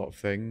yes to a lot of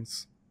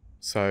things.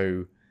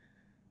 So,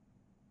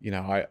 you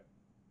know,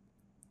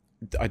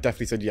 I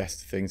definitely said yes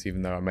to things,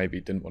 even though I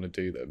maybe didn't want to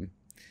do them.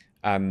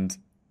 And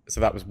so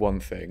that was one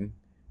thing.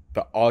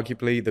 But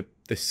arguably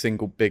the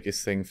single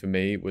biggest thing for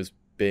me was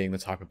being the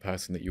type of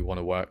person that you want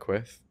to work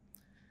with.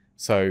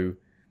 So,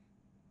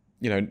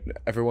 you know,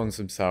 everyone's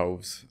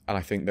themselves. And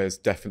I think there's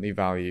definitely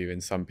value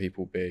in some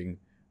people being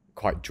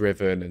quite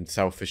driven and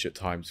selfish at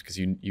times, because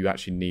you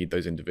actually need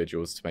those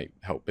individuals to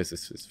help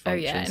businesses function. Oh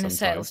yeah, in sometimes. A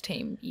sales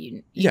team,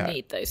 you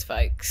need those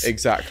folks.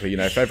 Exactly. You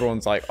know, if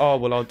everyone's like, oh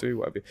well, I'll do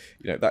whatever,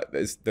 you know,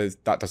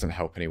 that doesn't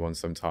help anyone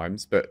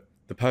sometimes. But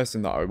the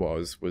person that I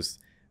was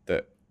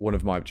that one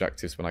of my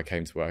objectives when I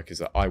came to work is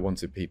that I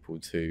wanted people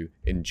to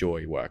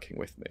enjoy working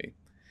with me.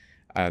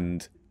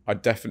 And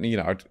I'd definitely, you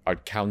know,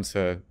 I'd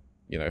counter,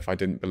 you know, if I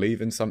didn't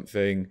believe in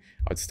something,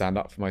 I'd stand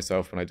up for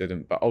myself when I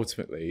didn't. But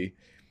ultimately,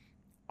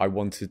 I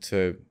wanted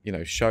to, you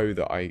know, show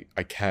that I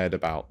cared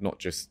about not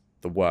just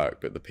the work,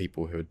 but the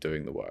people who are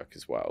doing the work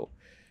as well.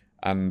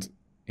 And,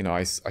 you know,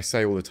 I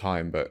say all the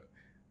time, but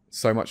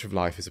so much of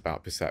life is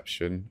about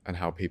perception and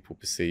how people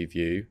perceive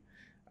you.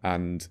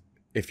 And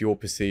if you're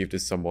perceived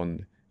as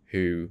someone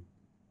who,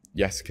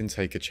 yes, can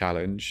take a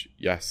challenge,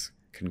 yes,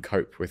 can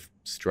cope with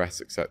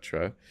stress,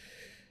 etc.,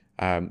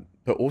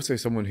 but also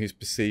someone who's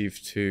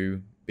perceived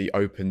to be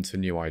open to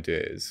new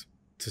ideas,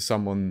 to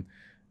someone,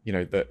 you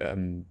know, that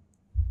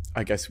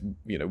I guess,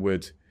 you know,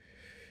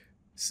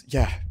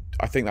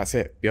 I think that's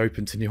it, be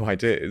open to new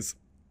ideas,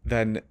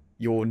 then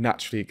you're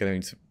naturally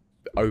going to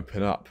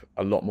open up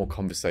a lot more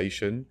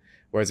conversation.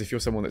 Whereas if you're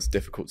someone that's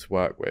difficult to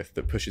work with,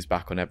 that pushes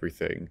back on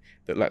everything,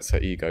 that lets her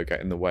ego get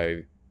in the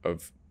way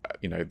of,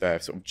 you know, their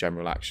sort of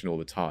general action all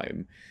the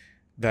time,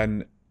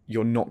 then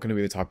you're not going to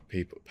be the type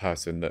of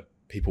person that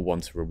people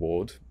want to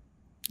reward.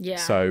 Yeah.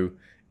 So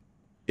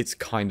it's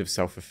kind of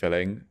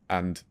self-fulfilling,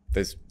 and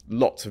there's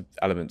lots of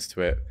elements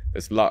to it.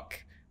 There's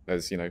luck,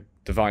 there's, you know,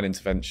 divine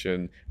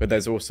intervention, but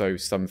there's also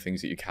some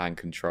things that you can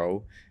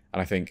control.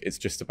 And I think it's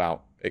just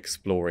about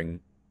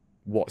exploring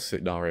what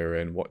scenario you're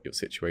in, what your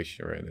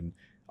situation you're in, and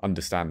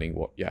understanding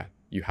what,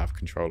 you have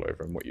control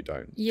over and what you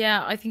don't.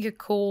 Yeah, I think a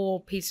core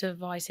piece of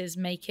advice is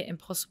make it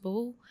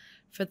impossible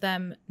for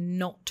them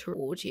not to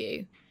reward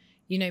you.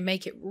 You know,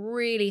 make it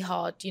really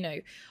hard. You know,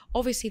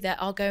 obviously there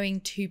are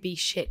going to be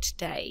shit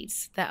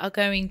days. There are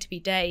going to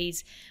be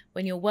days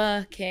when you're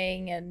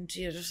working and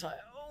you're just like,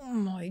 oh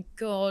my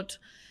God.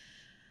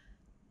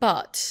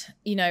 But,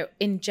 you know,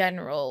 in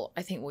general,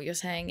 I think what you're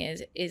saying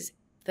is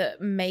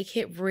that make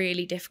it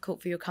really difficult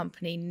for your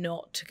company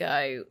not to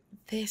go,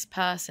 this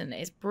person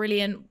is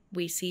brilliant.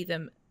 We see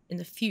them in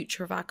the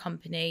future of our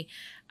company,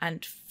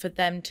 and for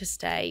them to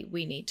stay,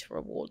 we need to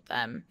reward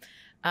them.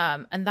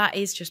 And that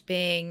is just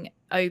being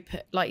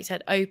open, like you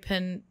said,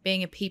 open,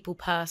 being a people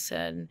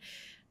person.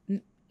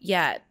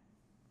 Yeah.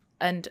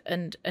 And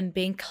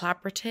being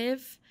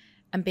collaborative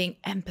and being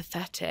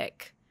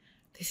empathetic.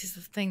 This is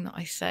the thing that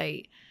I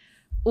say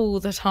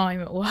all the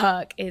time at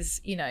work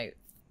is, you know,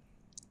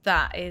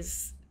 that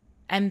is,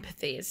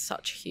 empathy is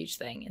such a huge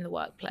thing in the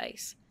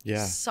workplace.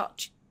 Yeah.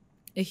 Such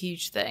a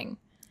huge thing.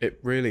 It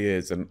really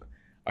is. And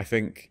I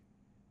think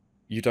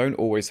you don't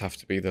always have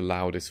to be the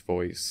loudest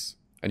voice,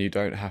 and you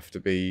don't have to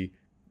be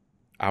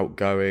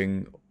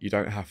outgoing. You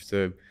don't have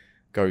to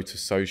go to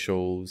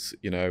socials,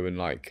 you know, and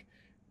like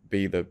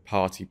be the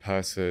party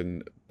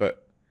person.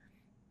 But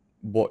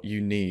what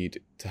you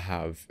need to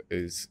have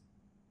is,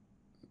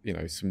 you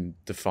know, some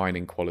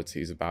defining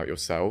qualities about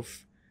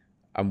yourself.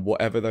 And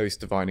whatever those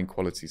defining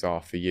qualities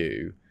are for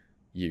you,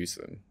 use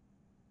them.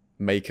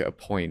 Make it a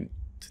point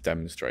to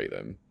demonstrate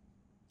them.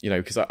 You know,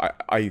 because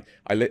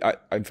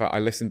in fact, I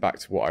listened back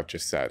to what I've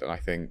just said, and I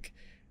think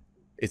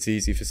it's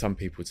easy for some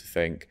people to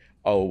think,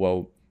 oh,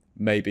 well,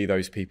 maybe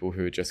those people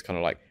who are just kind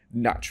of like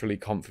naturally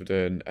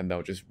confident and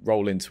they'll just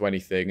roll into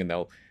anything and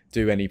they'll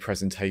do any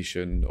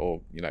presentation,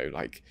 or, you know,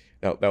 like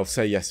they'll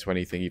say yes to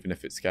anything, even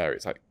if it's scary.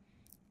 It's like,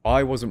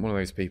 I wasn't one of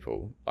those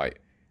people.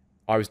 Like,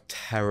 I was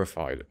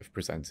terrified of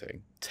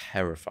presenting,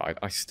 terrified.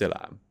 I still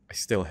am. I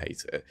still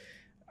hate it.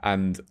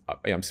 And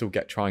I'm still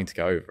trying to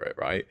get over it,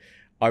 right?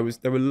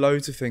 There were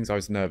loads of things I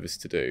was nervous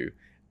to do.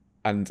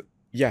 And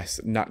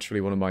yes,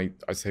 naturally one of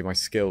I'd say my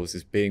skills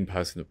is being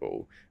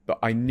personable, but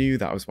I knew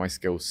that was my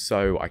skill,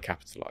 so I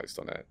capitalized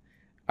on it.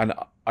 And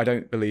I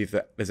don't believe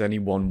that there's any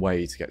one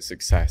way to get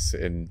success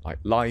in like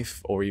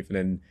life or even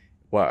in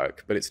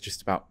work, but it's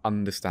just about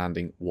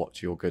understanding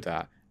what you're good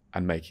at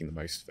and making the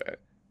most of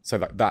it. So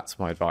that's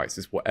my advice,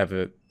 is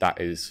whatever that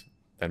is,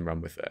 then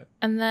run with it.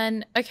 And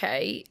then,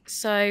 okay,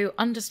 so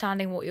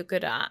understanding what you're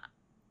good at,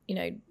 you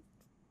know,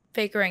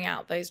 figuring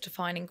out those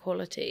defining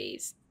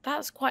qualities,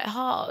 that's quite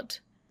hard.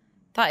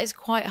 That is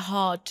quite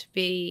hard to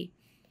be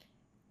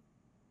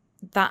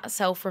that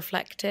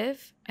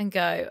self-reflective and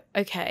go,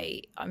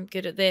 okay, I'm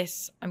good at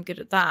this, I'm good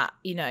at that,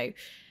 you know.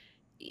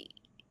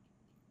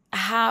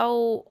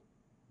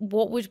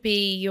 What would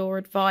be your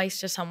advice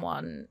to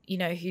someone, you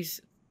know,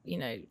 who's, you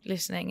know,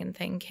 listening and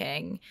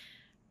thinking,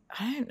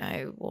 I don't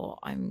know what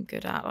I'm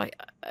good at. Like,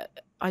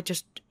 I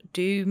just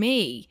do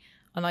me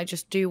and I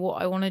just do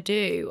what I want to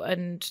do,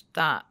 and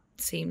that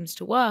seems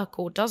to work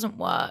or doesn't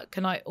work,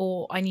 and I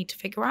need to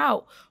figure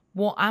out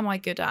what am I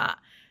good at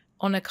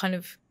on a kind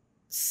of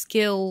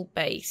skill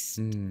base.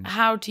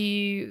 How do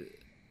you?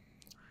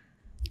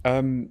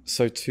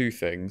 So two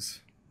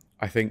things.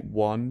 I think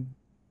one,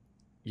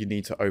 you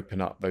need to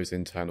open up those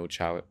internal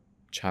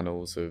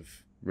channels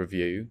of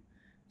review.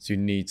 So you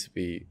need to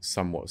be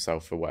somewhat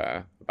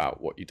self-aware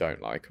about what you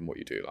don't like and what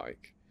you do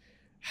like.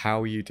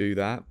 How you do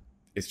that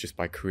is just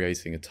by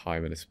creating a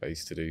time and a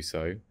space to do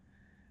so.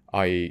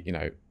 You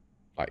know,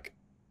 like,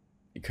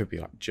 it could be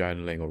like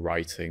journaling or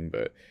writing,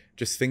 but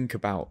just think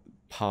about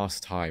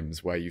past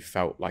times where you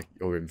felt like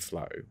you're in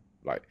flow,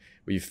 like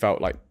where you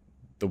felt like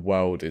the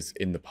world is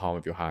in the palm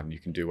of your hand, you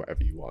can do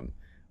whatever you want.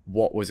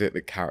 What was it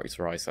that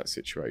characterized that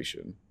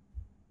situation?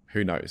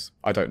 Who knows?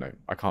 I don't know.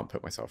 I can't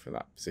put myself in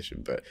that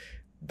position, but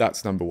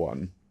that's number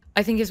one.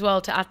 I think as well,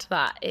 to add to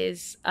that,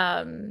 is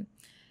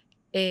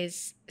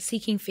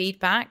seeking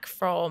feedback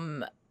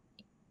from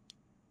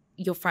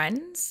your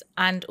friends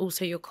and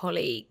also your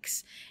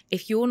colleagues.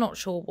 If you're not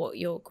sure what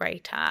you're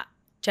great at,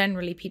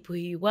 generally people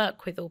who you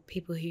work with or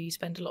people who you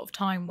spend a lot of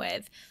time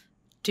with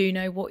do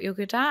know what you're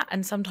good at.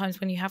 And sometimes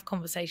when you have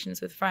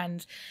conversations with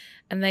friends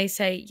and they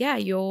say, yeah,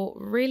 you're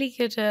really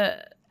good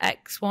at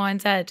X, Y,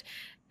 and Z,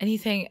 and you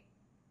think,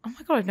 oh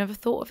my God, I've never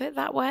thought of it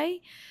that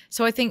way.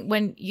 So I think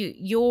when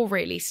you're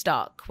really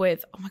stuck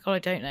with, oh my God, I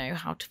don't know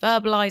how to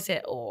verbalize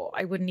it, or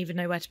I wouldn't even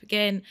know where to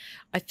begin,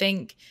 I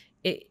think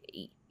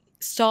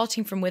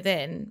starting from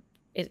within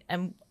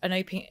and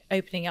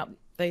opening up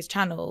those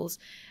channels.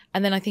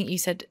 And then I think you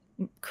said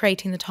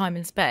creating the time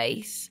and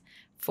space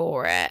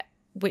for it,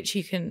 which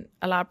you can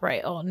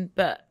elaborate on.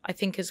 But I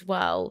think as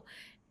well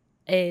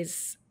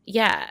is,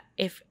 yeah,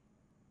 if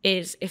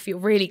you're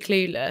really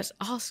clueless,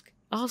 ask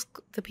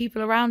the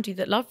people around you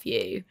that love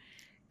you,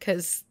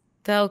 because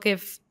they'll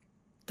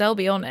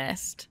be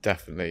honest.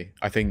 Definitely.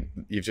 I think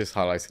you've just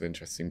highlighted an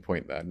interesting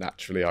point there.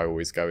 Naturally, I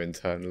always go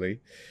internally,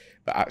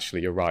 but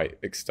actually you're right.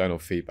 External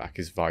feedback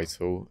is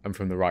vital, and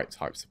from the right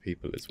types of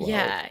people as well.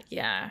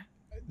 Yeah.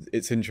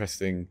 It's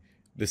interesting.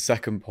 The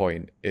second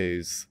point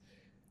is,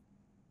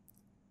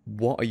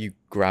 what are you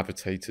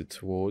gravitated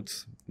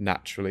towards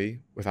naturally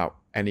without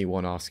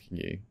anyone asking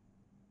you?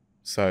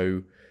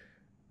 So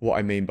what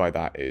I mean by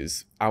that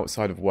is,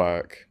 outside of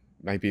work,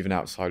 maybe even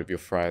outside of your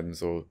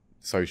friends or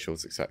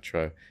socials,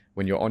 etc.,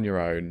 when you're on your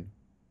own,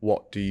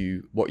 what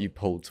you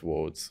pull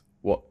towards,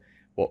 what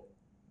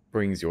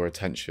brings your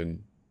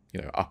attention,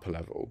 you know, up a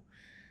level.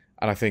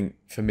 And I think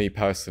for me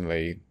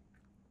personally,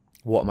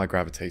 what am I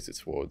gravitated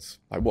towards?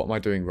 Like, what am I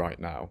doing right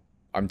now?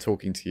 I'm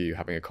talking to you,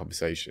 having a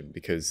conversation,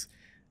 because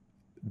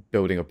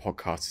building a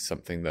podcast is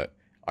something that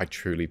I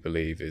truly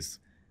believe is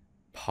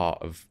part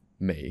of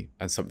me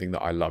and something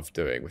that I love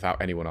doing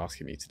without anyone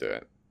asking me to do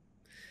it.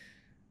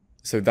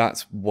 So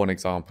that's one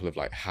example of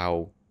like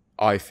how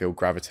I feel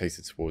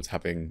gravitated towards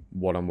having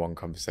one-on-one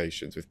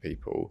conversations with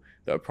people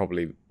that are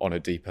probably on a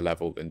deeper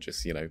level than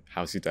just, you know,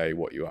 how's your day,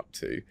 what are you up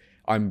to?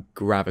 I'm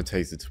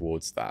gravitated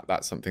towards that.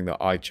 That's something that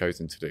I've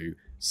chosen to do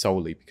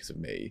solely because of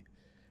me.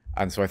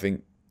 And so I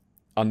think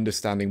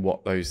understanding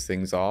what those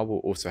things are will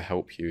also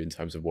help you in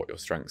terms of what your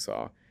strengths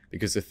are,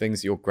 because the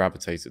things you're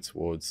gravitated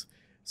towards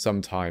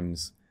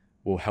sometimes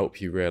will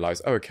help you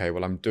realize, oh, okay,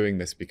 well, I'm doing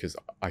this because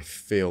I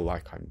feel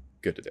like I'm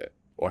good at it,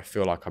 or I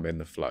feel like I'm in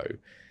the flow.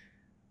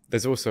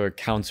 There's also a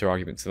counter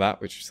argument to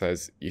that, which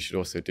says you should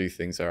also do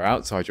things that are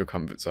outside your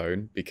comfort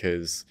zone,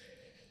 because,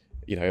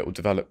 you know, it will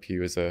develop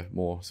you as a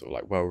more sort of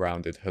like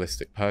well-rounded,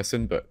 holistic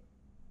person. But,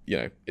 you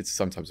know, it's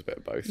sometimes a bit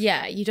of both.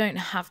 Yeah, you don't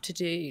have to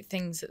do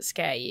things that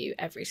scare you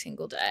every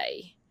single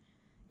day.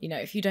 you know,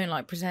 if you don't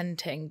like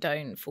presenting,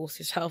 don't force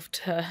yourself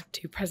to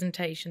do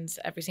presentations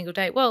every single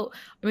day. Well,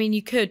 I mean,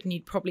 you could, and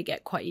you'd probably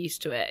get quite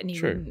used to it, and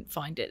you wouldn't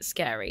find it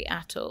scary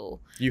at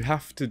all. You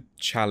have to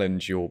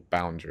challenge your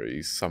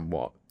boundaries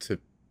somewhat to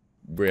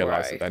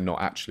realize that they're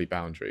not actually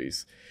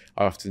boundaries.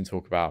 I often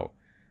talk about,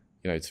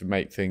 you know, to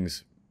make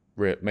things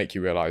make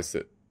you realize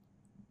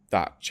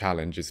that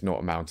challenge is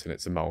not a mountain,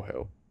 it's a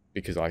molehill,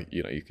 because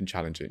you can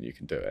challenge it and you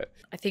can do it.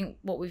 I think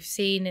what we've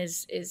seen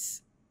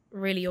is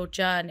really your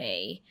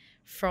journey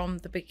from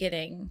the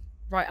beginning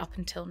right up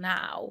until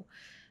now.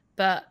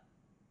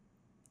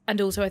 And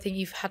also I think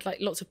you've had like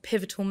lots of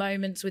pivotal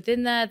moments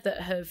within there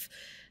that have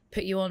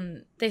put you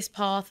on this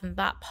path and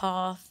that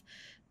path.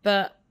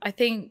 But I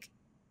think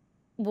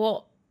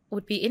what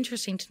would be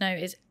interesting to know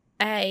is,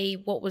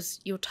 A, what was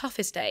your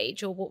toughest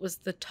age, or what was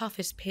the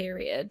toughest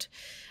period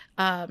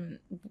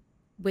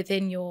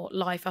within your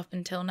life up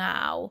until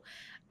now?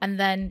 And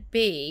then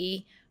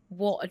B,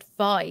 what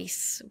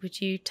advice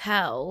would you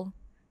tell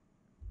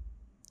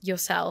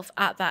yourself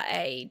at that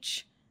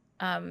age?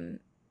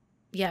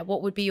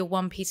 What would be your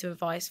one piece of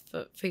advice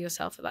for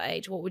yourself at that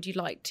age? What would you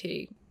like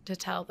to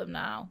tell them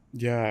now?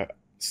 Yeah,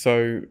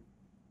 so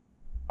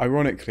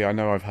ironically, I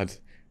know I've had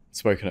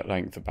spoken at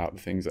length about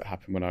the things that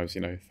happened when I was,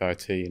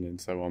 13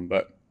 and so on,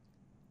 but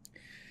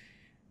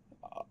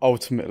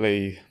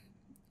ultimately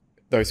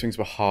those things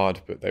were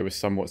hard, but they were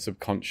somewhat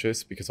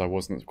subconscious because I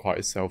wasn't quite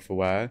as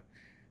self-aware.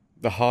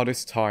 The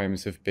hardest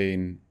times have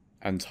been,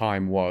 and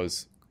time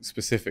was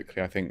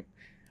specifically, I think,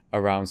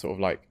 around sort of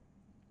like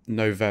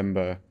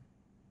November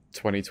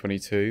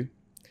 2022.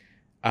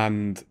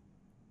 And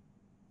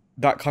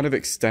that kind of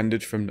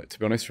extended from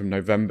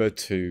November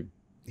to,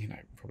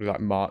 probably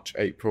like March,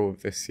 April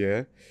of this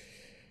year.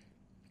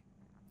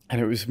 And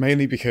it was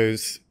mainly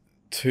because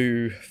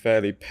two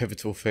fairly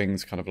pivotal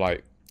things kind of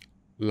like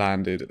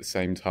landed at the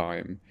same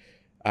time.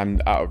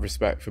 And out of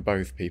respect for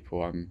both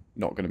people, I'm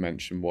not going to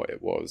mention what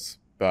it was,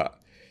 but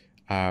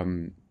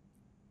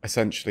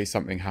essentially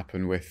something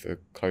happened with a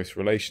close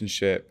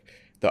relationship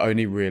that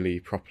only really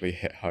properly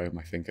hit home,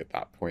 I think, at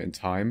that point in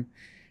time.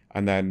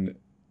 And then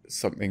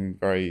something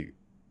very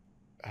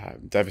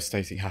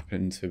devastating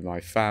happened to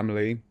my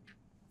family.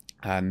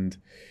 And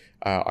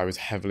I was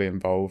heavily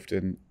involved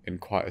in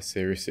quite a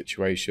serious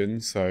situation.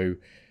 So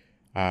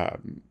that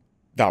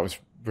was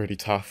really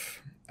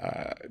tough.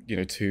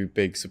 Two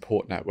big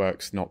support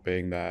networks not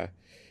being there.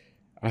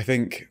 And I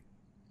think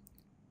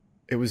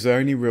it was the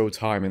only real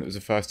time, and it was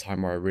the first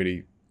time where I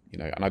really,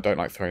 and I don't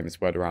like throwing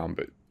this word around,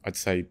 but I'd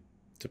say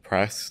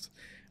depressed.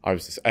 I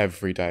was just,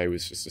 every day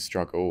was just a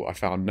struggle. I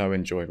found no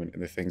enjoyment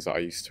in the things that I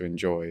used to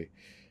enjoy.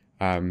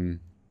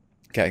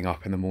 Getting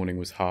up in the morning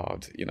was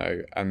hard,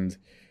 and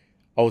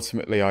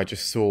ultimately I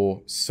just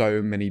saw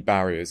so many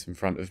barriers in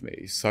front of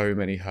me, so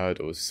many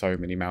hurdles, so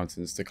many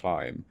mountains to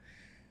climb.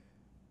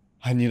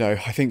 And, I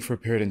think for a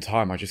period in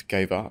time, I just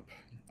gave up.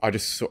 I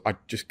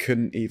just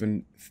couldn't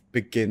even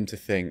begin to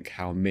think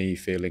how me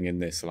feeling in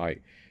this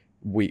like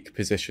weak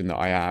position that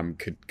I am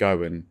could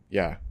go and,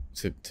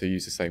 to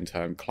use the same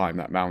term, climb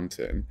that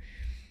mountain.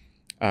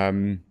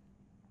 And,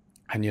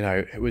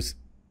 it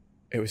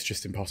was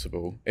just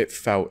impossible. It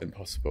felt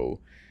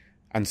impossible.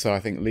 And so I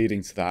think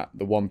leading to that,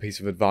 the one piece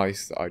of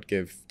advice that I'd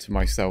give to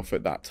myself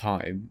at that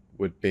time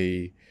would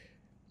be,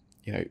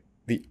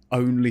 the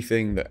only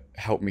thing that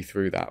helped me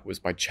through that was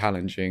by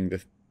challenging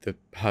the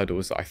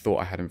hurdles that I thought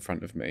I had in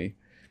front of me.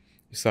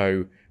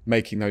 So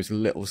making those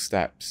little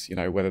steps,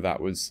 whether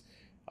that was,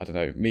 I don't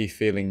know, me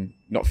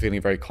not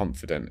feeling very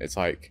confident. It's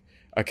like,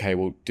 okay,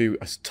 well, do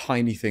a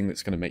tiny thing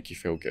that's going to make you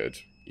feel good,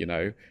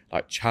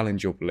 like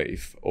challenge your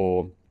belief.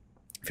 Or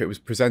if it was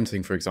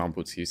presenting, for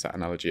example, to use that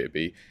analogy, it'd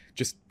be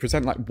just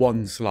present like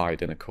one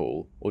slide in a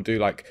call, or do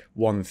like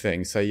one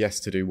thing, say yes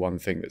to do one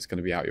thing that's going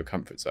to be out your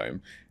comfort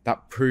zone.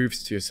 That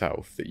proves to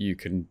yourself that you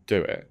can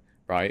do it,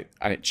 right?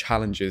 And it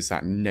challenges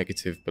that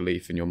negative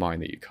belief in your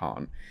mind that you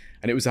can't.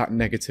 And it was that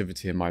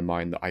negativity in my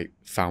mind that I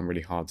found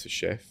really hard to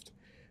shift.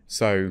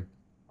 So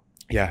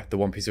yeah, the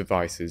one piece of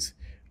advice is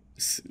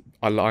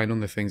align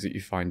on the things that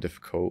you find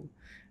difficult,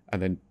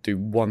 and then do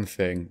one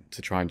thing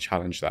to try and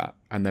challenge that,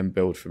 and then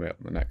build from it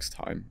on the next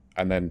time.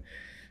 And then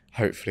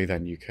hopefully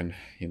then you can,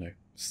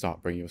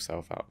 start bringing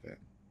yourself out of it.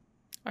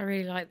 I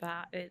really like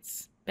that.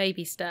 It's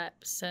baby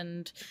steps.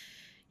 And,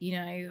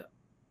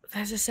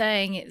 there's a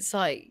saying, it's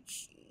like,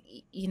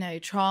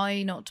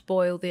 try not to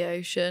boil the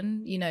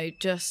ocean,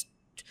 just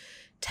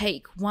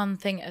take one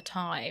thing at a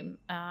time.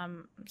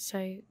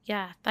 So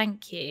yeah,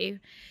 thank you.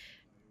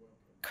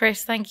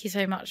 Chris, thank you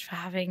so much for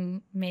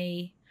having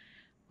me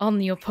on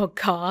your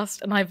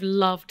podcast, and I've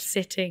loved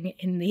sitting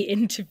in the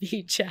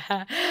interview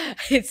chair.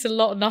 It's a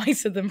lot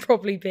nicer than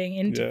probably being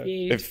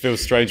interviewed. Yeah, it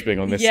feels strange being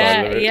on this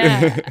side of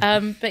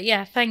it. But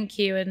yeah, thank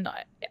you. And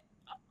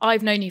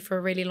I've known you for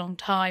a really long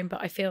time,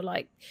 but I feel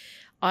like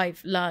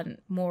I've learned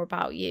more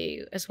about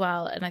you as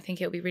well. And I think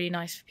it'll be really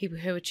nice for people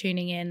who are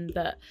tuning in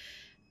that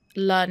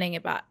learning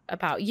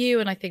about you.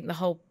 And I think the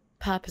whole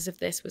purpose of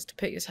this was to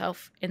put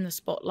yourself in the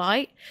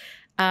spotlight,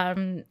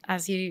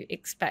 as you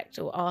expect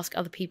or ask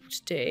other people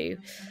to do.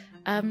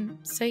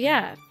 So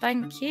yeah,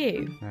 thank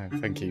you. No,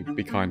 thank you.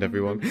 Be kind,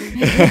 everyone.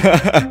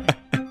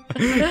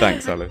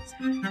 Thanks, Alice.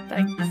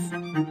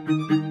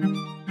 Thanks.